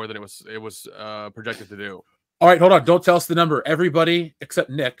did more than it was projected to do. All right, hold on. Don't tell us the number. Everybody except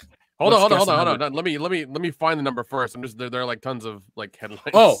Nick. Hold on. Let me find the number first. I'm just there are like tons of like headlines.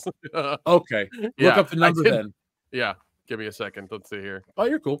 Oh, okay. Look up the number then. Yeah, give me a second. Let's see here. Oh,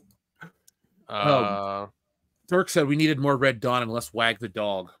 you're cool. Dirk said we needed more Red Dawn and less Wag the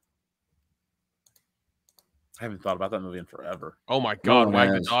Dog. I haven't thought about that movie in forever. Oh my god,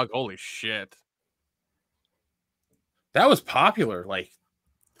 Wag the Dog! Holy shit, that was popular like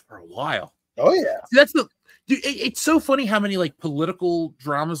for a while. Oh yeah, that's the. Dude, it's so funny how many like political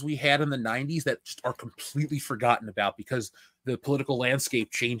dramas we had in the 90s that just are completely forgotten about because the political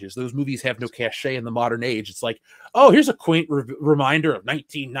landscape changes. Those movies have no cachet in the modern age. It's like, oh, here's a quaint reminder of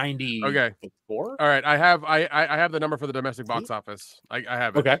 1990. Okay. All right. I have the number for the domestic box office. I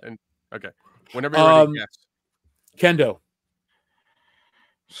have it. Okay. Okay. Whenever you're ready, yes. Kendo.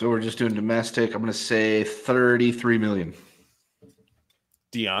 So we're just doing domestic. I'm going to say 33 million.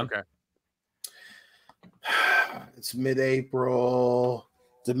 Dion. Okay. It's mid-April.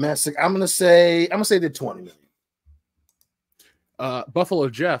 Domestic. I'm gonna say the 20 million. Buffalo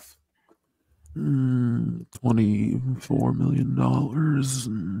Jeff. $24 million.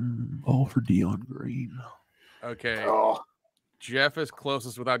 All for Dion Green. Okay. Jeff is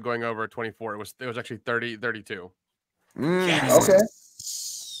closest without going over 24. It was actually 32. Yes. Okay.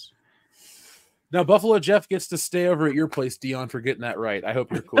 Now Buffalo Jeff gets to stay over at your place, Dion, for getting that right. I hope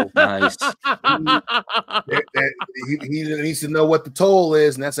you're cool. Nice. He needs to know what the toll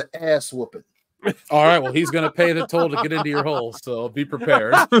is, and that's an ass whooping. All right, well, he's going to pay the toll to get into your hole, so be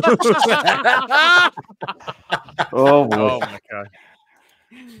prepared. Oh boy. Oh my god.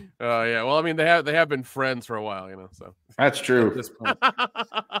 Yeah. Well, I mean, they have been friends for a while, so that's true. At this point.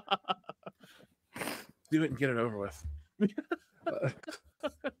 Do it and get it over with.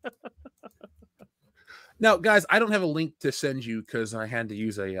 Now, guys, I don't have a link to send you because I had to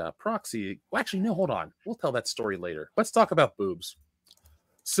use a proxy. Well, actually, no, hold on. We'll tell that story later. Let's talk about boobs.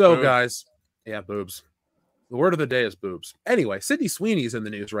 So, guys, yeah, boobs. The word of the day is boobs. Anyway, Sydney Sweeney is in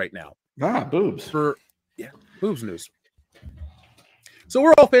the news right now. Boobs. Boobs news. So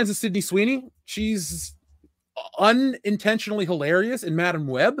we're all fans of Sydney Sweeney. She's unintentionally hilarious in Madam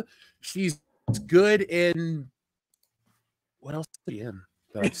Web. She's good in... What else is she in?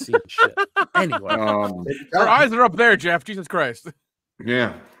 That I've seen shit. Anyway, her eyes are up there, Jeff. Jesus Christ.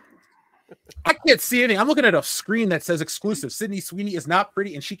 Yeah. I can't see anything. I'm looking at a screen that says exclusive. Sydney Sweeney is not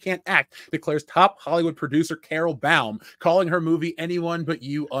pretty and she can't act, declares top Hollywood producer Carol Baum, calling her movie Anyone But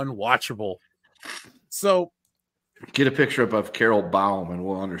You unwatchable. So get a picture up of Carol Baum and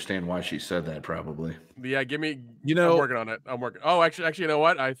we'll understand why she said that probably. Yeah, give me, I'm working on it. I'm working. Oh, actually, you know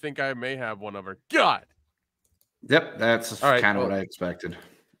what? I think I may have one of her. God. Yep, that's kind of what I expected.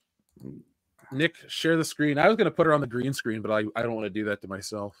 Nick, share the screen. I was going to put her on the green screen, but I don't want to do that to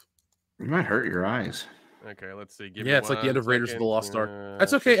myself. You might hurt your eyes. Okay, let's see. It's like the end of Raiders of the Lost Ark.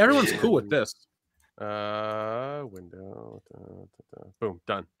 That's okay. Everyone's cool with this. Window. Boom.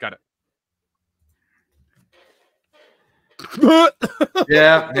 Done. Got it.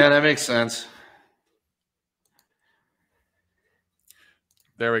 yeah, that makes sense.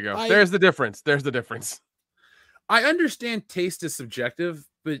 There we go. There's the difference. I understand taste is subjective,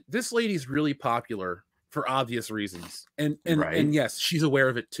 but this lady's really popular for obvious reasons. And yes, she's aware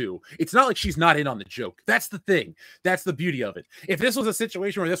of it too. It's not like she's not in on the joke. That's the thing. That's the beauty of it. If this was a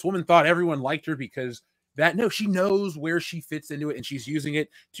situation where this woman thought everyone liked her because she knows where she fits into it and she's using it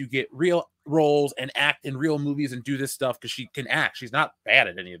to get real roles and act in real movies and do this stuff because she can act. She's not bad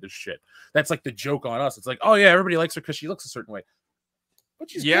at any of this shit. That's like the joke on us. It's like, oh yeah, everybody likes her because she looks a certain way. But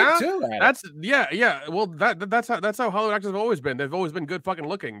she's good too. Yeah. Well, that's how Hollywood actors have always been. They've always been good fucking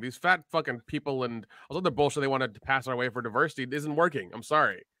looking. These fat fucking people and all other bullshit they wanted to pass our way for diversity isn't working. I'm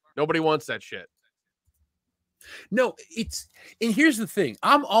sorry. Nobody wants that shit. No, and here's the thing.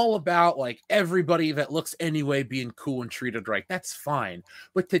 I'm all about like everybody that looks anyway being cool and treated right. That's fine.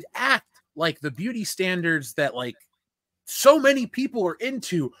 But to act like the beauty standards that like so many people are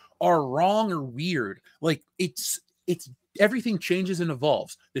into are wrong or weird. Like it's everything changes and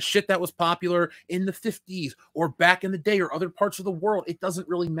evolves. The shit that was popular in the 50s or back in the day or other parts of the world, it doesn't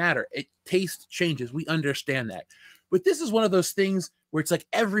really matter. Taste changes. We understand that. But this is one of those things where it's like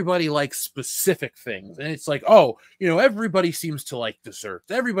everybody likes specific things. And it's like, oh, everybody seems to like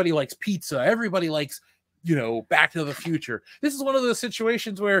desserts. Everybody likes pizza. Everybody likes, Back to the Future. This is one of those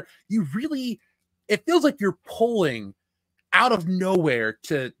situations where it feels like you're pulling out of nowhere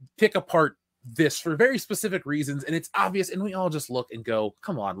to pick apart this for very specific reasons. And it's obvious. And we all just look and go,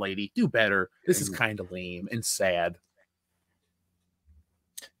 come on, lady, do better. This is kind of lame and sad.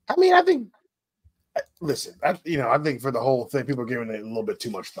 I mean, I think, listen, I think for the whole thing, people are giving it a little bit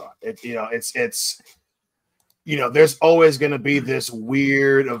too much thought. There's always going to be this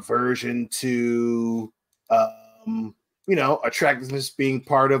weird aversion to, attractiveness being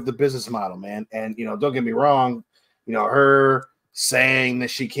part of the business model, man. And, don't get me wrong, her saying that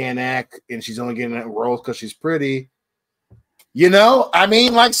she can't act and she's only getting roles because she's pretty. I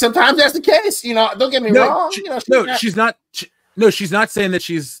mean, like sometimes that's the case. Don't get me wrong. She's not saying that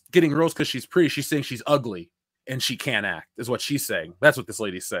she's getting roles because she's pretty. She's saying she's ugly and she can't act, is what she's saying. That's what this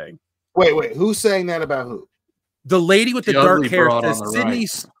lady's saying. Wait, who's saying that about who? The lady with the dark hair says Sydney.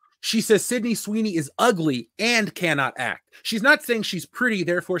 She says Sydney Sweeney is ugly and cannot act. She's not saying she's pretty,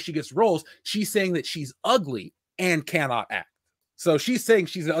 therefore she gets roles. She's saying that she's ugly and cannot act. So she's saying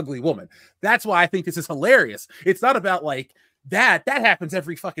she's an ugly woman. That's why I think this is hilarious. It's not about like that. That happens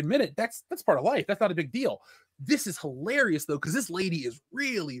every fucking minute. That's part of life. That's not a big deal. This is hilarious though, because this lady is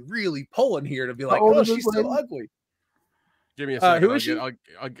really, really pulling here to be like, oh, she's so ugly. Give me a second. Who is she? I'll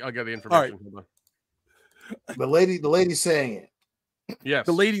get the information. Right. The lady's saying it. Yes,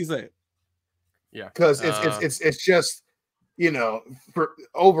 the lady's saying it. Yeah, because it's just for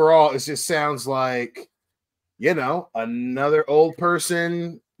overall, it just sounds like another old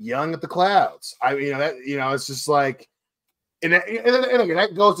person young at the clouds. I mean, it's just like, and again,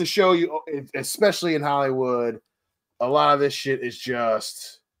 that goes to show you, especially in Hollywood, a lot of this shit is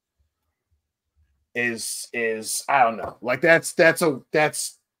just is I don't know, like that's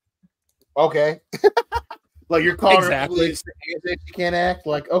okay. Like you're calling exactly. her she can't act.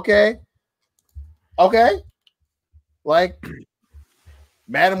 Like okay, like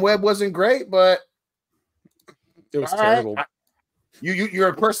Madam Web wasn't great, but it was terrible. Right.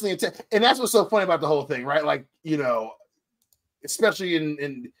 You're personally intent, and that's what's so funny about the whole thing, right? Like especially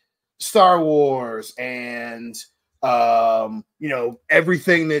in Star Wars and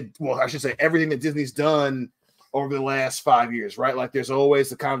everything that Disney's done over the last 5 years, right? Like there's always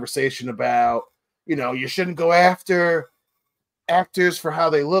the conversation about you shouldn't go after actors for how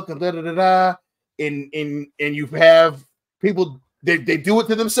they look and and you have people they do it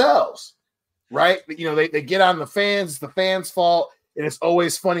to themselves, right? They get on the fans. It's the fans' fault, and it's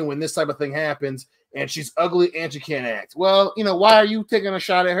always funny when this type of thing happens. And she's ugly and she can't act. Well, why are you taking a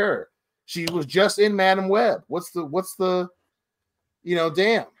shot at her? She was just in Madam Web. What's the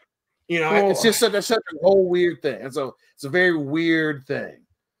damn. It's just such a whole weird thing. And so it's a very weird thing.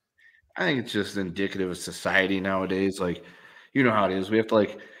 I think it's just indicative of society nowadays. Like, how it is. We have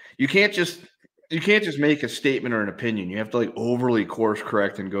to you can't just make a statement or an opinion. You have to overly course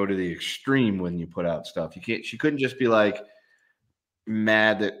correct and go to the extreme when you put out stuff. She couldn't just be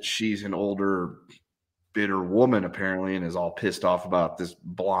mad that she's an older, bitter woman apparently and is all pissed off about this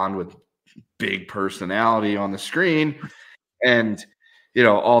blonde with big personality on the screen and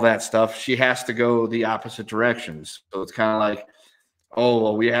all that stuff. She has to go the opposite directions. So it's kind of like, oh,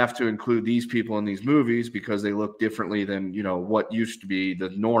 well, we have to include these people in these movies because they look differently than, what used to be the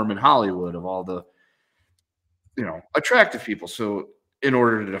norm in Hollywood of all the, attractive people. So in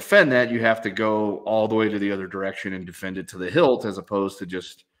order to defend that, you have to go all the way to the other direction and defend it to the hilt, as opposed to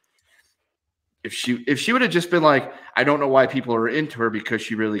just, if she would have just been like, I don't know why people are into her because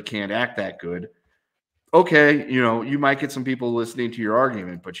she really can't act that good. Okay, you might get some people listening to your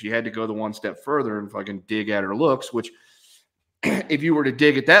argument, but she had to go the one step further and fucking dig at her looks, which if you were to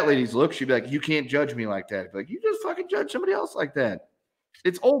dig at that lady's look, she'd be like, you can't judge me like that. Like, you just fucking judge somebody else like that.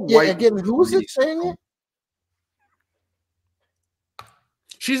 It's old white. Again, who was it saying it?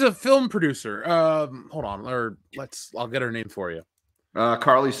 She's a film producer. Hold on, I'll get her name for you.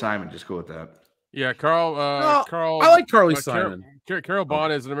 Carly Simon. Just go with that. Yeah, Carl. I like Carly Simon. Carol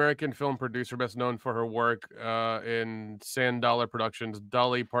Bond is an American film producer, best known for her work in Sand Dollar Productions,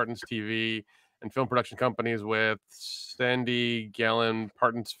 Dolly Parton's TV, and film production companies with Sandy Gallin,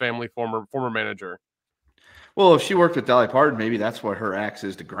 Parton's family former manager. Well, if she worked with Dolly Parton, maybe that's what her axe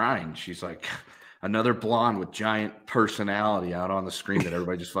is to grind. She's like another blonde with giant personality out on the screen that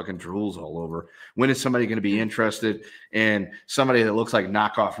everybody just fucking drools all over. When is somebody going to be interested in somebody that looks like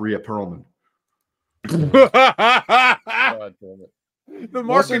knockoff Rhea Perlman? God damn it. The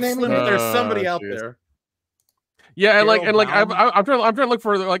market slim, but there's somebody out there. Yeah, and like I'm trying to look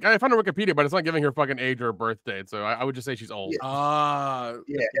for like I found her Wikipedia, but it's not giving her fucking age or her birth date, so I would just say she's old. Yeah.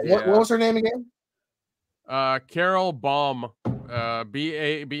 What was her name again? Carol Baum,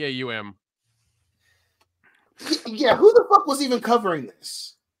 Baum. Yeah, who the fuck was even covering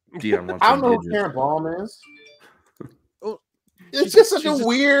this? Dion I don't know who Carol Baum is. It's just such a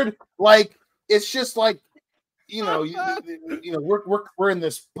weird, like, it's just like, we're in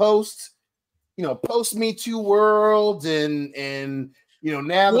this post Me Too world, and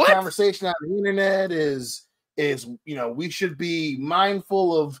now the conversation on the internet is we should be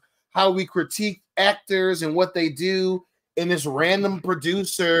mindful of how we critique actors and what they do. And this random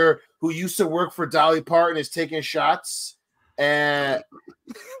producer who used to work for Dolly Parton is taking shots at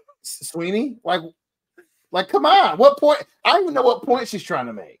Sweeney. Like, come on. What point? I don't even know what point she's trying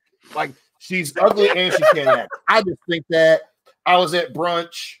to make. Like, she's ugly and she can't act. I just think that I was at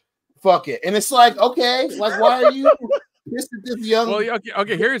brunch. Fuck it. And it's like, okay, like, why are you pissed at this young? Well,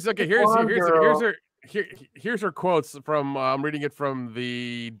 okay. Here's her quotes from. I'm reading it from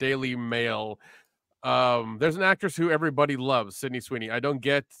the Daily Mail. There's an actress who everybody loves, Sydney Sweeney. I don't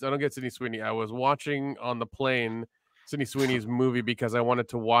get Sydney Sweeney. I was watching on the plane Sydney Sweeney's movie because I wanted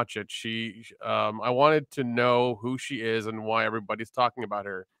to watch it. I wanted to know who she is and why everybody's talking about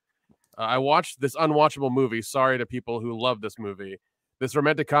her. I watched this unwatchable movie. Sorry to people who love this movie. This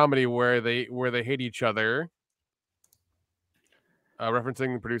romantic comedy where they hate each other.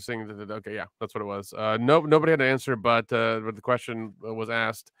 Referencing, producing. Okay, yeah, that's what it was. Nobody had to answer, but the question was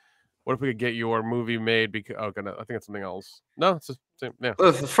asked. What if we could get your movie made? Because I think it's something else. No, it's the same. Yeah.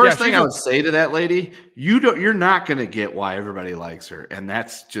 Well, the first thing I would say to that lady, you're not going to get why everybody likes her, and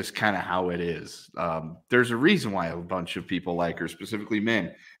that's just kind of how it is. There's a reason why a bunch of people like her, specifically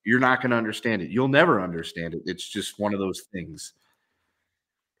men. You're not going to understand it. You'll never understand it. It's just one of those things.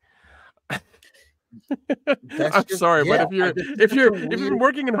 I'm sorry, but if you're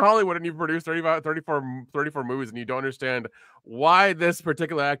working in Hollywood and you've produced 34 movies and you don't understand why this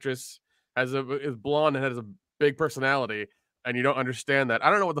particular actress is blonde and has a big personality, and you don't understand that, I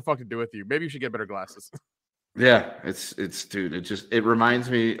don't know what the fuck to do with you. Maybe you should get better glasses. Yeah, it's dude. It reminds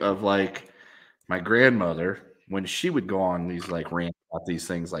me of like my grandmother when she would go on these like rants about these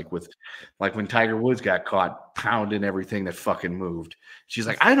things, like when Tiger Woods got caught pounding everything that fucking moved. She's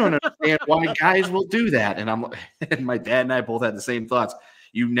like, I don't understand why guys will do that. And my dad and I both had the same thoughts.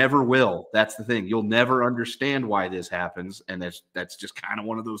 You never will. That's the thing. You'll never understand why this happens. And that's just kind of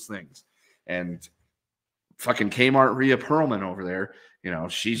one of those things. And fucking Kmart Rhea Perlman over there,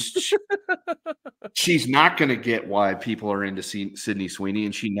 she's not going to get why people are into Sydney Sweeney,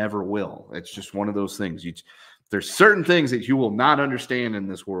 and she never will. It's just one of those things. There's certain things that you will not understand in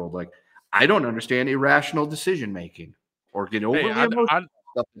this world. Like, I don't understand irrational decision making or get overly emotional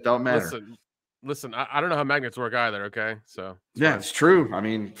stuff that don't matter. Listen, I don't know how magnets work either. Okay, so yeah, it's true. I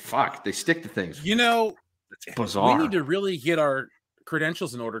mean, fuck, they stick to things. It's bizarre. We need to really get our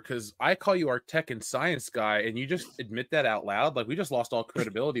credentials in order, because I call you our tech and science guy, and you just admit that out loud. Like, we just lost all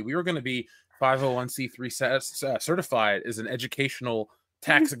credibility. We were going to be 501c3 certified as an educational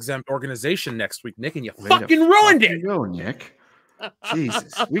tax exempt organization next week, Nick, and you fucking ruined it. Go, Nick.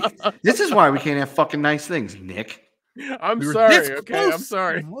 Jesus, this is why we can't have fucking nice things, Nick. I'm sorry. Okay, I'm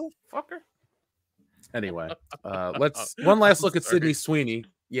sorry, motherfucker. Anyway, let's one last look at Sydney Sweeney.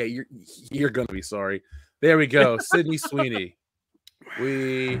 Yeah, you're gonna be sorry. There we go, Sydney Sweeney.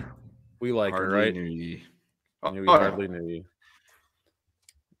 We like her, right? We hardly knew you.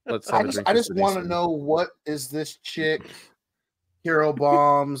 I just want to know, what is this chick Carol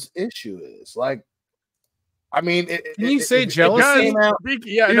Baum's issue is? Like, I mean, can you say jealousy? Yeah, dude,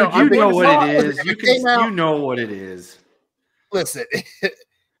 you know what it is. You know what it is. Listen,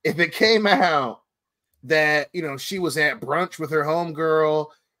 if it came out that she was at brunch with her homegirl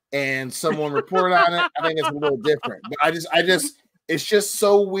and someone reported on it, I think it's a little different. But I just, it's just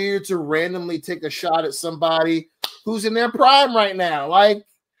so weird to randomly take a shot at somebody who's in their prime right now. Like,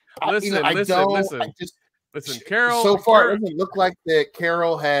 listen, Carol. So far, it doesn't look like that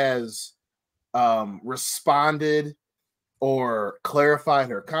Carol has responded or clarified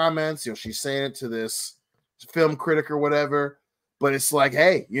her comments. She's saying it to this film critic or whatever, but it's like,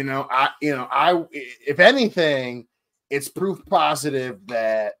 hey, if anything, it's proof positive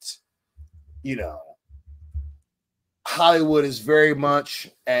that Hollywood is very much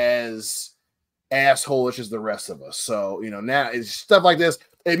as assholish as the rest of us. So now it's stuff like this.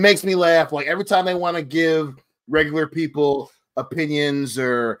 It makes me laugh. Like, every time they want to give regular people opinions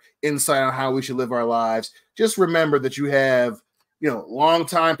or insight on how we should live our lives, just remember that you have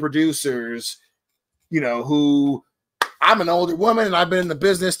longtime producers who I'm an older woman and I've been in the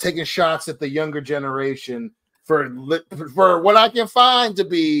business taking shots at the younger generation for what I can find to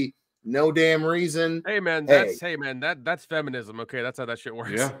be no damn reason. Hey man, that's feminism. Okay, that's how that shit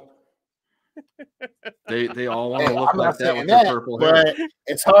works. Yeah. They all want to look like that with their purple hair. But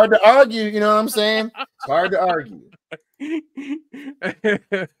it's hard to argue, you know what I'm saying? It's hard to argue. There's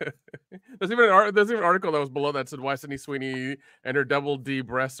even an article that was below that said why Sydney Sweeney and her double D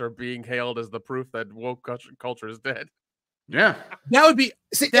breasts are being hailed as the proof that woke culture is dead. Yeah, that would be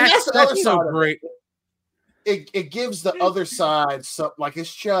that's so great. It gives the other side like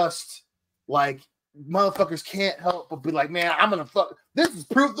it's just like motherfuckers can't help but be like, man, I'm gonna fuck. This is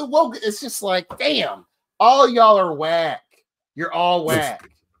proof that woke. It's just like, damn, all y'all are whack. You're all whack.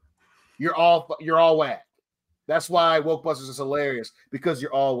 You're all whack. That's why Woke Busters is hilarious, because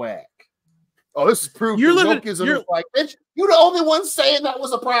you're all whack. Oh, this is proof that wokeism is like, bitch, you're the only one saying that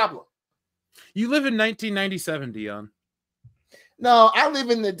was a problem. You live in 1997, Dion. No, I live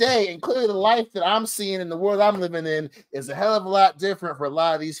in the day, and clearly the life that I'm seeing in the world I'm living in is a hell of a lot different for a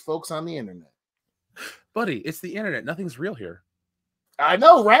lot of these folks on the internet. Buddy, it's the internet. Nothing's real here. I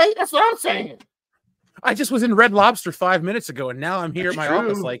know, right? That's what I'm saying. I just was in Red Lobster 5 minutes ago, and now I'm here at my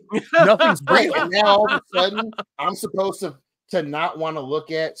office like nothing's real. And now all of a sudden, I'm supposed to not want to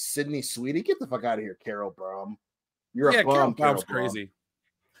look at Sydney Sweeney. Get the fuck out of here, Carol Baum. You're a bum. Carol Baum's crazy.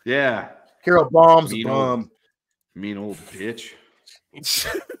 Yeah. Carol Baum's a bum. Mean old bitch.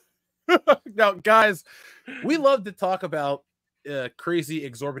 Now, guys, we love to talk about crazy,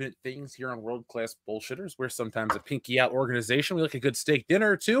 exorbitant things here on World Class Bullshitters. We're sometimes a pinky out organization. We like a good steak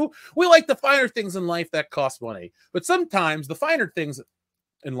dinner, too. We like the finer things in life that cost money. But sometimes the finer things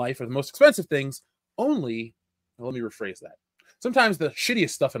in life are the most expensive things only. Well, let me rephrase that. Sometimes the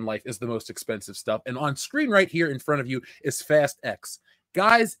shittiest stuff in life is the most expensive stuff. And on screen right here in front of you is Fast X.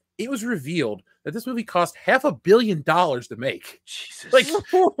 Guys, it was revealed that this movie cost $500 million to make. Jesus. Like,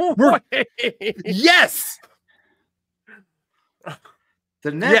 yes!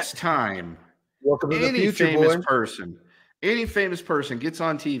 The next time any famous person gets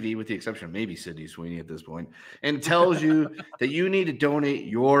on TV, with the exception of maybe Sydney Sweeney at this point, and tells you that you need to donate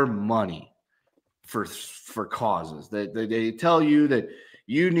your money for causes, that they tell you that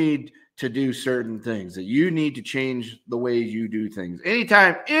you need to do certain things, that you need to change the way you do things.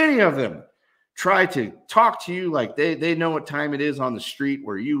 Anytime any of them try to talk to you like they know what time it is on the street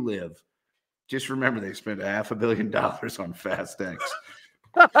where you live, just remember they spent $500 million on Fast X.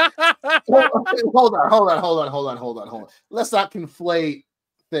 Hold on. Let's not conflate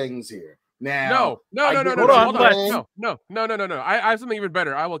things here. Now, no. I have something even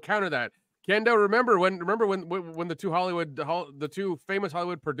better. I will counter that. Kendo, remember when the two famous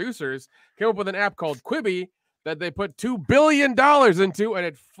Hollywood producers came up with an app called Quibi that they put $2 billion into, and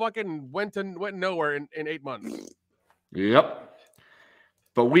it fucking went nowhere in 8 months. Yep.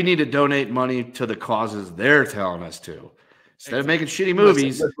 But we need to donate money to the causes they're telling us to. Instead of making shitty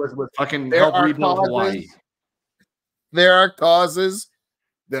movies, fucking help rebuild Hawaii. There are causes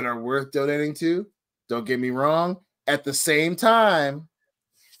that are worth donating to. Don't get me wrong. At the same time,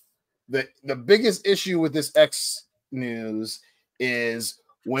 the biggest issue with this X news is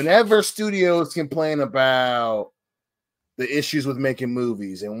whenever studios complain about the issues with making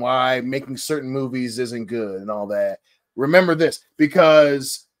movies and why making certain movies isn't good and all that, remember this,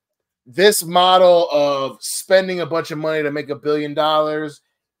 because this model of spending a bunch of money to make $1 billion,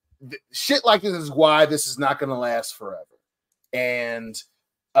 shit like this is why this is not going to last forever. And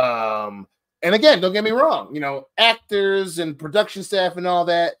again, don't get me wrong, actors and production staff and all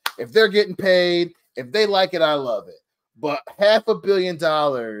that, if they're getting paid, if they like it, I love it. But $500 million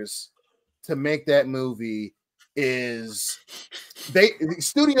to make that movie is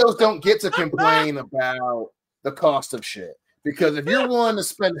studios don't get to complain about the cost of shit, because if you're willing to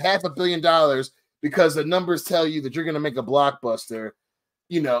spend $500 million because the numbers tell you that you're going to make a blockbuster,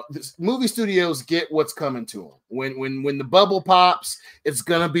 movie studios get what's coming to them. When the bubble pops, it's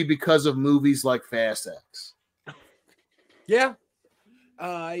going to be because of movies like Fast X. Yeah.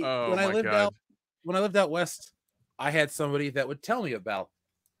 When I lived out west, I had somebody that would tell me about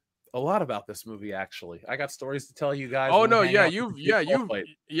a lot about this movie. Actually, I got stories to tell you guys. Oh no, you've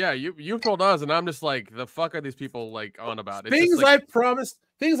told us, and I'm just like, the fuck are these people like on about? Things I promised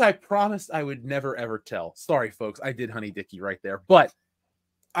I would never ever tell. Sorry, folks, I did Honey Dicky right there, but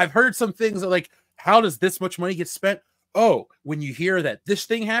I've heard some things that, like, how does this much money get spent? Oh, when you hear that this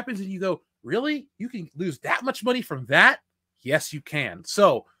thing happens, and you go, really? You can lose that much money from that? Yes, you can.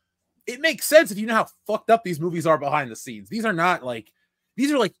 So it makes sense if you know how fucked up these movies are behind the scenes. These are like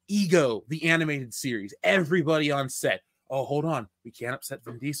Ego, the animated series. Everybody on set. Oh, hold on. We can't upset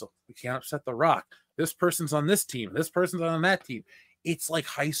Vin Diesel. We can't upset The Rock. This person's on this team. This person's on that team. It's like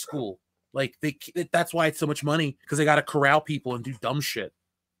high school. Like that's why it's so much money, because they got to corral people and do dumb shit.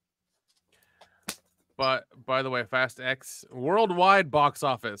 But by the way, Fast X worldwide box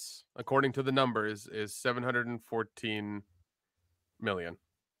office, according to the numbers, is 714 million.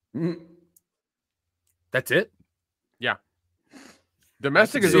 That's it? Yeah.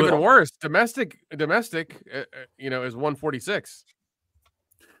 Domestic is even worse. Domestic, is 146.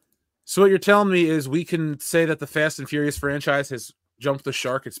 So what you're telling me is we can say that the Fast and Furious franchise has jumped the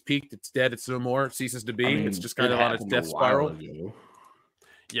shark. It's peaked. It's dead. It's no more. It ceases to be. It's just kind of on its death spiral.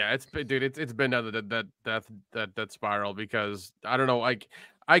 Yeah, it's been down that spiral, because I don't know. Like,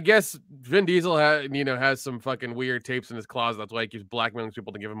 I guess Vin Diesel has some fucking weird tapes in his closet. That's why he keeps blackmailing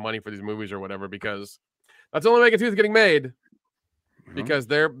people to give him money for these movies or whatever, because that's the only way I can see it's getting made. Because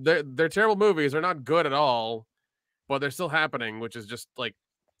they're terrible movies. They're not good at all, but they're still happening, which is just like,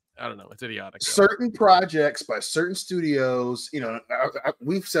 I don't know. It's idiotic. Certain projects by certain studios,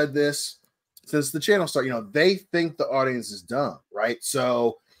 we've said this since the channel started, they think the audience is dumb, right?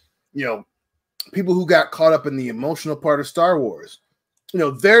 So, people who got caught up in the emotional part of Star Wars,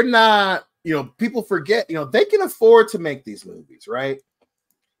 they're not, people forget, they can afford to make these movies, right?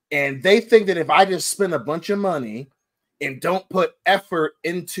 And they think that if I just spend a bunch of money and don't put effort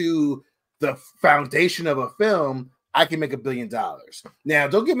into the foundation of a film, I can make $1 billion. Now,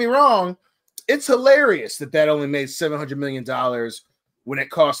 don't get me wrong. It's hilarious that only made $700 million when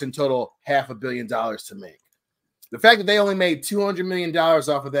it cost in total $500 million to make. The fact that they only made $200 million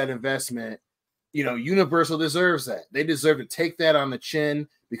off of that investment, Universal deserves that. They deserve to take that on the chin,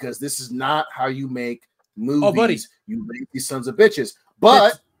 because this is not how you make movies. Oh, buddy. You make these sons of bitches.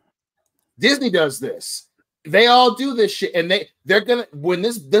 But Disney does this. They all do this shit, and they're gonna, when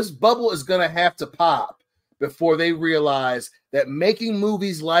this bubble is gonna have to pop before they realize that making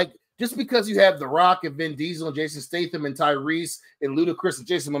movies like, just because you have The Rock and Vin Diesel and Jason Statham and Tyrese and Ludacris and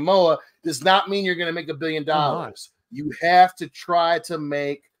Jason Momoa does not mean you're gonna make $1 billion. You have to try to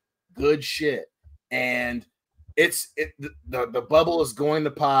make good shit, and the bubble is going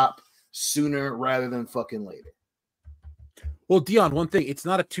to pop sooner rather than fucking later. Well, Dion, one thing, it's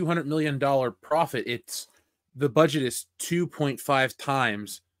not a $200 million profit. It's the budget is 2.5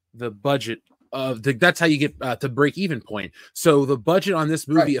 times the budget of that's how you get to break even point. So the budget on this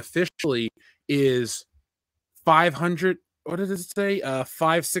movie officially is 500. What did it say?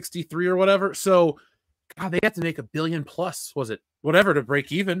 563 or whatever. So, God, they have to make $1 billion plus. Was it whatever to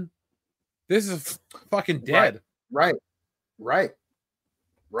break even? This is fucking dead. Right. God.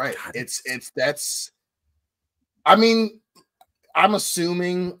 That's. I mean, I'm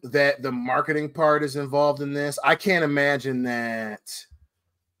assuming that the marketing part is involved in this. I can't imagine that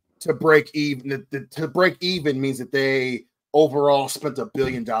to break even. To break even means that they overall spent $1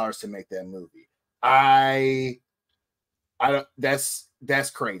 billion to make that movie. I don't. That's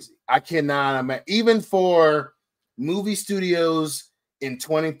crazy. I cannot imagine, even for movie studios in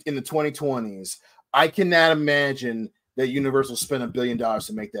the 2020s. I cannot imagine that Universal spent $1 billion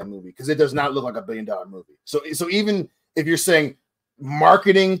to make that movie, because it does not look like $1 billion movie. So even if you're saying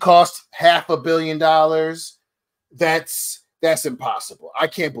marketing cost $500 million, that's impossible. I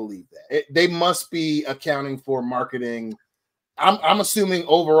can't believe that. They must be accounting for marketing. I'm assuming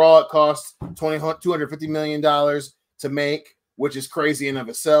overall it costs $250 million to make, which is crazy in of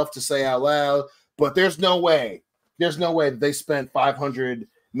itself to say out loud. But there's no way that they spent $500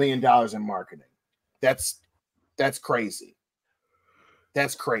 million in marketing. That's crazy.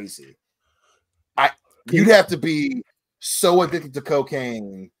 That's crazy. You'd have to be so addicted to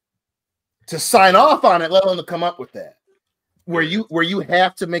cocaine to sign off on it, let alone to come up with that. Where you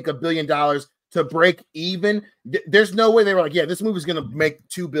have to make $1 billion to break even. There's no way they were like, yeah, this movie's gonna make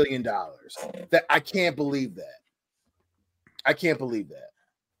 $2 billion. That I can't believe that. I can't believe that.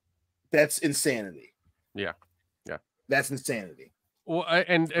 That's insanity. Yeah. That's insanity. Well,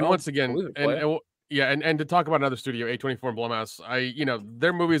 and once again, and to talk about another studio, A24 and Blumhouse,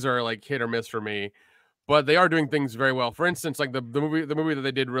 their movies are like hit or miss for me, but they are doing things very well. For instance, like the movie that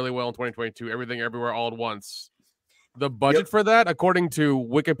they did really well in 2022, Everything Everywhere All at Once. The budget for that, according to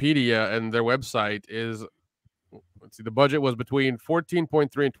Wikipedia and their website, is, let's see, the budget was between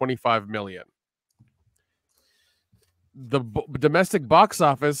 14.3 and 25 million. The domestic box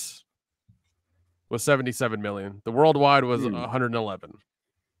office was 77 million. The worldwide was 111.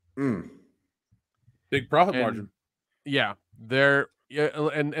 Big profit margin. Yeah, and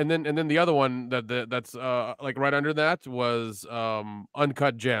then the other one that's like right under that was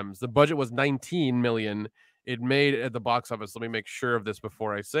Uncut Gems. The budget was 19 million. It made at the box office. Let me make sure of this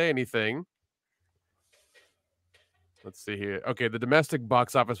before I say anything. Let's see here. Okay, the domestic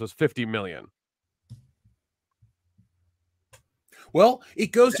box office was 50 million. Well,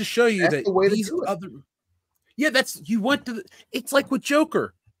 it goes to show you that the way these to do it. other, it's like with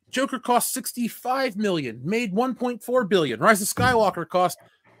Joker. Joker cost 65 million, made 1.4 billion. Rise of Skywalker cost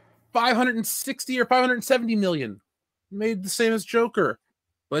 560 or 570 million, made the same as Joker,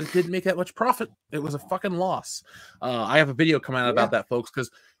 but it didn't make that much profit. It was a fucking loss. I have a video coming out about that, folks, because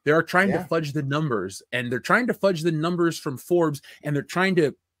they are trying to fudge the numbers, and they're trying to fudge the numbers from Forbes, and they're trying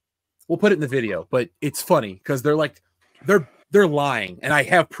to, we'll put it in the video, but it's funny because they're like, they're lying, and I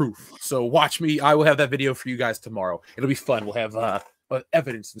have proof. So watch me. I will have that video for you guys tomorrow. It'll be fun. We'll have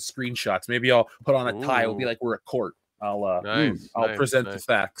evidence and screenshots. Maybe I'll put on a tie. It'll be like we're at court. I'll present the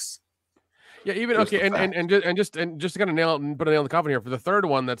facts. Yeah, even okay, and just to kind of put a nail in the coffin here for the third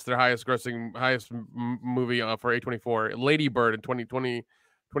one. That's their highest movie for A24, Lady Bird in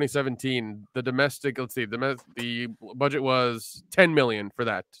 2017. The domestic, let's see, the budget was 10 million for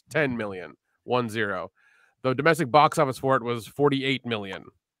that. 10 million, 10. The domestic box office for it was 48 million.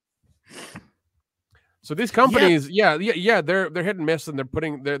 So these companies, they're hit and miss, and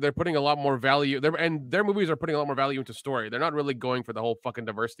they're putting a lot more value. Their movies are putting a lot more value into story. They're not really going for the whole fucking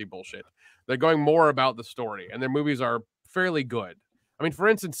diversity bullshit. They're going more about the story, and their movies are fairly good. I mean, for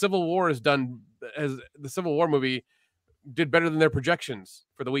instance, Civil War the Civil War movie did better than their projections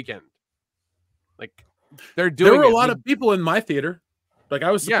for the weekend. Like they're doing. There were a lot of people in my theater. Like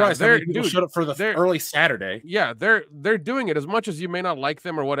I was surprised how many people showed up for the early Saturday. Yeah, they're doing it as much as you may not like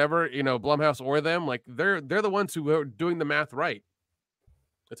them or whatever, Blumhouse or them. Like they're the ones who are doing the math right.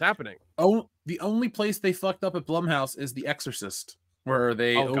 It's happening. Oh, the only place they fucked up at Blumhouse is The Exorcist, where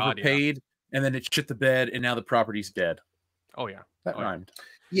they overpaid and then it shit the bed and now the property's dead. Oh yeah, that rhymed.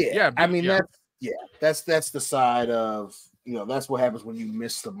 Yeah, I mean that's the side of that's what happens when you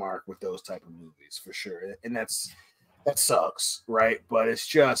miss the mark with those type of movies for sure, and that sucks, right? But it's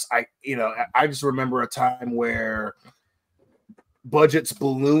just I just remember a time where budgets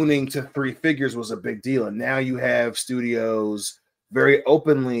ballooning to 3 figures was a big deal, and now you have studios very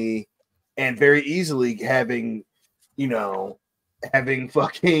openly and very easily having fucking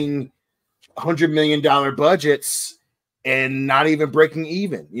 $100 million budgets and not even breaking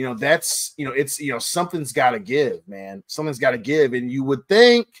even. That's something's got to give, man. Something's got to give, and you would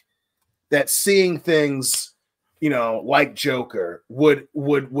think that seeing things like Joker would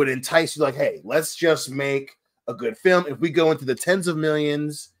entice you, like, hey, let's just make a good film. If we go into the tens of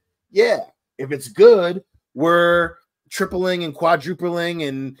millions, if it's good, we're tripling and quadrupling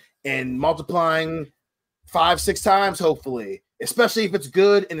and multiplying 5-6 times, hopefully, especially if it's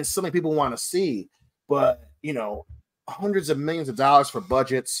good and it's something people want to see. But hundreds of millions of dollars for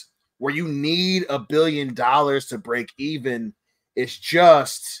budgets where you need $1 billion to break even is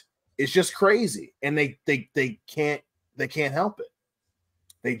just crazy, and they can't help it.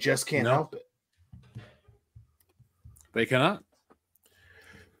 They just can't help it. They cannot.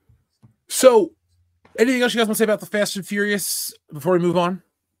 So, anything else you guys want to say about the Fast and Furious before we move on?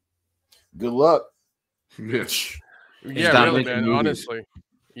 Good luck. Yeah, really, man. Honestly,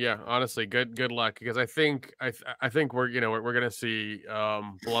 good luck, because I think we're gonna see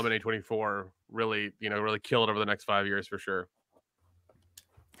Blum and A24 really kill it over the next 5 years for sure.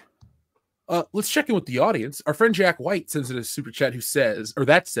 Let's check in with the audience. Our friend Jack White sends in a super chat who says,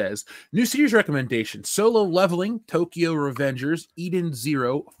 new series recommendation: Solo Leveling, Tokyo Revengers, Eden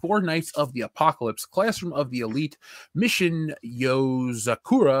Zero, Four Knights of the Apocalypse, Classroom of the Elite, Mission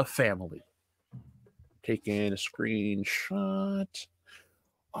Yozakura Family. Taking a screenshot.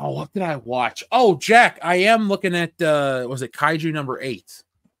 Oh, what did I watch? Oh, Jack, I am looking at, was it Kaiju number 8?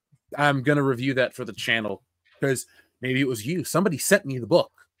 I'm going to review that for the channel because maybe it was you. Somebody sent me the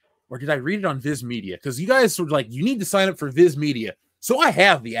book. Or did I read it on Viz Media? Because you guys were like, you need to sign up for Viz Media. So I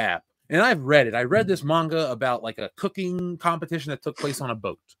have the app, and I've read it. I read this manga about like a cooking competition that took place on a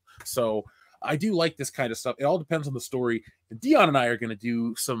boat. So I do like this kind of stuff. It all depends on the story. And Dion and I are going to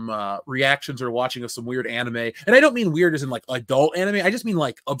do some reactions or watching of some weird anime. And I don't mean weird as in like adult anime. I just mean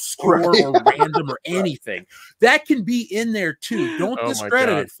like obscure or random or anything. That can be in there too. Don't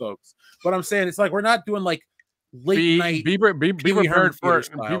discredit it, folks. But I'm saying it's like we're not doing like late night. Be prepared for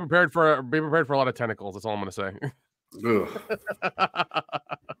a lot of tentacles. That's all I'm going to say.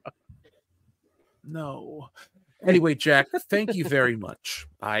 No. Anyway, Jack, thank you very much.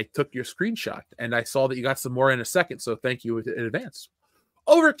 I took your screenshot and I saw that you got some more in a second, so thank you in advance.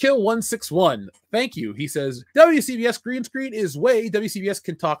 Overkill161, thank you. He says, WCBS green screen is way WCBS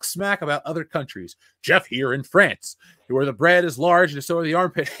can talk smack about other countries. Jeff here in France, where the bread is large and so are the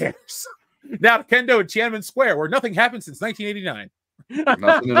armpit hairs. Now to Kendo and Tiananmen Square, where nothing happened since 1989.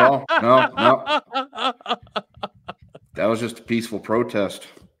 Nothing at all. No. That was just a peaceful protest.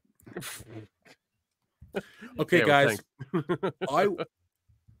 Okay, guys,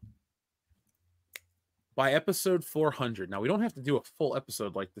 By episode 400. Now we don't have to do a full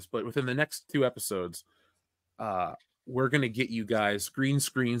episode like this, but within the next 2 episodes, we're going to get you guys green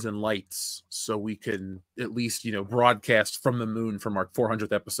screens and lights so we can at least, broadcast from the moon from our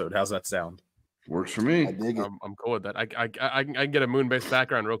 400th episode. How's that sound? Works for me. I dig it. I'm cool with that. I can get a moon-based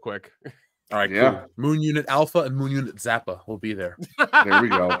background real quick. All right, Yeah. cool. Moon Unit Alpha and Moon Unit Zappa will be there. There we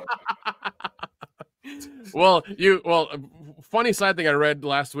go. Well, funny side thing I read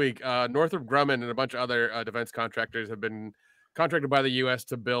last week, Northrop Grumman and a bunch of other defense contractors have been contracted by the U.S.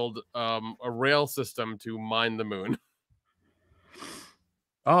 to build a rail system to mine the moon.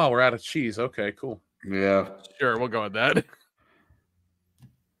 Oh, we're out of cheese. Okay, cool. Yeah. Sure, we'll go with that.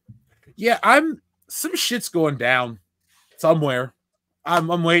 Yeah, some shit's going down somewhere. I'm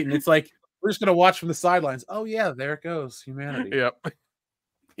waiting. It's like we're just gonna watch from the sidelines. Oh yeah, there it goes. Humanity. Yep.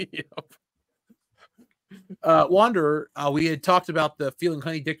 Yep. Wanderer, we had talked about the feeling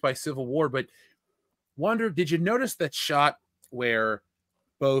honey dicked by Civil War, but Wanderer, did you notice that shot where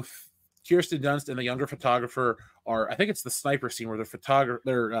both Kirsten Dunst and the younger photographer are, I think it's the sniper scene where they're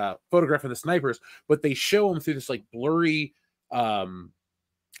photographing the snipers, but they show them through this like blurry,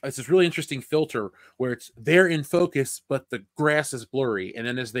 it's this really interesting filter where they're in focus, but the grass is blurry. And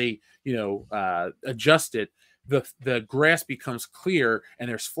then as they, adjust it, the grass becomes clear and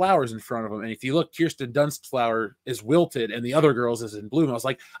there's flowers in front of them. And if you look, Kirsten Dunst's flower is wilted and the other girl's is in bloom. I was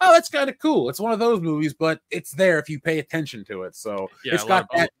like, oh, that's kind of cool. It's one of those movies, but it's there if you pay attention to it. So yeah, it's got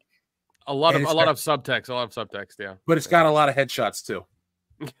a lot of subtext. Yeah, but it's got a lot of headshots too.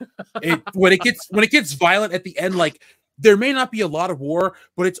 When it gets violent at the end, like there may not be a lot of war,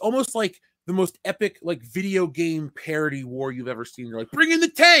 but it's almost like the most epic like video game parody war you've ever seen. You're like, bring in the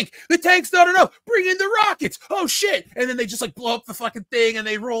tank. The tank's not enough. Bring in the rockets. Oh shit! And then they just like blow up the fucking thing and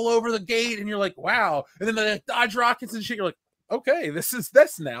they roll over the gate and you're like, wow. And then they dodge rockets and shit. You're like, okay,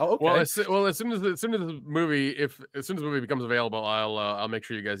 this now. Okay. As soon as the movie becomes available, I'll make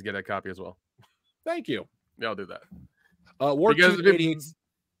sure you guys get a copy as well. Thank you. Yeah, I'll do that. War because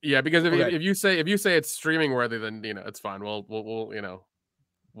if you say it's streaming worthy, then it's fine.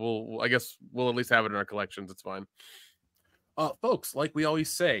 I guess we'll at least have it in our collections. It's fine. Folks, like we always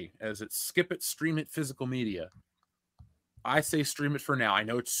say, as it's skip it, stream it, physical media. I say stream it for now. I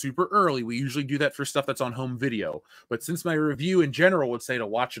know it's super early. We usually do that for stuff that's on home video. But since my review in general would say to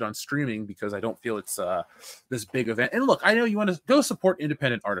watch it on streaming because I don't feel it's this big event. And look, I know you want to go support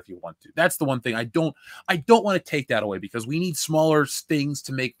independent art if you want to. That's the one thing I don't want to take that away because we need smaller things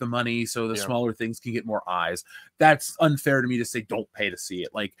to make the money so the smaller things can get more eyes. That's unfair to me to say don't pay to see it.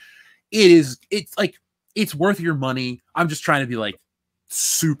 Like it's worth your money. I'm just trying to be like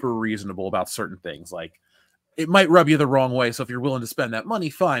super reasonable about certain things. Like it might rub you the wrong way. So if you're willing to spend that money,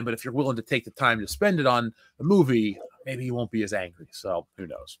 fine. But if you're willing to take the time to spend it on the movie, maybe you won't be as angry. So who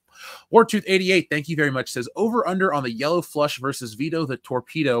knows? Wartooth88, thank you very much, says over under on the Yellow Flush versus Vito the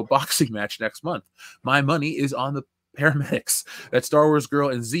Torpedo boxing match next month. My money is on the paramedics. That Star Wars girl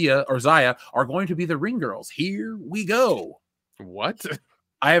and Zaya are going to be the ring girls. Here we go. What?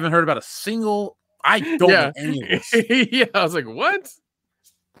 I haven't heard about a single. I don't know any of this. Yeah, I was like, what?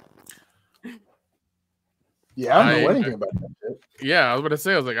 Yeah, I don't know anything about that shit. Yeah, I was about to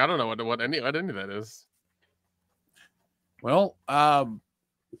say, I don't know what any of that is. Well,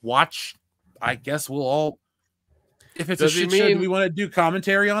 watch. I guess we'll all. If it's a shit show, do we want to do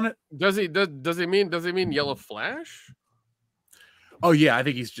commentary on it? Does he mean Yellow Flash? Oh yeah, I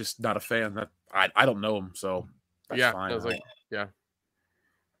think he's just not a fan. That I don't know him, so that's fine. I was like, yeah.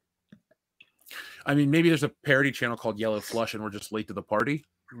 I mean, maybe there's a parody channel called Yellow Flush, and we're just late to the party.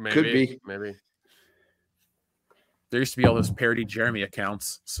 Maybe. There used to be all those parody Jeremy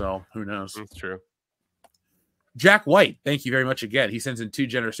accounts, so who knows? That's true. Jack White, thank you very much again. He sends in 2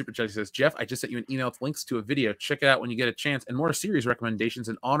 generous super chats. He says, Jeff, I just sent you an email with links to a video. Check it out when you get a chance, and more series recommendations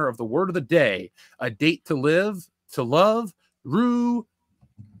in honor of the word of the day. A Date to Live, to Love, Ru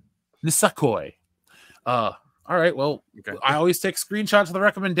Nisakoi. All right, well, okay. I always take screenshots of the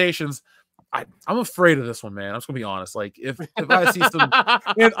recommendations. I'm afraid of this one, man. I'm just going to be honest. Like, if I see some...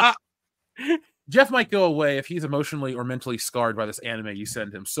 Jeff might go away if he's emotionally or mentally scarred by this anime you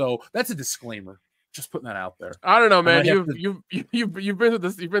send him. So that's a disclaimer. Just putting that out there. I don't know, man. You've been to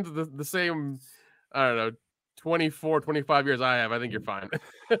this. You've been to the same. I don't know, 24, 25 years I have. I think you're fine.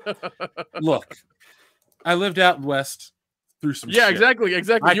 Look, I lived out west through some. Yeah, shit. exactly.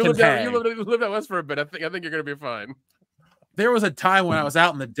 You lived out west for a bit. I think you're gonna be fine. There was a time when I was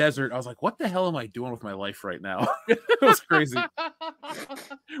out in the desert. I was like, what the hell am I doing with my life right now? It was crazy.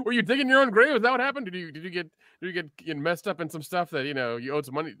 Were you digging your own grave? Is that what happened? Did you get messed up in some stuff that you owed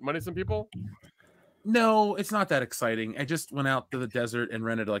some money to some people? No, it's not that exciting. I just went out to the desert and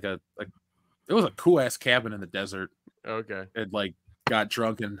rented like it was a cool ass cabin in the desert. Okay. And like got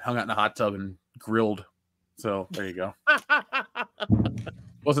drunk and hung out in a hot tub and grilled. So there you go.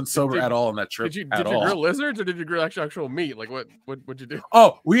 Wasn't sober at all on that trip. Did you grill lizards or did you grill actual meat? Like what'd you do?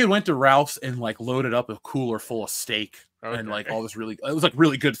 Oh, we had went to Ralph's and like loaded up a cooler full of steak and like all this it was like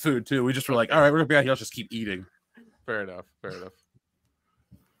really good food too. We just were like, all right, we're gonna be out here, let's just keep eating. Fair enough.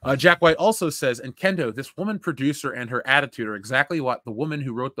 Jack White also says, and Kendo, this woman producer and her attitude are exactly what the woman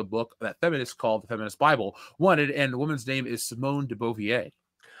who wrote the book that feminists called the Feminist Bible wanted, and the woman's name is Simone de Beauvoir.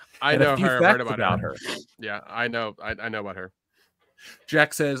 I know her. I've heard about her. Yeah, I know about her.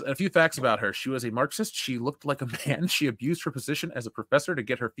 Jack says, a few facts about her. She was a Marxist. She looked like a man. She abused her position as a professor to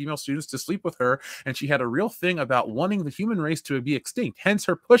get her female students to sleep with her. And she had a real thing about wanting the human race to be extinct. Hence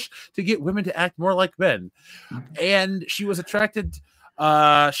her push to get women to act more like men. And she was attracted.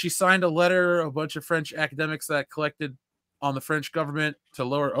 She signed a letter, a bunch of French academics that collected on the French government to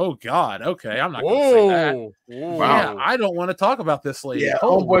lower. Oh God. Okay. I'm not going to say that. Wow. Yeah, I don't want to talk about this lady. Yeah.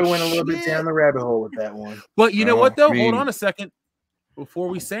 Homeboy went a little bit down the rabbit hole with that one. But you know what though? Hold on a second. Before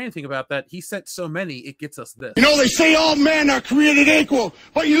we say anything about that, he sent so many, it gets us this. You know, they say all men are created equal,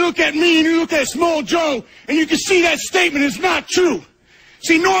 but you look at me and you look at Small Joe, and you can see that statement is not true.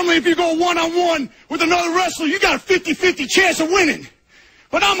 See, normally if you go one-on-one with another wrestler, you got a 50-50 chance of winning.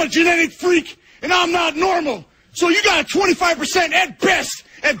 But I'm a genetic freak, and I'm not normal. So you got a 25% at best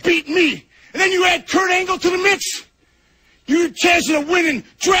at beating me. And then you add Kurt Angle to the mix, your chances of winning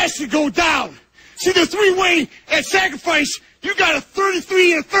drastically go down. See, the three-way at sacrifice, you got a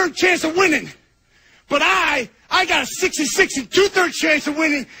 33 1/3 chance of winning. But I got a 66 2/3 chance of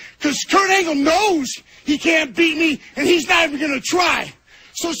winning because Kurt Angle knows he can't beat me and he's not even going to try.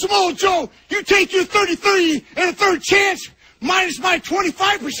 So, Samoa Joe, you take your 33 1/3 chance minus my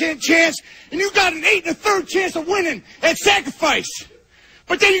 25% chance and you got an 8 1/3 chance of winning at sacrifice.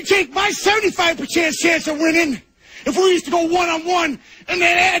 But then you take my 75% chance of winning if we used to go one-on-one and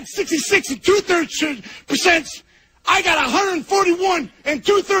then add 66 2/3%. I got 141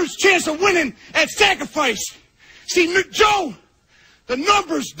 2/3 chance of winning at sacrifice. See, Joe, the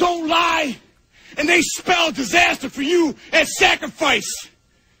numbers don't lie, and they spell disaster for you at sacrifice.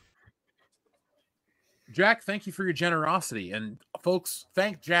 Jack, thank you for your generosity. And folks,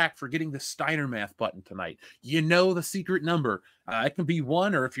 thank Jack for getting the Steiner math button tonight. You know the secret number. It can be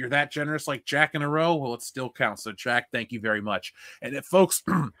 1, or if you're that generous like Jack in a row, well, it still counts. So, Jack, thank you very much. And if folks,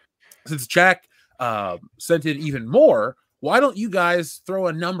 since Jack sent in even more, why don't you guys throw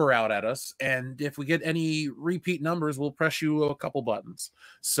a number out at us, and if we get any repeat numbers, we'll press you a couple buttons.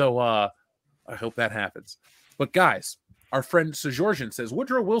 So I hope that happens. But guys, our friend Sejorjan says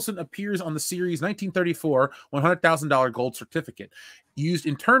Woodrow Wilson appears on the series 1934 $100,000 gold certificate used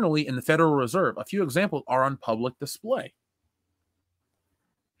internally in the Federal Reserve. A few examples are on public display.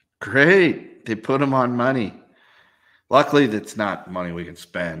 Great. They put them on money. Luckily, that's not money we can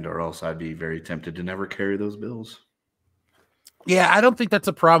spend, or else I'd be very tempted to never carry those bills. Yeah, I don't think that's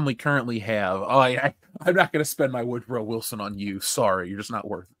a problem we currently have. Oh, I'm not going to spend my Woodrow Wilson on you. Sorry, you're just not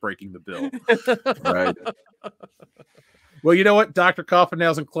worth breaking the bill. Right. Well, you know what? Dr. Coffin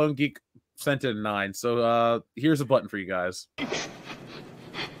Nails and Clone Geek sent in 9. So here's a button for you guys.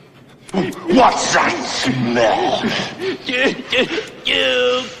 What's that smell?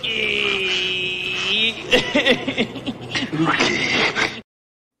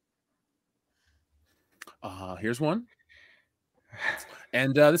 Here's one.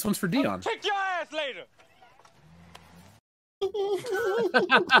 And this one's for Dion. Kick your ass later.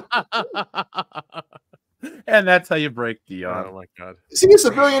 And that's how you break Dion. Oh my God. Is he a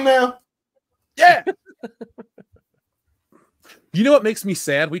civilian now? Yeah. You know what makes me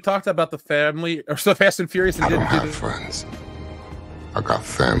sad? We talked about the family, or so Fast and Furious, and I don't didn't have do friends. I got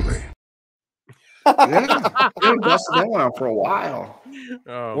family. Yeah, we busted that one out for a while.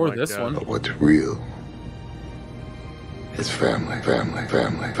 Oh, or this one. But what's real is family, family,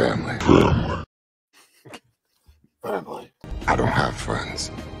 family, family, family. Family. I don't have friends.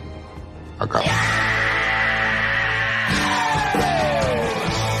 I got.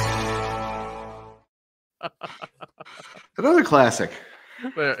 Another classic.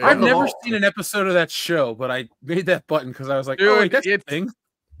 I've never seen an episode of that show, but I made that button because I was like, dude, oh, wait, that's a thing.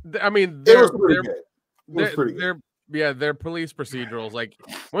 I mean, It was pretty good. It was pretty good. They're police procedurals. Like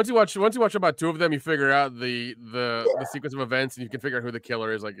once you watch about 2 of them, you figure out the sequence of events, and you can figure out who the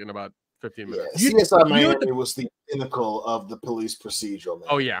killer is like in about 15 minutes. Yeah, CSI Miami was the pinnacle of the police procedural. Man.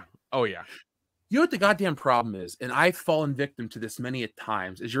 Oh yeah. You know what the goddamn problem is, and I've fallen victim to this many a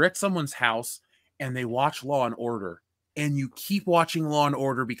times, is you're at someone's house and they watch Law and Order, and you keep watching Law and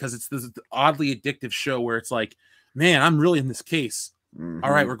Order because it's this oddly addictive show where it's like, man, I'm really in this case. Mm-hmm.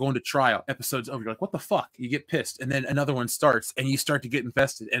 All right, we're going to trial. Episode's over. You're like, what the fuck? You get pissed, and then another one starts, and you start to get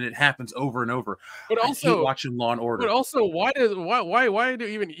invested, and it happens over and over. But also, I hate watching Law and Order. But also, why do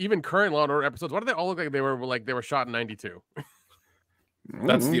even current Law and Order episodes? Why do they all look like they were shot in '92?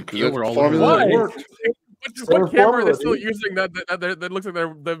 That's the appeal. We're all worked. What camera are they still using that looks like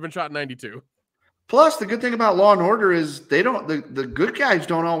they've been shot in '92? Plus, the good thing about Law and Order is they don't the good guys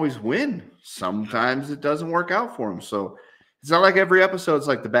don't always win. Sometimes it doesn't work out for them. So it's not like every episode it's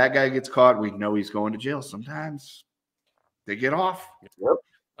like the bad guy gets caught. We know he's going to jail. Sometimes they get off. Yep.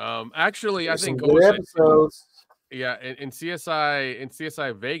 Actually, I think episodes. Yeah, in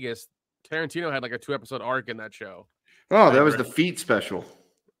CSI Vegas, Tarantino had like a 2-episode arc in that show. Oh, that was the feet special.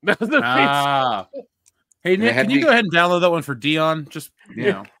 That was the feet. Hey Nick, can you go ahead and download that one for Dion? Just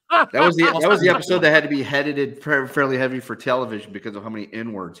that was the episode that had to be edited fairly heavy for television because of how many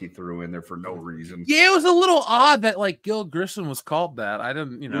N-words he threw in there for no reason. Yeah, it was a little odd that like Gil Grissom was called that. I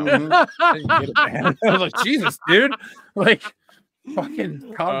didn't, I didn't get it, man. I was like, Jesus, dude, like,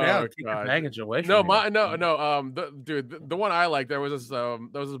 fucking calm down, keep your baggage away. The one I liked, there was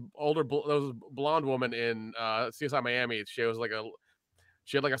this blonde woman in CSI Miami. She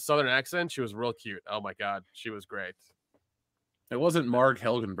had like a southern accent. She was real cute. Oh my god, she was great. It wasn't Marg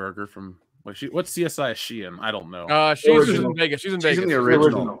Helgenberger from what CSI is she in? I don't know. She's in Vegas. She's in Vegas. She's in the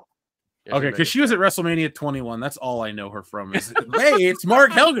original. Yeah, okay, because she was at WrestleMania 21. That's all I know her from. Is hey, it's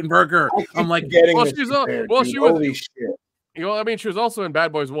Marg Helgenberger. I'm like, she was also in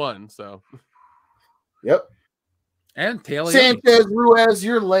Bad Boys 1. So, yep. And Taylor Sanchez Ruiz,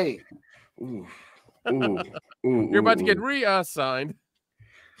 you're late. You're about to get reassigned.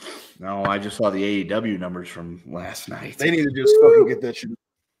 No, I just saw the AEW numbers from last night. They need to just fucking get that shit.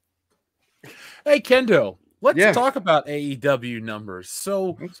 Hey, Kendo, let's talk about AEW numbers.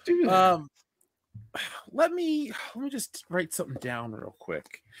 So let's do that. Let me just write something down real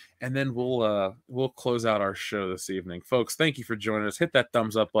quick, and then we'll close out our show this evening. Folks, thank you for joining us. Hit that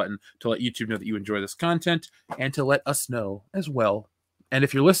thumbs up button to let YouTube know that you enjoy this content and to let us know as well. And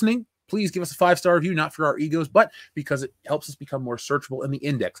if you're listening, please give us a 5-star review, not for our egos, but because it helps us become more searchable in the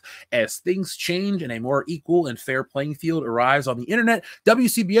index. As things change and a more equal and fair playing field arrives on the internet,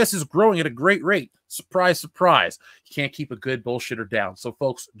 WCBS is growing at a great rate. Surprise, surprise. You can't keep a good bullshitter down. So,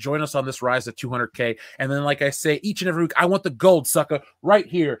 folks, join us on this rise to 200K. And then, like I say, each and every week, I want the gold, sucker, right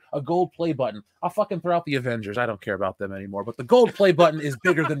here, a gold play button. I'll fucking throw out the Avengers. I don't care about them anymore. But the gold play button is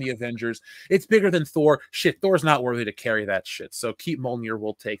bigger than the Avengers. It's bigger than Thor. Shit, Thor's not worthy to carry that shit. So keep Mjolnir,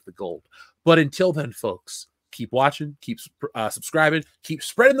 we'll take the gold. But until then, folks, keep watching, keep subscribing, keep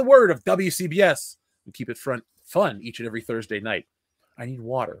spreading the word of WCBS, and keep it fun each and every Thursday night. I need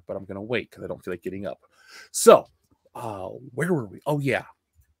water, but I'm going to wait because I don't feel like getting up. So, where were we? Oh, yeah.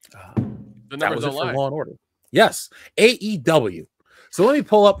 The numbers don't lie. Law and Order. Yes, AEW. So let me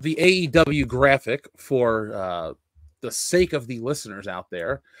pull up the AEW graphic for the sake of the listeners out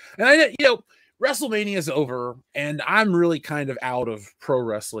there. And WrestleMania is over, and I'm really kind of out of pro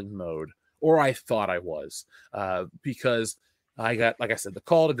wrestling mode, or I thought I was, because I got, like I said, the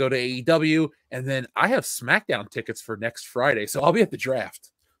call to go to AEW, and then I have SmackDown tickets for next Friday, so I'll be at the draft.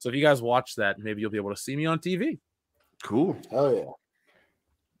 So if you guys watch that, maybe you'll be able to see me on TV. Cool. Oh, yeah.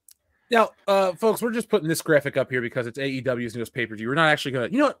 Now, folks, we're just putting this graphic up here because it's AEW's newest pay-per-view. We're not actually going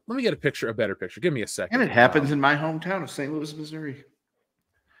to, you know what? Let me get a better picture. Give me a second. And it happens in my hometown of St. Louis, Missouri.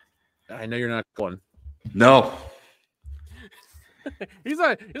 I know you're not going. No. He's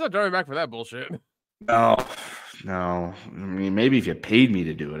not driving back for that bullshit. No. I mean, maybe if you paid me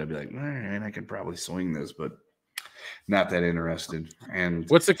to do it, I'd be like, all right, I could probably swing this, but not that interested. And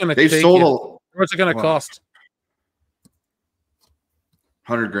what's it going to take? What's it going to cost?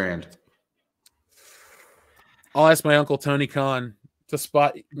 $100,000. I'll ask my uncle Tony Khan to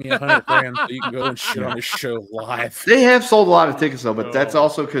spot me $100,000 so you can go and shit on his show live. They have sold a lot of tickets though, but that's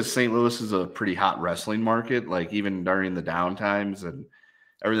also because St. Louis is a pretty hot wrestling market. Like even during the downtimes and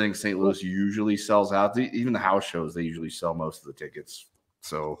everything, St. Louis usually sells out. Even the house shows, they usually sell most of the tickets.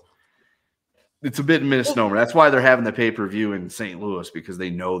 So it's a bit misnomer. That's why they're having the pay-per-view in St. Louis, because they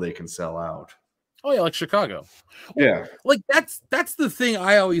know they can sell out. Oh yeah, like Chicago. Yeah, like that's the thing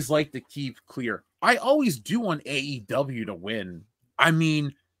I always like to keep clear. I always do want AEW to win. I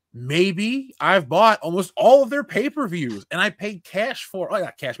mean, maybe I've bought almost all of their pay-per-views and I paid cash for. Oh,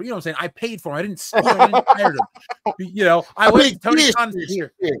 not cash, but you know what I'm saying. I paid for them. I didn't steal them. I didn't hire them. You know, I went Tony Khan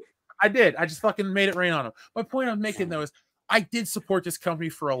here. I did. I just fucking made it rain on them. My point I'm making though is I did support this company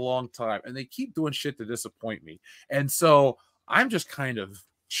for a long time, and they keep doing shit to disappoint me. And so I'm just kind of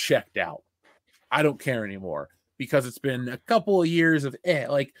checked out. I don't care anymore because it's been a couple of years of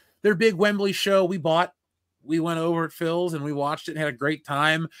like their big Wembley show we went over at Phil's and we watched it and had a great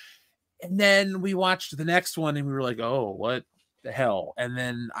time. And then we watched the next one and we were like, oh, what the hell? And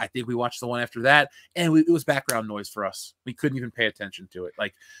then I think we watched the one after that and it was background noise for us. We couldn't even pay attention to it.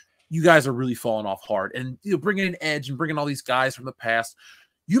 Like, you guys are really falling off hard. And bringing in Edge and bringing all these guys from the past,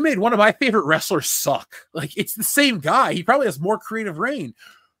 you made one of my favorite wrestlers suck. Like, it's the same guy. He probably has more creative reign,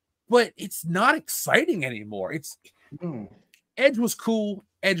 but it's not exciting anymore. Edge was cool.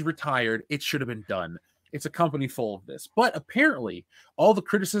 Edge retired. It should have been done. It's a company full of this. But apparently, all the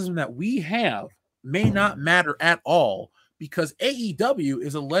criticism that we have may not matter at all because AEW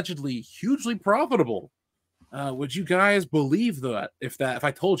is allegedly hugely profitable. Would you guys believe that if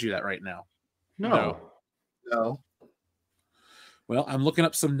I told you that right now? No. Well, I'm looking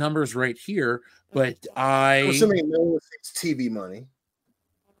up some numbers right here, but I'm assuming it's TV money.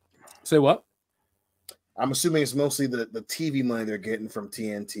 Say what? I'm assuming it's mostly the TV money they're getting from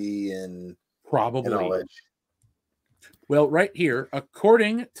TNT and probably. And well, right here,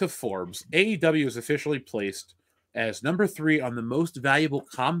 according to Forbes, AEW is officially placed as number 3 on the most valuable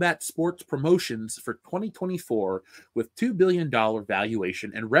combat sports promotions for 2024 with $2 billion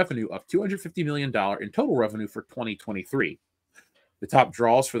valuation and revenue of $250 million in total revenue for 2023. The top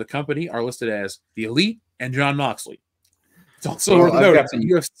draws for the company are listed as The Elite and Jon Moxley. It's also worth noting that the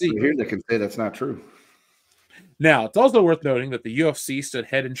UFC... Here they can say that's not true. Now, it's also worth noting that the UFC stood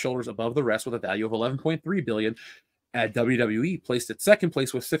head and shoulders above the rest with a value of $11.3 billion. At WWE placed at second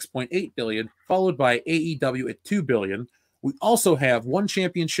place with $6.8 billion, followed by AEW at $2 billion. We also have one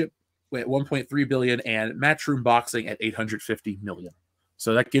championship at $1.3 billion and Matchroom Boxing at $850 million.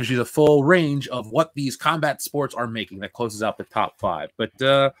 So that gives you the full range of what these combat sports are making. That closes out the top 5.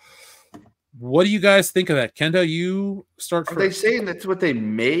 But what do you guys think of that? Kendo, you start first. Are they saying that's what they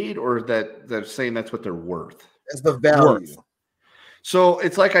made or that they're saying that's what they're worth? That's the value. So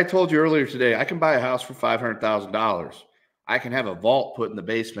it's like I told you earlier today, I can buy a house for $500,000. I can have a vault put in the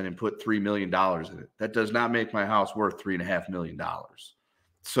basement and put $3 million in it. That does not make my house worth $3.5 million.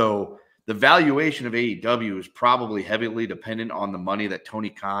 So the valuation of AEW is probably heavily dependent on the money that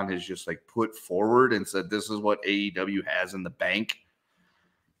Tony Khan has just like put forward and said, this is what AEW has in the bank.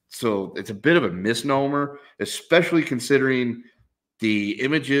 So it's a bit of a misnomer, especially considering the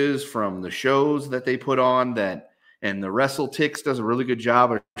images from the shows that they put on and the WrestleTix does a really good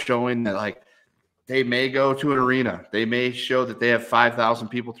job of showing that, like, they may go to an arena. They may show that they have 5,000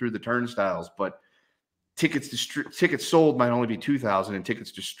 people through the turnstiles, but tickets sold might only be 2,000 and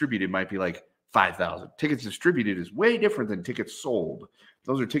tickets distributed might be like 5,000. Tickets distributed is way different than tickets sold.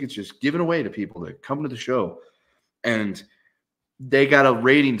 Those are tickets just given away to people that come to the show. And they got a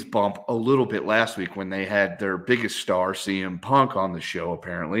ratings bump a little bit last week when they had their biggest star, CM Punk, on the show,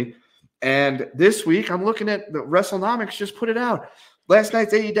 apparently. And this week, I'm looking at the WrestleNomics just put it out. Last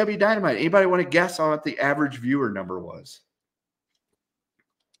night's AEW Dynamite. Anybody want to guess on what the average viewer number was?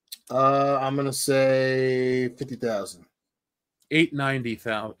 I'm going to say 50,000.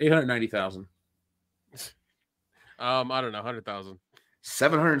 890,000. I don't know, 100,000.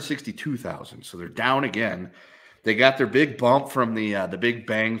 762,000. So they're down again. They got their big bump from the Big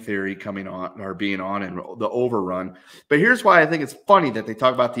Bang Theory coming on or being on and the Overrun. But here's why I think it's funny that they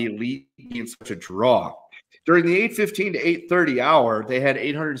talk about the Elite being such a draw. During the 8:15 to 8:30 hour, they had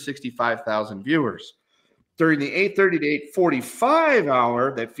 865,000 viewers. During the 8:30 to 8:45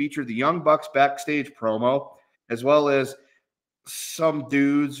 hour, that featured the Young Bucks backstage promo, as well as some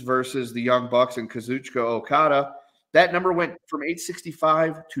dudes versus the Young Bucks and Kazuchika Okada, that number went from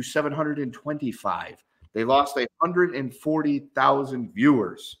 865 to 725. They lost 140,000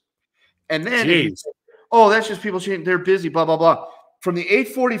 viewers. And then, that's just people saying they're busy, blah, blah, blah. From the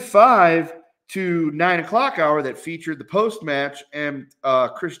 8:45 to 9 o'clock hour that featured the post-match and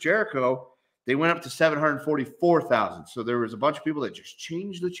Chris Jericho, they went up to 744,000. So there was a bunch of people that just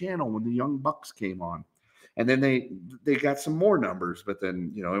changed the channel when the Young Bucks came on. And then they got some more numbers, but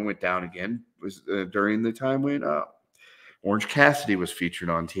then, it went down again. It was during the time when Orange Cassidy was featured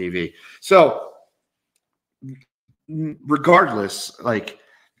on TV. So regardless, like,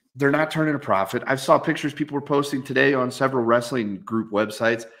 they're not turning a profit. I saw pictures people were posting today on several wrestling group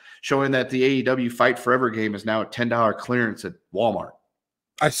websites showing that the AEW Fight Forever game is now a $10 clearance at Walmart.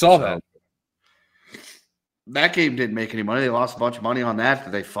 I saw that. That game didn't make any money. They lost a bunch of money on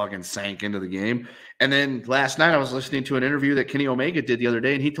that they fucking sank into the game. And then last night I was listening to an interview that Kenny Omega did the other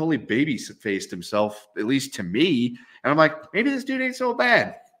day, and he totally baby-faced himself, at least to me. And I'm like, maybe this dude ain't so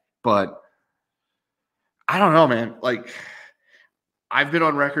bad. But I don't know, man. Like, I've been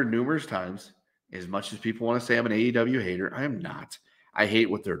on record numerous times. As much as people want to say I'm an AEW hater, I am not. I hate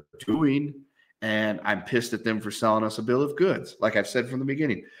what they're doing. And I'm pissed at them for selling us a bill of goods. Like I've said from the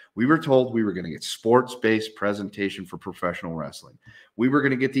beginning, we were told we were going to get sports-based presentation for professional wrestling. We were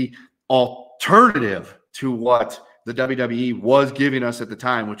going to get the alternative to what the WWE was giving us at the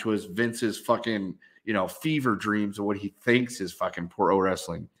time, which was Vince's fucking, fever dreams of what he thinks is fucking pro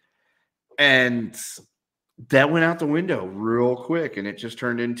wrestling. And that went out the window real quick, and it just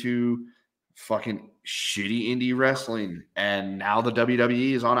turned into fucking shitty indie wrestling. And now the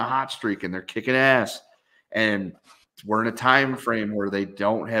WWE is on a hot streak, and they're kicking ass. And we're in a time frame where they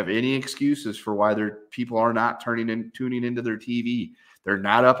don't have any excuses for why their people are not tuning into their TV. They're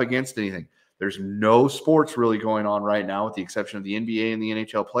not up against anything. There's no sports really going on right now, with the exception of the NBA and the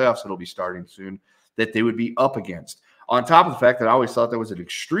NHL playoffs that'll be starting soon, that they would be up against. On top of the fact that I always thought that was an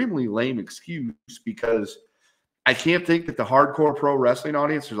extremely lame excuse, because I can't think that the hardcore pro wrestling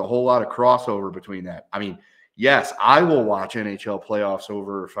audience, there's a whole lot of crossover between that. I mean, yes, I will watch NHL playoffs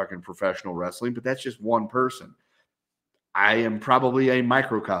over fucking professional wrestling, but that's just one person. I am probably a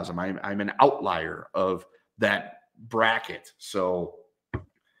microcosm. I'm an outlier of that bracket. So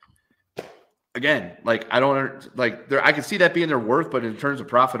again, I don't I can see that being their worth, but in terms of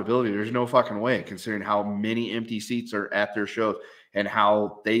profitability, there's no fucking way, considering how many empty seats are at their shows and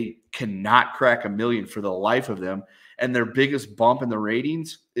how they cannot crack 1 million for the life of them. And their biggest bump in the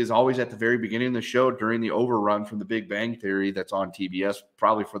ratings is always at the very beginning of the show during the overrun from the Big Bang Theory that's on TBS,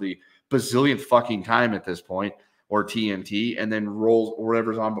 probably for the bazillionth fucking time at this point, or TNT, and then rolls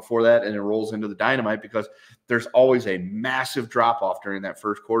whatever's on before that, and it rolls into the Dynamite, because there's always a massive drop-off during that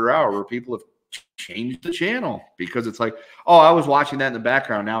first quarter hour where people have changed the channel, because it's like, oh, I was watching that in the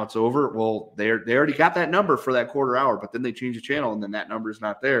background, now it's over. Well, they already got that number for that quarter hour, but then they change the channel, and then that number is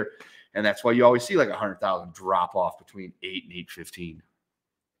not there. And that's why you always see 100,000 drop off between 8 and 8:15.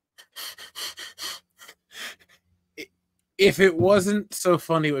 If it wasn't so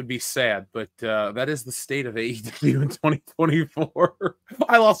funny, it would be sad, but that is the state of AEW in 2024.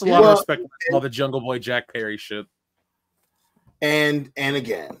 I lost a lot of respect for all the Jungle Boy Jack Perry shit. And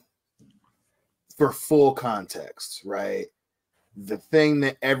again, for full context, right? The thing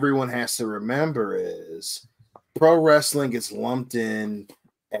that everyone has to remember is pro wrestling gets lumped in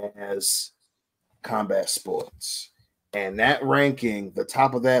as combat sports. And that ranking, the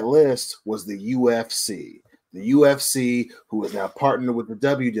top of that list, was the UFC. The UFC, who is now partnered with the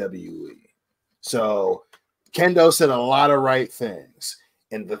WWE. So Kendo said a lot of right things.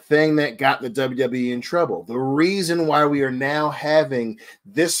 And the thing that got the WWE in trouble, the reason why we are now having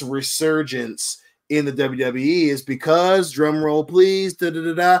this resurgence in the WWE is because, drum roll please,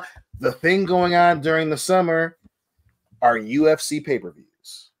 the thing going on during the summer are UFC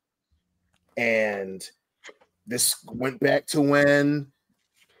pay-per-views. And this went back to when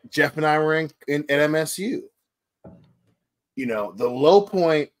Jeff and I were at MSU. The low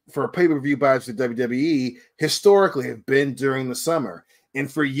point for pay-per-view buys for WWE historically have been during the summer.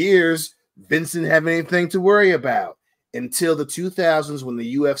 And for years, Vince didn't have anything to worry about until the 2000s when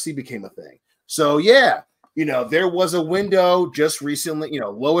the UFC became a thing. So, yeah, there was a window just recently,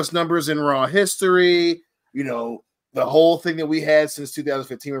 lowest numbers in Raw history, the whole thing that we had since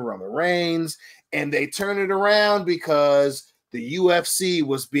 2015 with Roman Reigns. And they turned it around because the UFC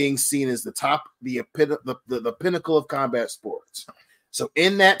was being seen as the top, the pinnacle of combat sports. So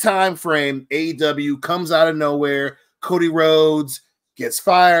in that time frame, AEW comes out of nowhere. Cody Rhodes gets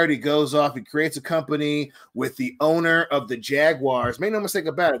fired. He goes off. He creates a company with the owner of the Jaguars. Make no mistake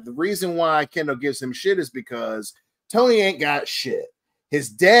about it. The reason why Kendo gives him shit is because Tony ain't got shit. His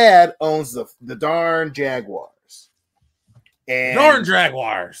dad owns the darn Jaguars. And darn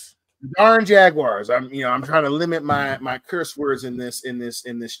Jaguars. Darn Jaguars. I'm trying to limit my curse words in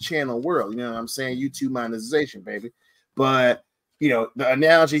this channel world. I'm saying YouTube monetization, baby. But the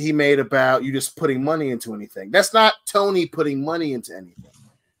analogy he made about you just putting money into anything. That's not Tony putting money into anything.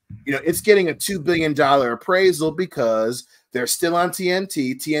 It's getting a $2 billion appraisal because they're still on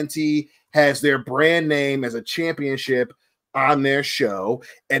TNT. TNT has their brand name as a championship on their show,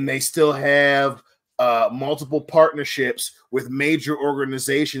 and they still have multiple partnerships with major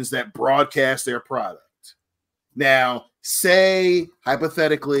organizations that broadcast their product. Now, say,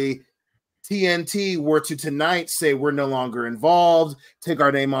 hypothetically, TNT were to tonight say we're no longer involved, take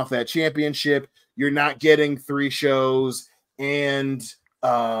our name off that championship, you're not getting 3 shows, and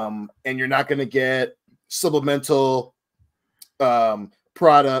you're not going to get supplemental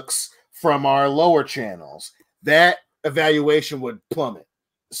products from our lower channels. That evaluation would plummet.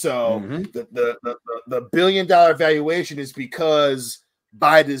 So the $1 billion valuation is because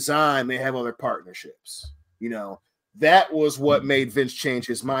by design they have other partnerships. That was what made Vince change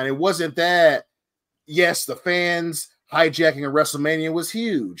his mind. It wasn't that, yes, the fans hijacking a WrestleMania was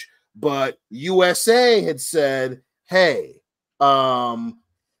huge, but USA had said, hey,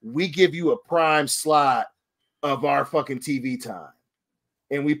 we give you a prime slot of our fucking TV time,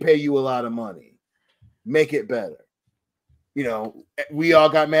 and we pay you a lot of money. Make it better. You know, we all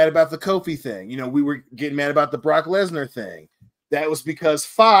got mad about the Kofi thing. You know, we were getting mad about the Brock Lesnar thing. That was because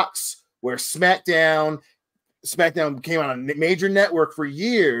Fox, where SmackDown came on a major network for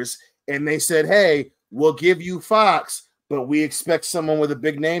years, and they said, hey, we'll give you Fox, but we expect someone with a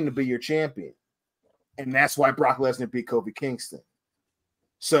big name to be your champion. And that's why Brock Lesnar beat Kofi Kingston.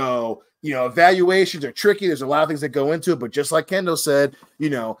 So, you know, evaluations are tricky. There's a lot of things that go into it, but just like Kendo said, you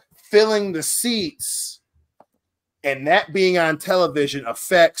know, filling the seats and that being on television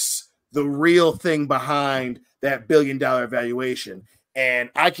affects the real thing behind that $1 billion evaluation. And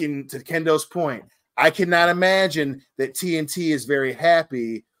I can, to Kendo's point, I cannot imagine that TNT is very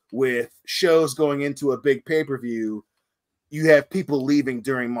happy with shows going into a big pay-per-view. You have people leaving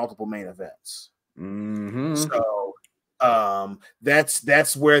during multiple main events. Mm-hmm. So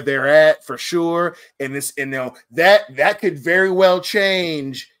that's where they're at for sure. And this, and you know, that could very well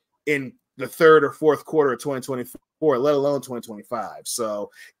change in the third or fourth quarter of 2024, let alone 2025.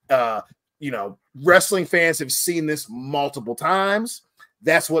 So you know, wrestling fans have seen this multiple times.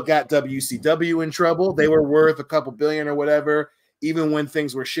 That's what got WCW in trouble. They were worth a couple billion or whatever, even when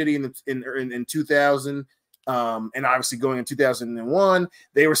things were shitty in 2000. And obviously going in 2001,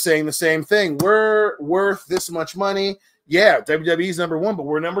 they were saying the same thing. We're worth this much money. Yeah, WWE's number one, but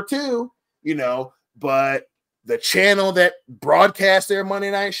we're number two, you know. But the channel that broadcast their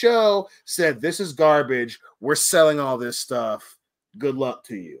Monday night show said, this is garbage. We're selling all this stuff. Good luck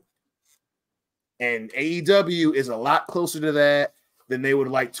to you. And AEW is a lot closer to that than they would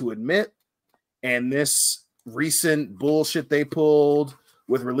like to admit. And this recent bullshit they pulled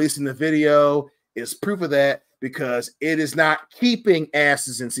with releasing the video is proof of that, because it is not keeping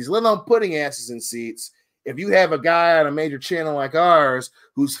asses in seats, let alone putting asses in seats. If you have a guy on a major channel like ours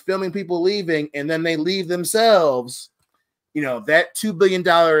who's filming people leaving and then they leave themselves, you know, that $2 billion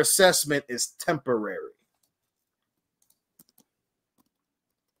assessment is temporary.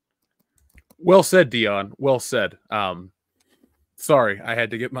 Well said, Dion. Well said. Sorry, I had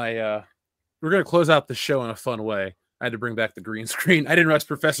to get my we're gonna close out the show in a fun way. I had to bring back the green screen. I didn't realize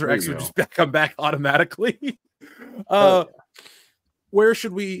Professor X would just come back automatically. Where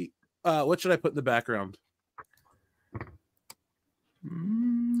should we what should I put in the background?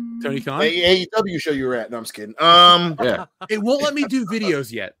 Tony Khan? AEW show you were at. No, I'm just kidding. Yeah. It won't let me do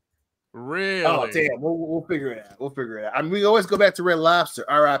videos yet. Really? Oh, damn. We'll figure it out. We'll figure it out. I mean, we always go back to Red Lobster,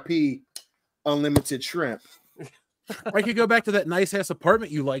 RIP, unlimited shrimp. I could go back to that nice ass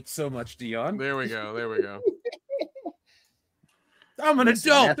apartment you liked so much, Dion. There we go. There we go. I'm an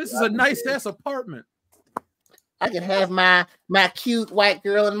adult. This is a nice ass apartment. I can have my cute white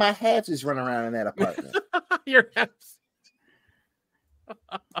girl and my hat just run around in that apartment. Your hats.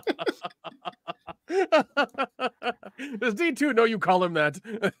 Does D2 know you call him that?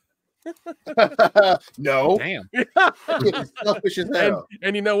 No. Damn. Selfish as hell.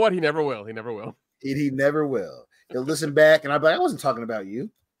 And you know what? He never will. He never will. He never will. He'll listen back and I'll be like, I wasn't talking about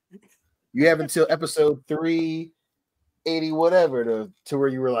you. You have until episode 380 whatever to where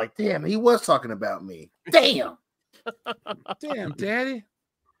you were like, damn, he was talking about me. Damn. Damn, daddy.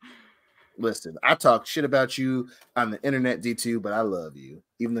 Listen, I talk shit about you on the internet, D2, but I love you,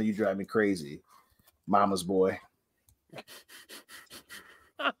 even though you drive me crazy. Mama's boy.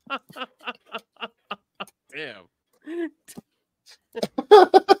 Damn.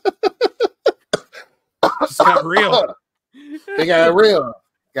 Just got real. They got real.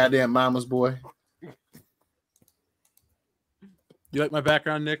 Goddamn mama's boy. You like my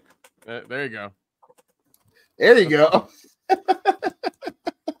background, Nick? There you go. There you go.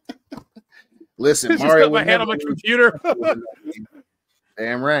 Listen, Just Mario got my hand on my computer.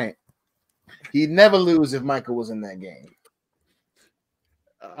 Damn right. He'd never lose if Michael was in that game.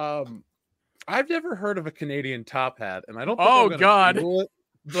 I've never heard of a Canadian top hat, and I don't think Oh I'm gonna God. do it,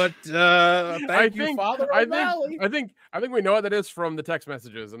 but thank you, Father O'Malley. I think we know what that is from the text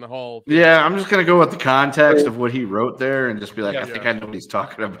messages and the whole. Yeah, I'm just gonna go with the context of what he wrote there and just be like, Yeah, I think I know what he's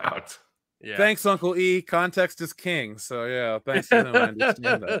talking about. Yeah. Thanks, Uncle E. Context is king. So yeah, thanks to him. I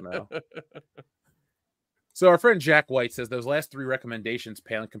understand that now. So our friend Jack White says those last three recommendations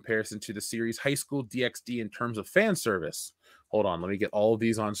pale in comparison to the series High School DxD in terms of fan service. Hold on, let me get all of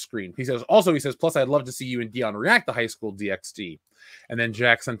these on screen. He says, plus I'd love to see you and Dion react to High School DxD. And then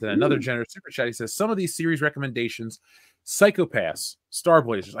Jack sent in another generous super chat. He says, some of these series recommendations, Psychopaths, Star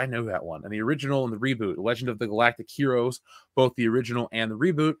Blazers, I know that one, and the original and the reboot, Legend of the Galactic Heroes, both the original and the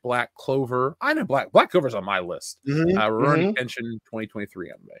reboot, Black Clover. I know Black Clover's on my list. Rurouni Kenshin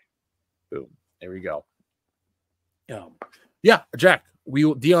 2023 on May. Boom. There we go. Yeah, Jack.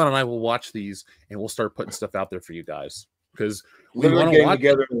 Dion and I will watch these, and we'll start putting stuff out there for you guys because we want to getting watch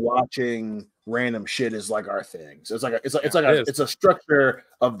together and watching random shit is like our thing. So it's a structure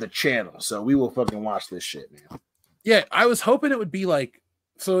of the channel. So we will fucking watch this shit, man. Yeah, I was hoping it would be like.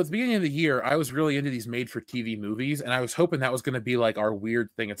 So at the beginning of the year, I was really into these made-for-TV movies, and I was hoping that was going to be like our weird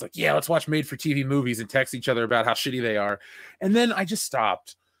thing. It's like, yeah, let's watch made-for-TV movies and text each other about how shitty they are, and then I just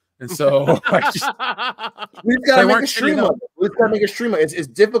stopped. And so we've got to make a stream of it. We've got to make a stream of it. It's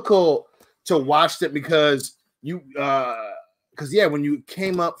difficult to watch it because when you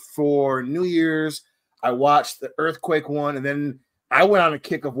came up for New Year's, I watched the Earthquake one, and then I went on a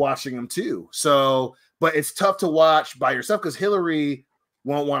kick of watching them too. So, but it's tough to watch by yourself because Hillary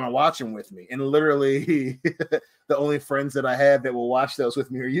won't want to watch them with me. And literally the only friends that I have that will watch those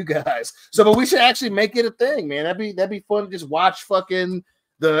with me are you guys. So, but we should actually make it a thing, man. That'd be fun to just watch fucking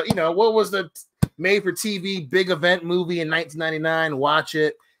what was the made for TV big event movie in 1999? Watch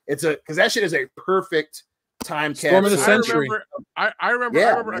it. Because that shit is a perfect time capsule. Storm of the Century. I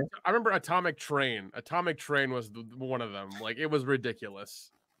remember Atomic Train. Atomic Train was one of them. Like, it was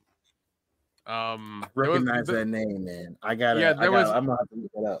ridiculous. Recognize that name, man. I'm gonna have to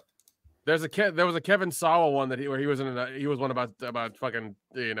look it up. There was a Kevin Sawa one where he was one about fucking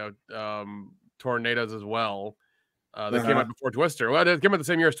tornadoes as well. That came out before Twister. Well, it came out the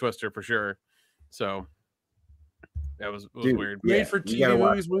same year as Twister for sure. So that was weird. Made for TV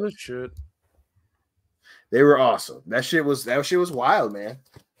movies were the shit. They were awesome. That shit was wild, man.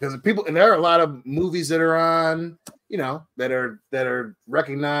 Because there are a lot of movies that are on, that are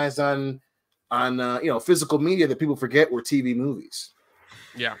recognized on physical media that people forget were TV movies.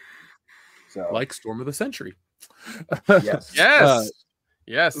 Yeah. So like Storm of the Century. Yes.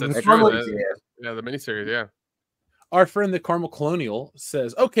 Yes, that's true. Yeah, the miniseries, yeah. Our friend the Caramel Colonial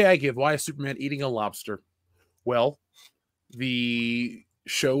says, okay, I give. Why is Superman eating a lobster? Well, the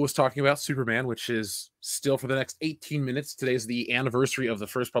show was talking about Superman, which is still for the next 18 minutes. Today's the anniversary of the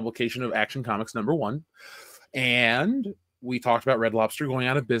first publication of Action Comics #1. And we talked about Red Lobster going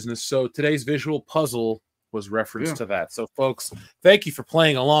out of business. So today's visual puzzle was referenced to that. So, folks, thank you for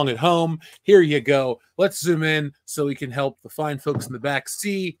playing along at home. Here you go. Let's zoom in so we can help the fine folks in the back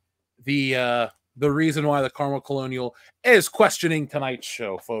see the reason why the Caramel Colonial is questioning tonight's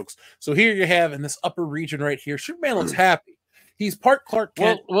show, folks. So here you have in this upper region right here, Superman looks happy. He's part Clark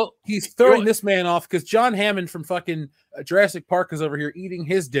Kent. Well, he's throwing this man off because John Hammond from fucking Jurassic Park is over here eating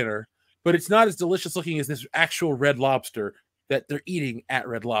his dinner, but it's not as delicious looking as this actual Red Lobster that they're eating at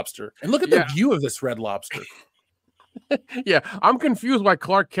Red Lobster. And look at the view of this Red Lobster. Yeah, I'm confused why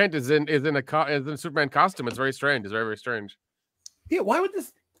Clark Kent is in a Superman costume. It's very strange. It's very, very strange. Yeah, why would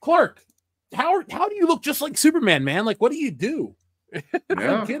this Clark? How do you look just like Superman, man? Like, what do you do? I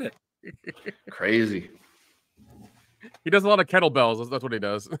don't get it. Crazy. He does a lot of kettlebells. That's what he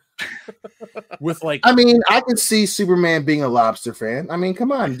does. With like, I mean, I can see Superman being a lobster fan. I mean,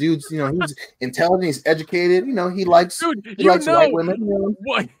 come on, dude's he's intelligent, he's educated. He likes white women.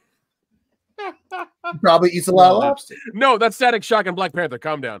 What? He probably eats a lot of lobster. No, that's Static Shock and Black Panther.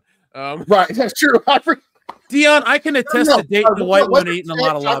 Calm down. Right, that's true. Dion, I can attest to dating a white woman eating a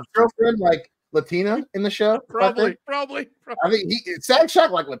lot of lobster. Girlfriend like Latina in the show? Probably. I think Static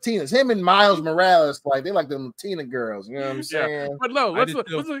Shock like Latinas. Him and Miles Morales, like they like the Latina girls. You know what I'm saying? Yeah. But no, let's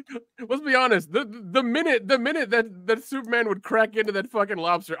be honest. The minute that Superman would crack into that fucking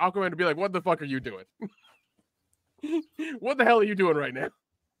lobster, Aquaman would be like, "What the fuck are you doing? What the hell are you doing right now?"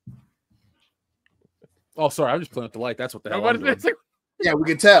 Oh, sorry, I'm just playing with the light. That's what the hell I'm doing. Yeah, we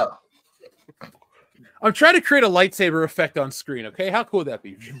can tell. I'm trying to create a lightsaber effect on screen. Okay, how cool would that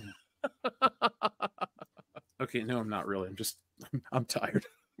be? Okay, no, I'm not really. I'm tired.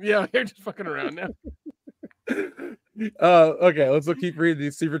 Yeah, you're just fucking around now. Okay, let's keep reading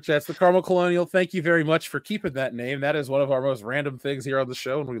these super chats. The Caramel Colonial, thank you very much for keeping that name. That is one of our most random things here on the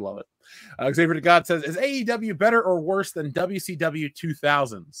show, and we love it. Xavier to God says, is AEW better or worse than WCW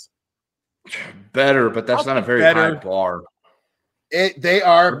 2000s? Better, but that's not a very high bar. They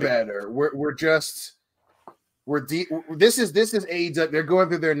are better. This is AEW. They're going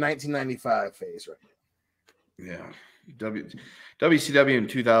through their 1995 phase right now. Yeah. WCW in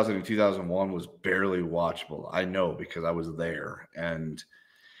 2000 and 2001 was barely watchable. I know because I was there. And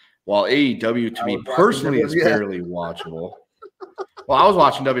while AEW to me personally is barely watchable. Well, I was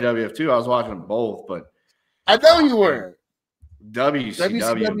watching WWF too. I was watching them both, but I know you were.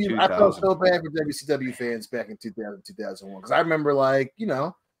 WCW I felt so bad for WCW fans back in 2000, 2001 because I remember, like,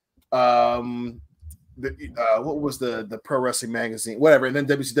 what was the pro wrestling magazine, whatever, and then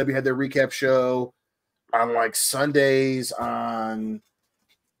WCW had their recap show on like Sundays on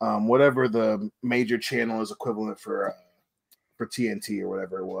whatever the major channel is equivalent for TNT or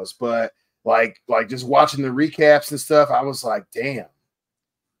whatever it was. But like just watching the recaps and stuff, I was like, damn,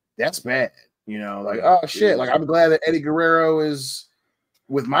 that's bad. You know, like, oh shit. Like, I'm glad that Eddie Guerrero is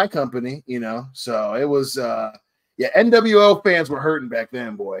with my company, you know. So it was NWO fans were hurting back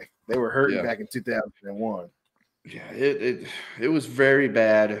then, boy. They were hurting back in 2001. Yeah, it was very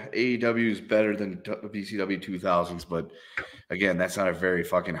bad. AEW is better than WCW 2000s, but again, that's not a very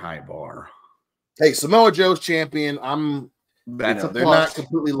fucking high bar. Hey, Samoa Joe's champion. They're not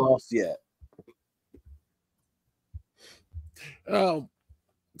completely lost yet. Oh,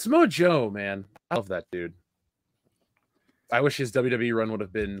 Samoa Joe, man, I love that dude. I wish his WWE run would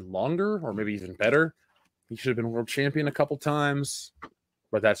have been longer, or maybe even better. He should have been world champion a couple times,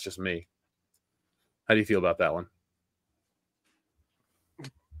 but that's just me. How do you feel about that one?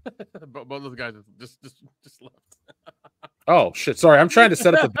 Both of the guys just left. Oh shit! Sorry, I'm trying to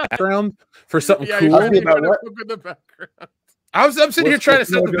set up the background for something cool. I'm sitting here trying to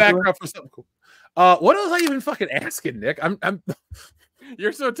set the background for something cool. What was I even fucking asking, Nick? I'm.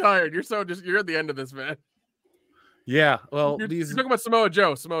 You're so tired. You're at the end of this, man. Yeah. Well, you're talking about Samoa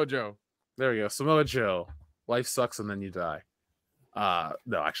Joe. Samoa Joe. There you go. Samoa Joe. Life sucks and then you die.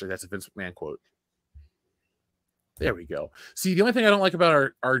 No, actually, that's a Vince McMahon quote. There we go. See, the only thing I don't like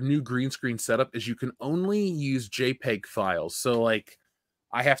about our new green screen setup is you can only use JPEG files. So, like,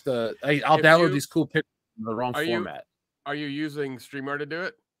 I'll download these cool pictures in the wrong format. Are you using StreamYard to do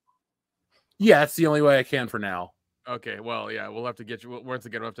it? Yeah, that's the only way I can for now. Okay, well, yeah, we'll have to get you. Once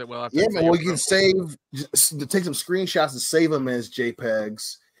again, we'll have to man, we can take some screenshots and save them as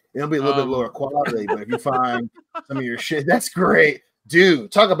JPEGs. It'll be a little bit lower quality, but if you find some of your shit, that's great.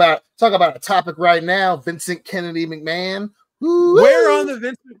 Dude, talk about a topic right now. Vincent Kennedy McMahon. Woo-hoo! Where on the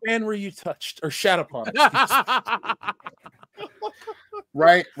Vince McMahon were you touched or shat upon?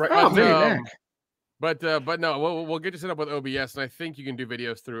 right. But no, we'll get you set up with OBS, and I think you can do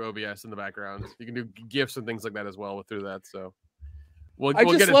videos through OBS in the background. You can do GIFs and things like that as well through that. So I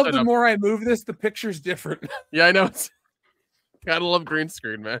just love the more I move this, the picture's different. Yeah, I know. Gotta love green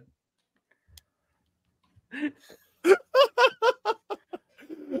screen, man.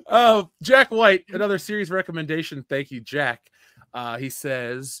 Jack White, another series recommendation. Thank you, Jack. He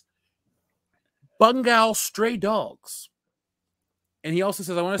says, Bungal Stray Dogs. And he also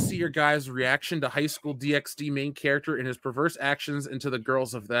says, I want to see your guys' reaction to high school DxD main character and his perverse actions into the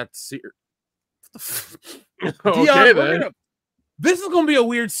girls of that series. Okay, then. This is going to be a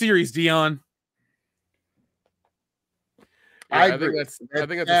weird series, Dion. Yeah, I think that's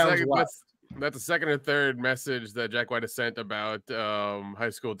the second or third message that Jack White has sent about high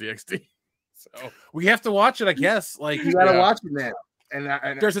school DxD. So we have to watch it, I guess. Like, you gotta watch it now.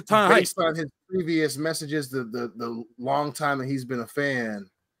 And there's a ton based on his previous messages, the long time that he's been a fan,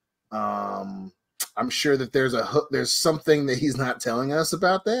 I'm sure that there's something that he's not telling us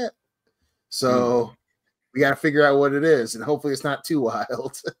about that. So we got to figure out what it is, and hopefully it's not too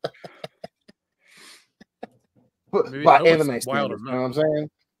wild. By anime standards, you know what I'm saying?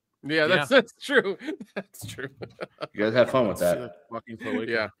 Yeah, that's true. That's true. You guys have fun with that.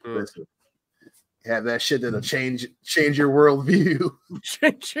 Yeah. Listen, have that shit that'll change your worldview.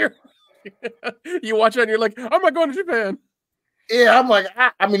 Change your. You watch it and you're like, I'm not going to Japan. Yeah, I'm like,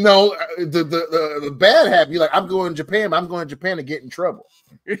 I mean, no, the bad habit. You're like, I'm going to Japan. But I'm going to Japan to get in trouble.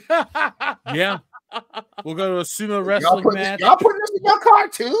 Yeah, we'll go to a sumo wrestling match. Y'all putting this in your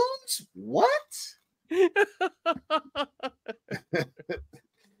cartoons? What?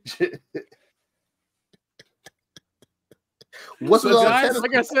 What's so guys?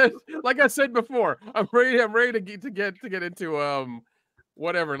 Like I said before, I'm ready to get into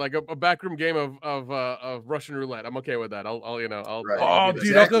whatever, like a backroom game of Russian roulette. I'm okay with that. I'll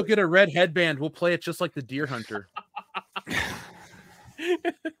dude, I'll go get a red headband. We'll play it just like the Deer Hunter.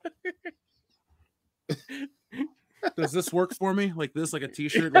 Does this work for me? Like this, like a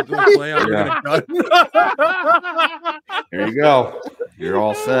t-shirt? We'll go play out. There you go. You're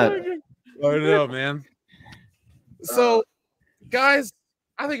all set. I know, man. So, guys,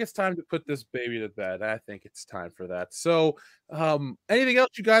 I think it's time to put this baby to bed. I think it's time for that. So, anything else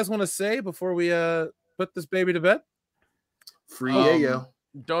you guys want to say before we put this baby to bed? Free yayo.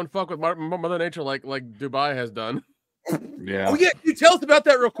 Don't fuck with Mother Nature like Dubai has done. Yeah. Oh yeah, you tell us about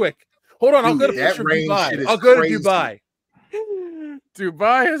that real quick. Hold on, I'll go to Dubai. I'll go to Dubai.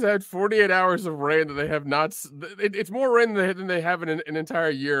 Dubai has had 48 hours of rain that they have not. It's more rain than they have in an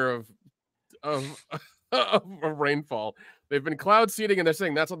entire year of rainfall. They've been cloud seeding, and they're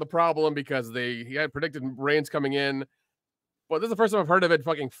saying that's not the problem because he had predicted rains coming in. But this is the first time I've heard of it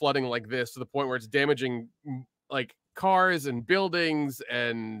fucking flooding like this to the point where it's damaging like cars and buildings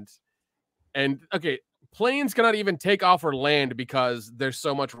and okay, planes cannot even take off or land because there's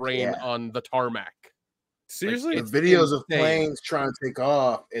so much rain on the tarmac. Seriously, the videos of planes trying to take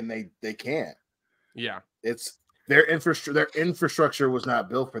off and they can't. Yeah, it's their infrastructure was not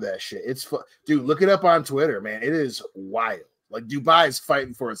built for that shit. Dude, look it up on Twitter, man. It is wild. Like Dubai is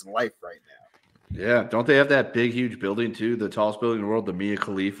fighting for its life right now. Yeah, don't they have that big, huge building too? The tallest building in the world, the Mia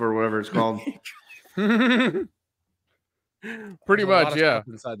Khalifa or whatever it's called. Pretty much, yeah.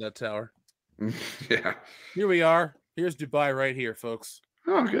 Inside that tower. Yeah. Here we are. Here's Dubai right here, folks.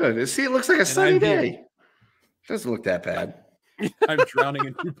 Oh, good. See, it looks like a sunny day. Doesn't look that bad. I'm drowning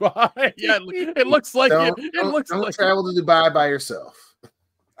in Dubai. Yeah, it looks like don't travel to Dubai by yourself.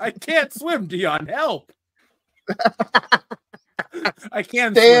 I can't swim, Dion. Help! I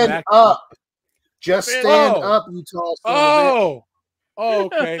can't stand up. Just stand up, you tall. Oh,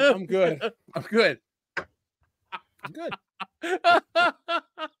 okay. I'm good. I'm good.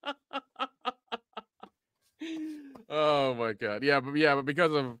 Oh my god. Yeah, but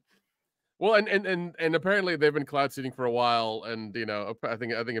because of and apparently they've been cloud seeding for a while, and I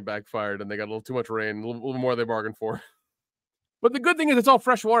think it backfired, and they got a little too much rain, a little more they bargained for. But the good thing is it's all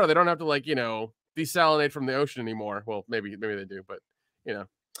fresh water. They don't have to desalinate from the ocean anymore. Well, maybe they do, but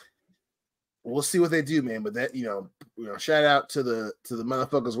we'll see what they do, man. But that shout out to the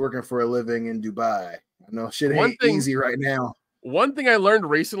motherfuckers working for a living in Dubai. I know shit ain't easy right now. One thing I learned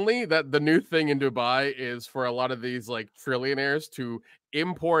recently, that the new thing in Dubai is for a lot of these trillionaires to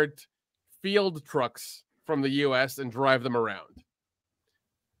import field trucks from the US and drive them around.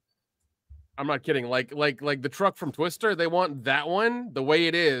 I'm not kidding. Like the truck from Twister, they want that one the way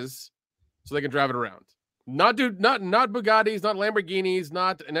it is so they can drive it around. Not Bugattis, not Lamborghinis,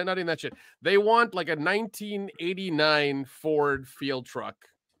 not even that shit. They want like a 1989 Ford field truck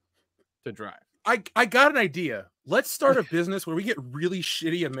to drive. I got an idea. Let's start a business where we get really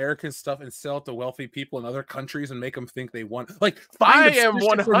shitty American stuff and sell it to wealthy people in other countries and make them think they want. I am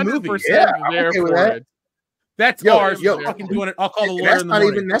 100% there for it. That's ours. Yo, fucking doing it. I'll call the lawyer in the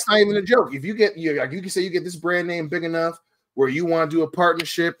morning. That's not even a joke. If you get, you can say you get this brand name big enough where you want to do a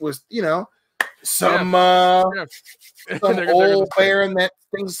partnership with, some old baron that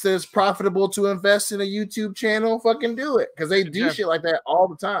thinks it's profitable to invest in a YouTube channel, fucking do it, because they do shit like that all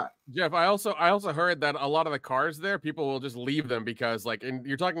the time. Jeff, I also heard that a lot of the cars there, people will just leave them because and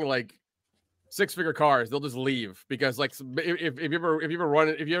you're talking like 6-figure cars, they'll just leave because if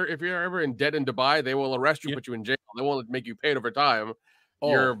you're ever in debt in Dubai, they will arrest you, put you in jail. They won't make you pay it over time.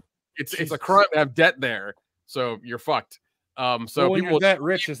 It's a crime to have debt there, so you're fucked. So when you're that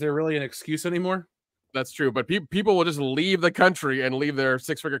rich, is there really an excuse anymore? That's true, but people will just leave the country and leave their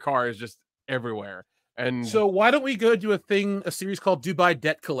 6-figure cars just everywhere. And so why don't we go do a series called Dubai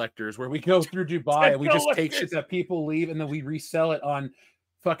Debt Collectors, where we go through Dubai and we just take shit that people leave and then we resell it on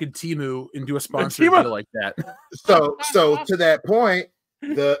fucking Temu and do a sponsor deal like that. So to that point,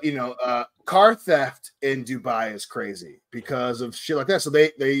 the car theft in Dubai is crazy because of shit like that. So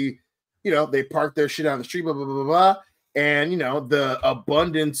they park their shit on the street, blah blah blah blah blah. And the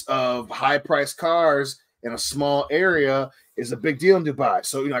abundance of high-priced cars in a small area is a big deal in Dubai.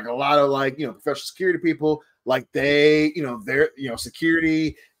 So like a lot of professional security people, they're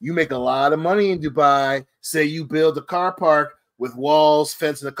security. You make a lot of money in Dubai. Say you build a car park with walls,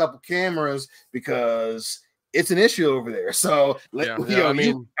 fence, and a couple cameras because it's an issue over there. So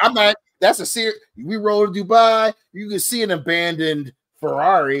I'm not. That's a serious. We roll to Dubai. You can see an abandoned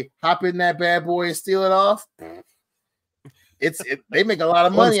Ferrari. Hop in that bad boy and steal it off. They make a lot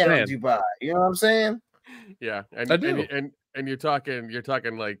of money out of Dubai. You know what I'm saying? Yeah, and you're talking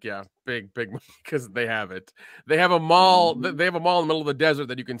big money because they have it. They have a mall. They have a mall in the middle of the desert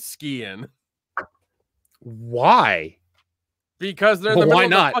that you can ski in. Why? Because they're in the middle of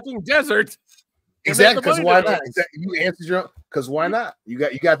the fucking desert. Exactly. Because why not? You answered your. Because why not? You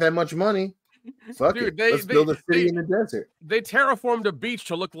got that much money. Fuck it. Let's build a city in the desert. They terraformed a beach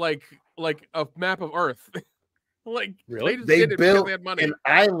to look like a map of Earth. Really? They built an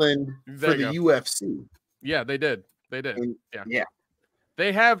island for the UFC. Yeah, they did. Yeah.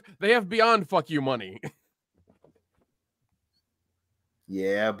 They have beyond fuck you money.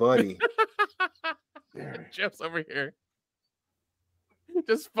 Yeah, buddy. Jeff's over here.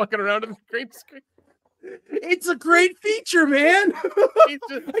 Just fucking around in the green screen. It's a great feature, man. I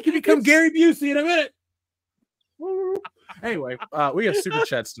can become Gary Busey in a minute. Anyway, we have super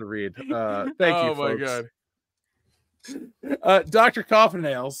chats to read. Thank you, folks. Oh my god. Dr. Coffin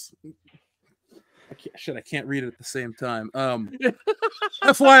Nails. I can't read it at the same time.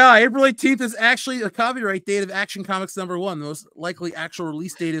 FYI, April 18th is actually a copyright date of Action Comics #1. The most likely actual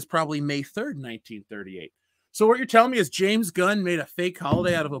release date is probably May 3rd, 1938. So what you're telling me is James Gunn made a fake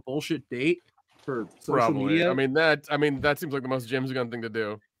holiday out of a bullshit date for social media? I mean that seems like the most James Gunn thing to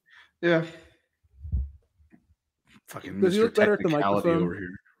do. Yeah. Fucking Does he Mr. look better at the Technicality microphone? over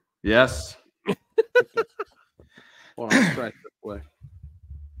here. Yes. Hold on, let's try it this way.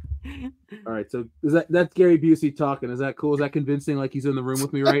 All right, so that's Gary Busey talking? Is that cool? Is that convincing? Like he's in the room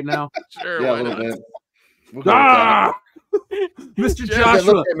with me right now? Sure, Yeah, why a little not? bit. We'll go with that. Mr.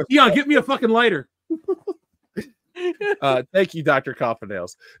 Joshua, Dion, get me a fucking lighter. Thank you, Dr.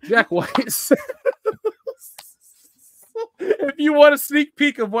 Coffinails. Jack White says, if you want a sneak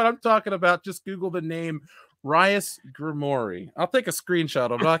peek of what I'm talking about, just Google the name Rias Grimory. I'll take a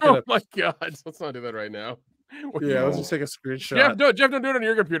screenshot. I'm not gonna. Oh my god, let's not do that right now. Yeah, let's just take a screenshot. Jeff, don't do it on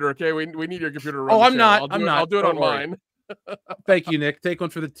your computer, okay? We need your computer to run Oh, the I'm channel. not. I'll do it Don't on worry. mine. Thank you, Nick. Take one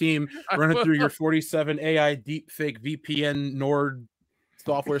for the team. Run it through your 47 AI deepfake VPN Nord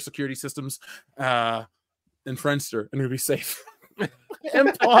software security systems and Friendster, and it'll be safe.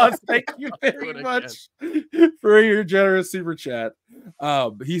 And pause. Thank you very much for your generous super chat.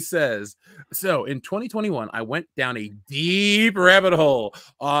 He says, so in 2021, I went down a deep rabbit hole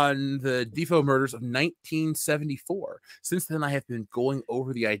on the Defoe murders of 1974. Since then, I have been going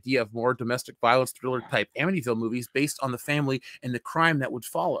over the idea of more domestic violence thriller type Amityville movies based on the family and the crime that would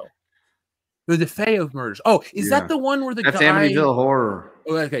follow. The DeFeo murders. Oh, is that the one where that's guy... Amityville Horror.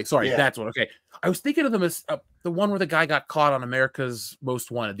 Oh, okay, sorry, that's one. Okay, I was thinking of them as the one where the guy got caught on America's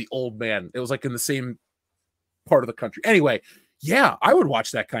Most Wanted, the old man. It was like in the same part of the country. Anyway, yeah, I would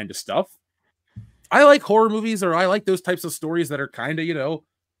watch that kind of stuff. I like horror movies, or I like those types of stories that are kind of,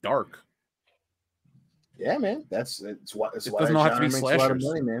 dark. Yeah, man, it's why it doesn't have to be makes slashers. a lot of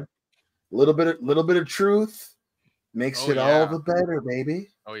money, man. Little bit of truth makes it all the better, baby.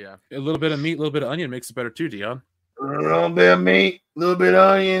 Oh yeah, a little bit of meat, a little bit of onion makes it better too, Dion. A little bit of meat, a little bit of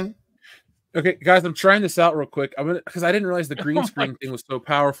onion. Okay, guys, I'm trying this out real quick. I'm gonna because I didn't realize the green screen thing was so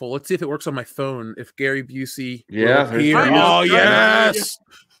powerful. Let's see if it works on my phone. If Gary Busey, oh yes,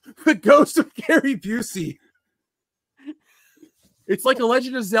 the ghost of Gary Busey. It's like a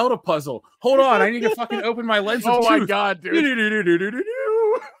Legend of Zelda puzzle. Hold on, I need to fucking open my lens. Oh of my truth. god, dude!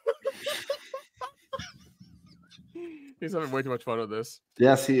 He's having way too much fun with this.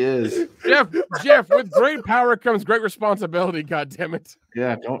 Yes, he is. Jeff, with great power comes great responsibility. God damn it!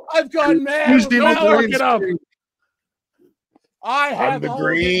 Yeah, don't. I've gone mad. Don't look it up. I have I'm the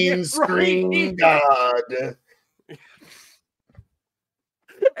green screen god.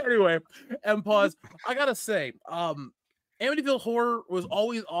 Anyway, and pause. I gotta say, Amityville Horror was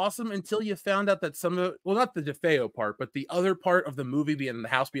always awesome until you found out that some of it, well, not the DeFeo part, but the other part of the movie being the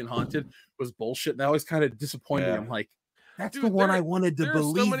house being haunted was bullshit. And that was kind of disappointing. I'm like, that's the one I wanted to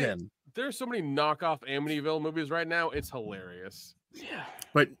believe in. There's so many knockoff Amityville movies right now. It's hilarious. Yeah,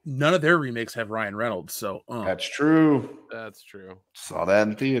 but none of their remakes have Ryan Reynolds. So that's true. That's true. Saw that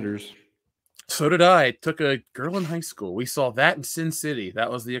in theaters. So did I. Took a girl in high school. We saw that in Sin City.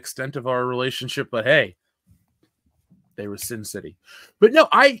 That was the extent of our relationship. But hey, they were Sin City. But no,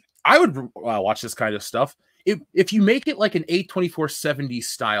 I would watch this kind of stuff if you make it like an A2470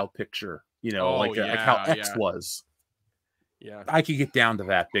 style picture. Like how X was. Yeah, I could get down to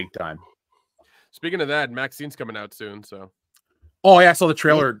that big time. Speaking of that, Maxine's coming out soon. So, oh yeah, I saw the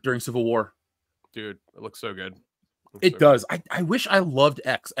trailer during Civil War. Dude, it looks so good. It does. I wish I loved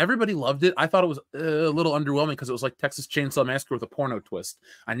X. Everybody loved it. I thought it was a little underwhelming because it was like Texas Chainsaw Massacre with a porno twist.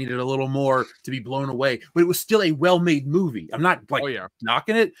 I needed a little more to be blown away, but it was still a well-made movie. I'm not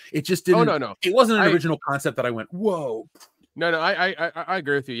knocking it. It just didn't. Oh no. It wasn't an original concept that I went, whoa. No, I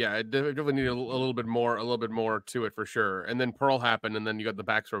agree with you. Yeah, it definitely needed a little bit more to it for sure. And then Pearl happened, and then you got the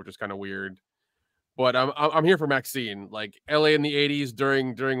backstory, which is kind of weird. But I'm here for Maxine. Like LA in the '80s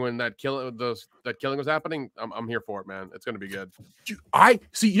during when that killing was happening. I'm here for it, man. It's gonna be good. I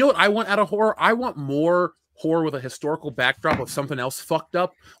see. You know what I want out of horror? I want more horror with a historical backdrop of something else fucked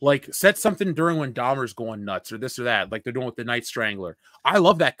up. Like set something during when Dahmer's going nuts or this or that, like they're doing with the Night Strangler. I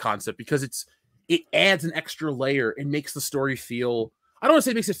love that concept because it adds an extra layer and makes the story feel. I don't want to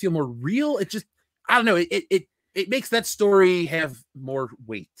say it makes it feel more real. It just I don't know. It makes that story have more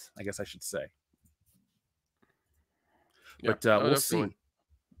weight. I guess I should say. But we'll see.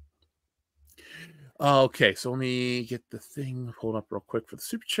 Okay, so let me get the thing pulled up real quick for the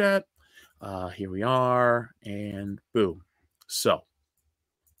super chat. Here we are, and boom. So,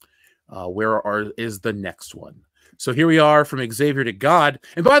 where is the next one? So here we are from Xavier to God.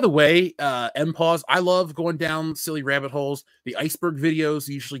 And by the way, MPause, I love going down silly rabbit holes. The iceberg videos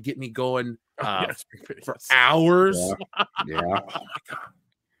usually get me going for hours. Yeah. Oh my God.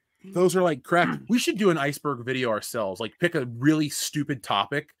 Those are like crack. We should do an iceberg video ourselves. Like pick a really stupid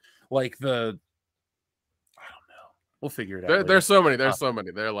topic, like the We'll figure it out. There's so many. There's so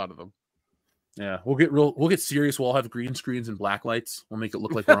many. There are a lot of them. Yeah, we'll get serious. We'll all have green screens and black lights. We'll make it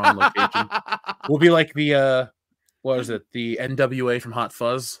look like we're on location. We'll be like the what is it? The NWA from Hot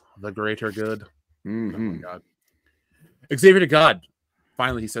Fuzz. The great are good. Mm-hmm. Oh my God. Xavier to God.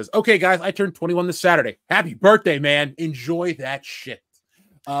 Finally, he says, "Okay, guys, I turned 21 this Saturday. Happy birthday, man! Enjoy that shit."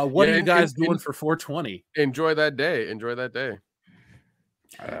 What are you guys doing for 420? Enjoy that day. Enjoy that day.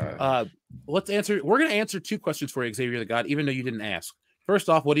 Let's answer. We're going to answer 2 questions for you, Xavier the God, even though you didn't ask. First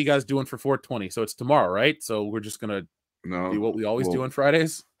off, what are you guys doing for 420? So it's tomorrow, right? So we're just going to do what we always do on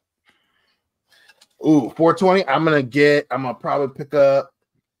Fridays. Ooh, 420. I'm gonna probably pick up.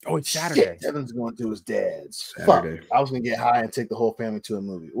 Oh, it's Saturday. Shit, Devin's going to his dad's. Saturday. Fuck. I was gonna get high and take the whole family to a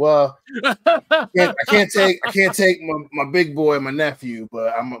movie. Well, I can't take my big boy, my nephew,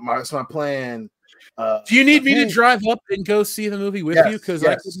 but that's my plan. Do you need me to drive up and go see the movie with you? Because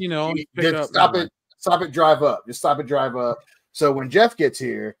I could, pick up. Stop it, drive up. Just stop it, drive up. So when Jeff gets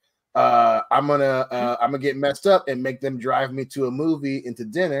here, I'm gonna get messed up and make them drive me to a movie and to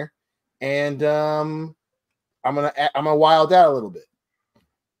dinner, and I'm gonna wild out a little bit.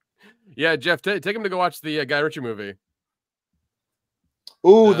 Yeah, Jeff, take him to go watch the Guy Ritchie movie.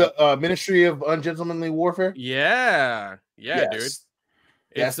 Ooh, the Ministry of Ungentlemanly Warfare. Yeah, yes. Dude.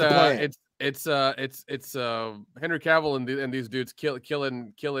 It's Henry Cavill and these dudes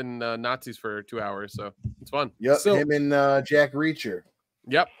killing Nazis for 2 hours, so it's fun. Yep, so, him and Jack Reacher.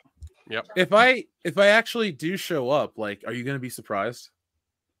 Yep. If I actually do show up, like, are you going to be surprised?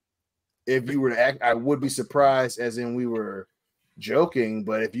 If you were to act, I would be surprised, as in we were joking.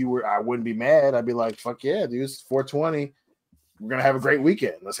 But if you were, I wouldn't be mad. I'd be like, "Fuck yeah, dude! It's 420. We're gonna have a great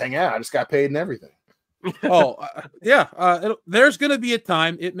weekend. Let's hang out. I just got paid and everything." Yeah. There's going to be a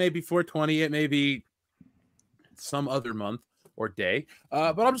time. It may be 420. It may be some other month or day.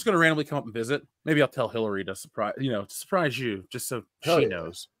 But I'm just going to randomly come up and visit. Maybe I'll tell Hillary to surprise you, just so she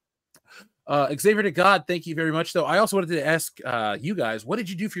knows. Xavier to God, thank you very much. Though I also wanted to ask you guys, what did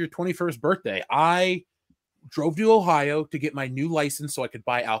you do for your 21st birthday? I drove to Ohio to get my new license so I could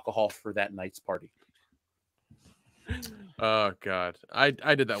buy alcohol for that night's party. Oh God, I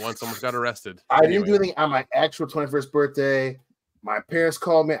did that once. Almost got arrested. I didn't do anything on my actual 21st birthday. My parents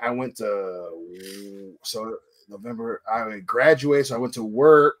called me. I went to November. I graduated, so I went to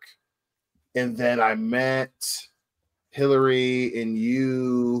work, and then I met Hillary and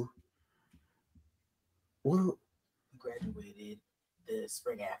you. What? Graduated the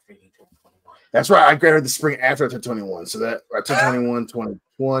spring after you turned 21. That's right. I graduated the spring after I turned 21. So that I turned 21,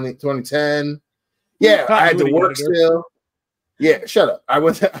 2020, 2010. Yeah, I had to work still. Yeah, shut up. So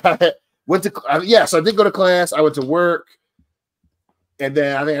I did go to class. I went to work, and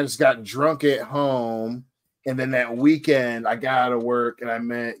then I think I just got drunk at home. And then that weekend, I got out of work and I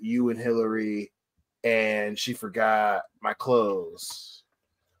met you and Hillary, and she forgot my clothes.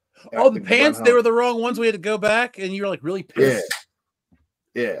 Oh, the pants, they were the wrong ones. We had to go back, and you were like really pissed.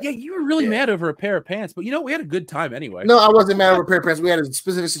 Yeah, you were really mad over a pair of pants, but we had a good time anyway. No, I wasn't mad over a pair of pants. We had a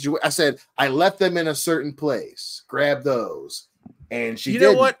specific situation. I said I left them in a certain place. Grab those, and she. You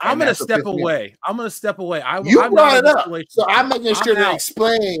know what? I'm gonna step away. I'm gonna step away. You brought it up, so I'm making sure to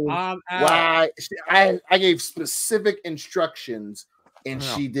explain why I gave specific instructions, and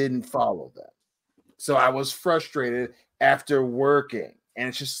she didn't follow them. So I was frustrated after working, and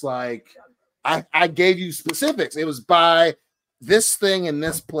it's just like I gave you specifics. It was by this thing in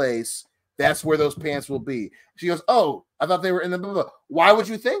this place, that's where those pants will be. She goes, "Oh, I thought they were in the blah, blah, blah." Why would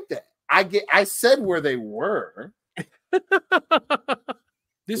you think that? I said where they were.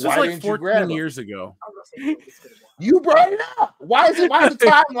 This was like 14 years ago. You brought it up. Why does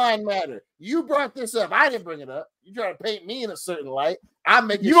the timeline matter? You brought this up. I didn't bring it up. You try to paint me in a certain light. I'm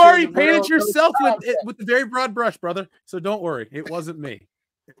making you already painted yourself with the very broad brush, brother. So don't worry. It wasn't me.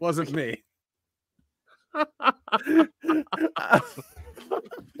 It wasn't me.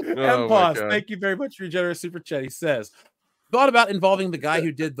 Pause. Thank you very much for your generous super chat. He says, thought about involving the guy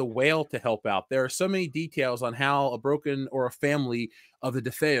who did The Whale to help out. There are so many details on how a broken or a family of the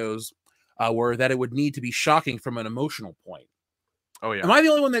DeFeos were that it would need to be shocking from an emotional point. Oh yeah. Am I the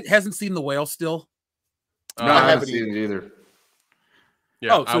only one that hasn't seen The Whale still? No, I haven't seen it either.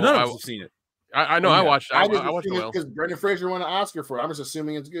 Yeah. Oh, so none of us have seen it. I know. I watched. I watched The Whale because Brendan Fraser won an Oscar for it. I'm just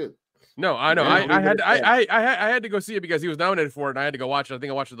assuming it's good. No, I know. I had to go see it because he was nominated for it, and I had to go watch it. I think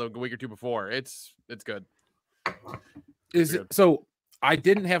I watched it the week or two before. It's good. So I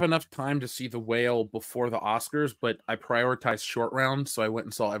didn't have enough time to see The Whale before the Oscars, but I prioritized Short Round, so I went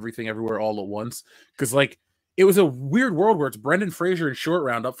and saw Everything Everywhere All at Once because it was a weird world where it's Brendan Fraser and Short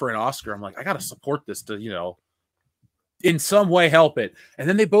Round up for an Oscar. I'm like, I got to support this to in some way help it. And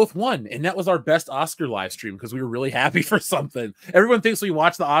then they both won. And that was our best Oscar live stream because we were really happy for something. Everyone thinks we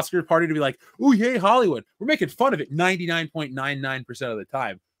watch the Oscar party to be like, oh, yay, Hollywood. We're making fun of it 99.99% of the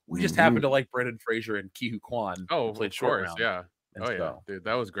time. We just happen to like Brendan Fraser and Ki Hu Kwan. Oh, of course. Yeah. Oh, yeah. Dude,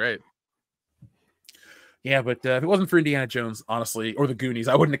 that was great. Yeah, but if it wasn't for Indiana Jones, honestly, or the Goonies,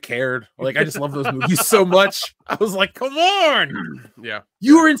 I wouldn't have cared. Like, I just love those movies so much. I was like, come on. Yeah.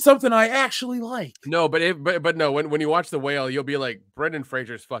 You were in something I actually like. No, but no, when you watch The Whale, you'll be like, Brendan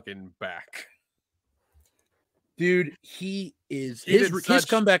Fraser's fucking back. Dude, his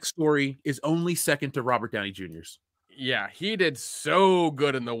comeback story is only second to Robert Downey Jr.'s. Yeah, he did so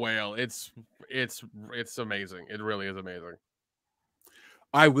good in The Whale. It's amazing. It really is amazing.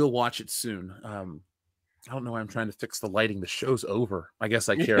 I will watch it soon. I don't know why I'm trying to fix the lighting. The show's over. I guess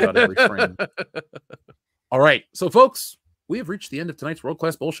I care about every frame. All right. So, folks, we have reached the end of tonight's World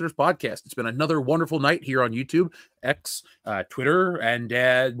Class Bullshitters podcast. It's been another wonderful night here on YouTube, X, Twitter, and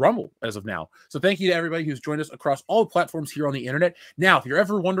Rumble as of now. So thank you to everybody who's joined us across all platforms here on the internet. Now, if you're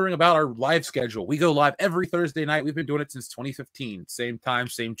ever wondering about our live schedule, we go live every Thursday night. We've been doing it since 2015. Same time,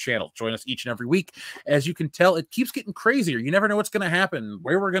 same channel. Join us each and every week. As you can tell, it keeps getting crazier. You never know what's going to happen,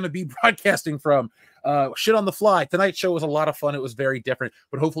 where we're going to be broadcasting from. Shit on the fly. Tonight's show was a lot of fun. It was very different,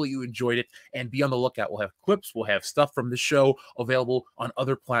 but hopefully you enjoyed it. And be on the lookout. We'll have clips. We'll have stuff from the show available on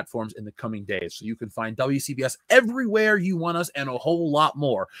other platforms in the coming days. So you can find WCBS everywhere you want us and a whole lot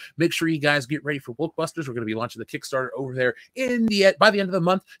more. Make sure you guys get ready for Wolfbusters. We're going to be launching the Kickstarter over there by the end of the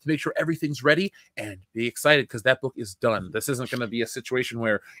month to make sure everything's ready, and be excited because that book is done. This isn't going to be a situation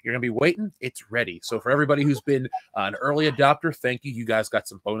where you're going to be waiting. It's ready. So for everybody who's been an early adopter, thank you. You guys got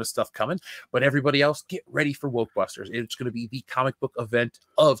some bonus stuff coming, but everybody else, get ready for Wolfbusters. It's going to be the comic book event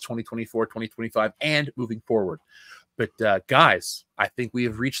of 2024, 2025, and moving forward. But guys, I think we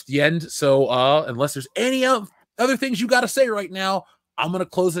have reached the end. So unless there's any other things you got to say right now, I'm going to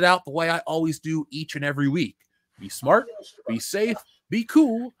close it out the way I always do each and every week. Be smart, be safe, be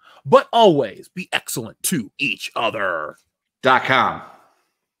cool, but always be excellent to each other. .com.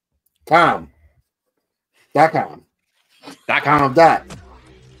 .com of that.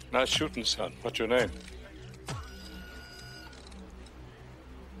 Nice shooting, son. What's your name?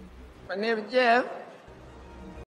 My name is Jeff.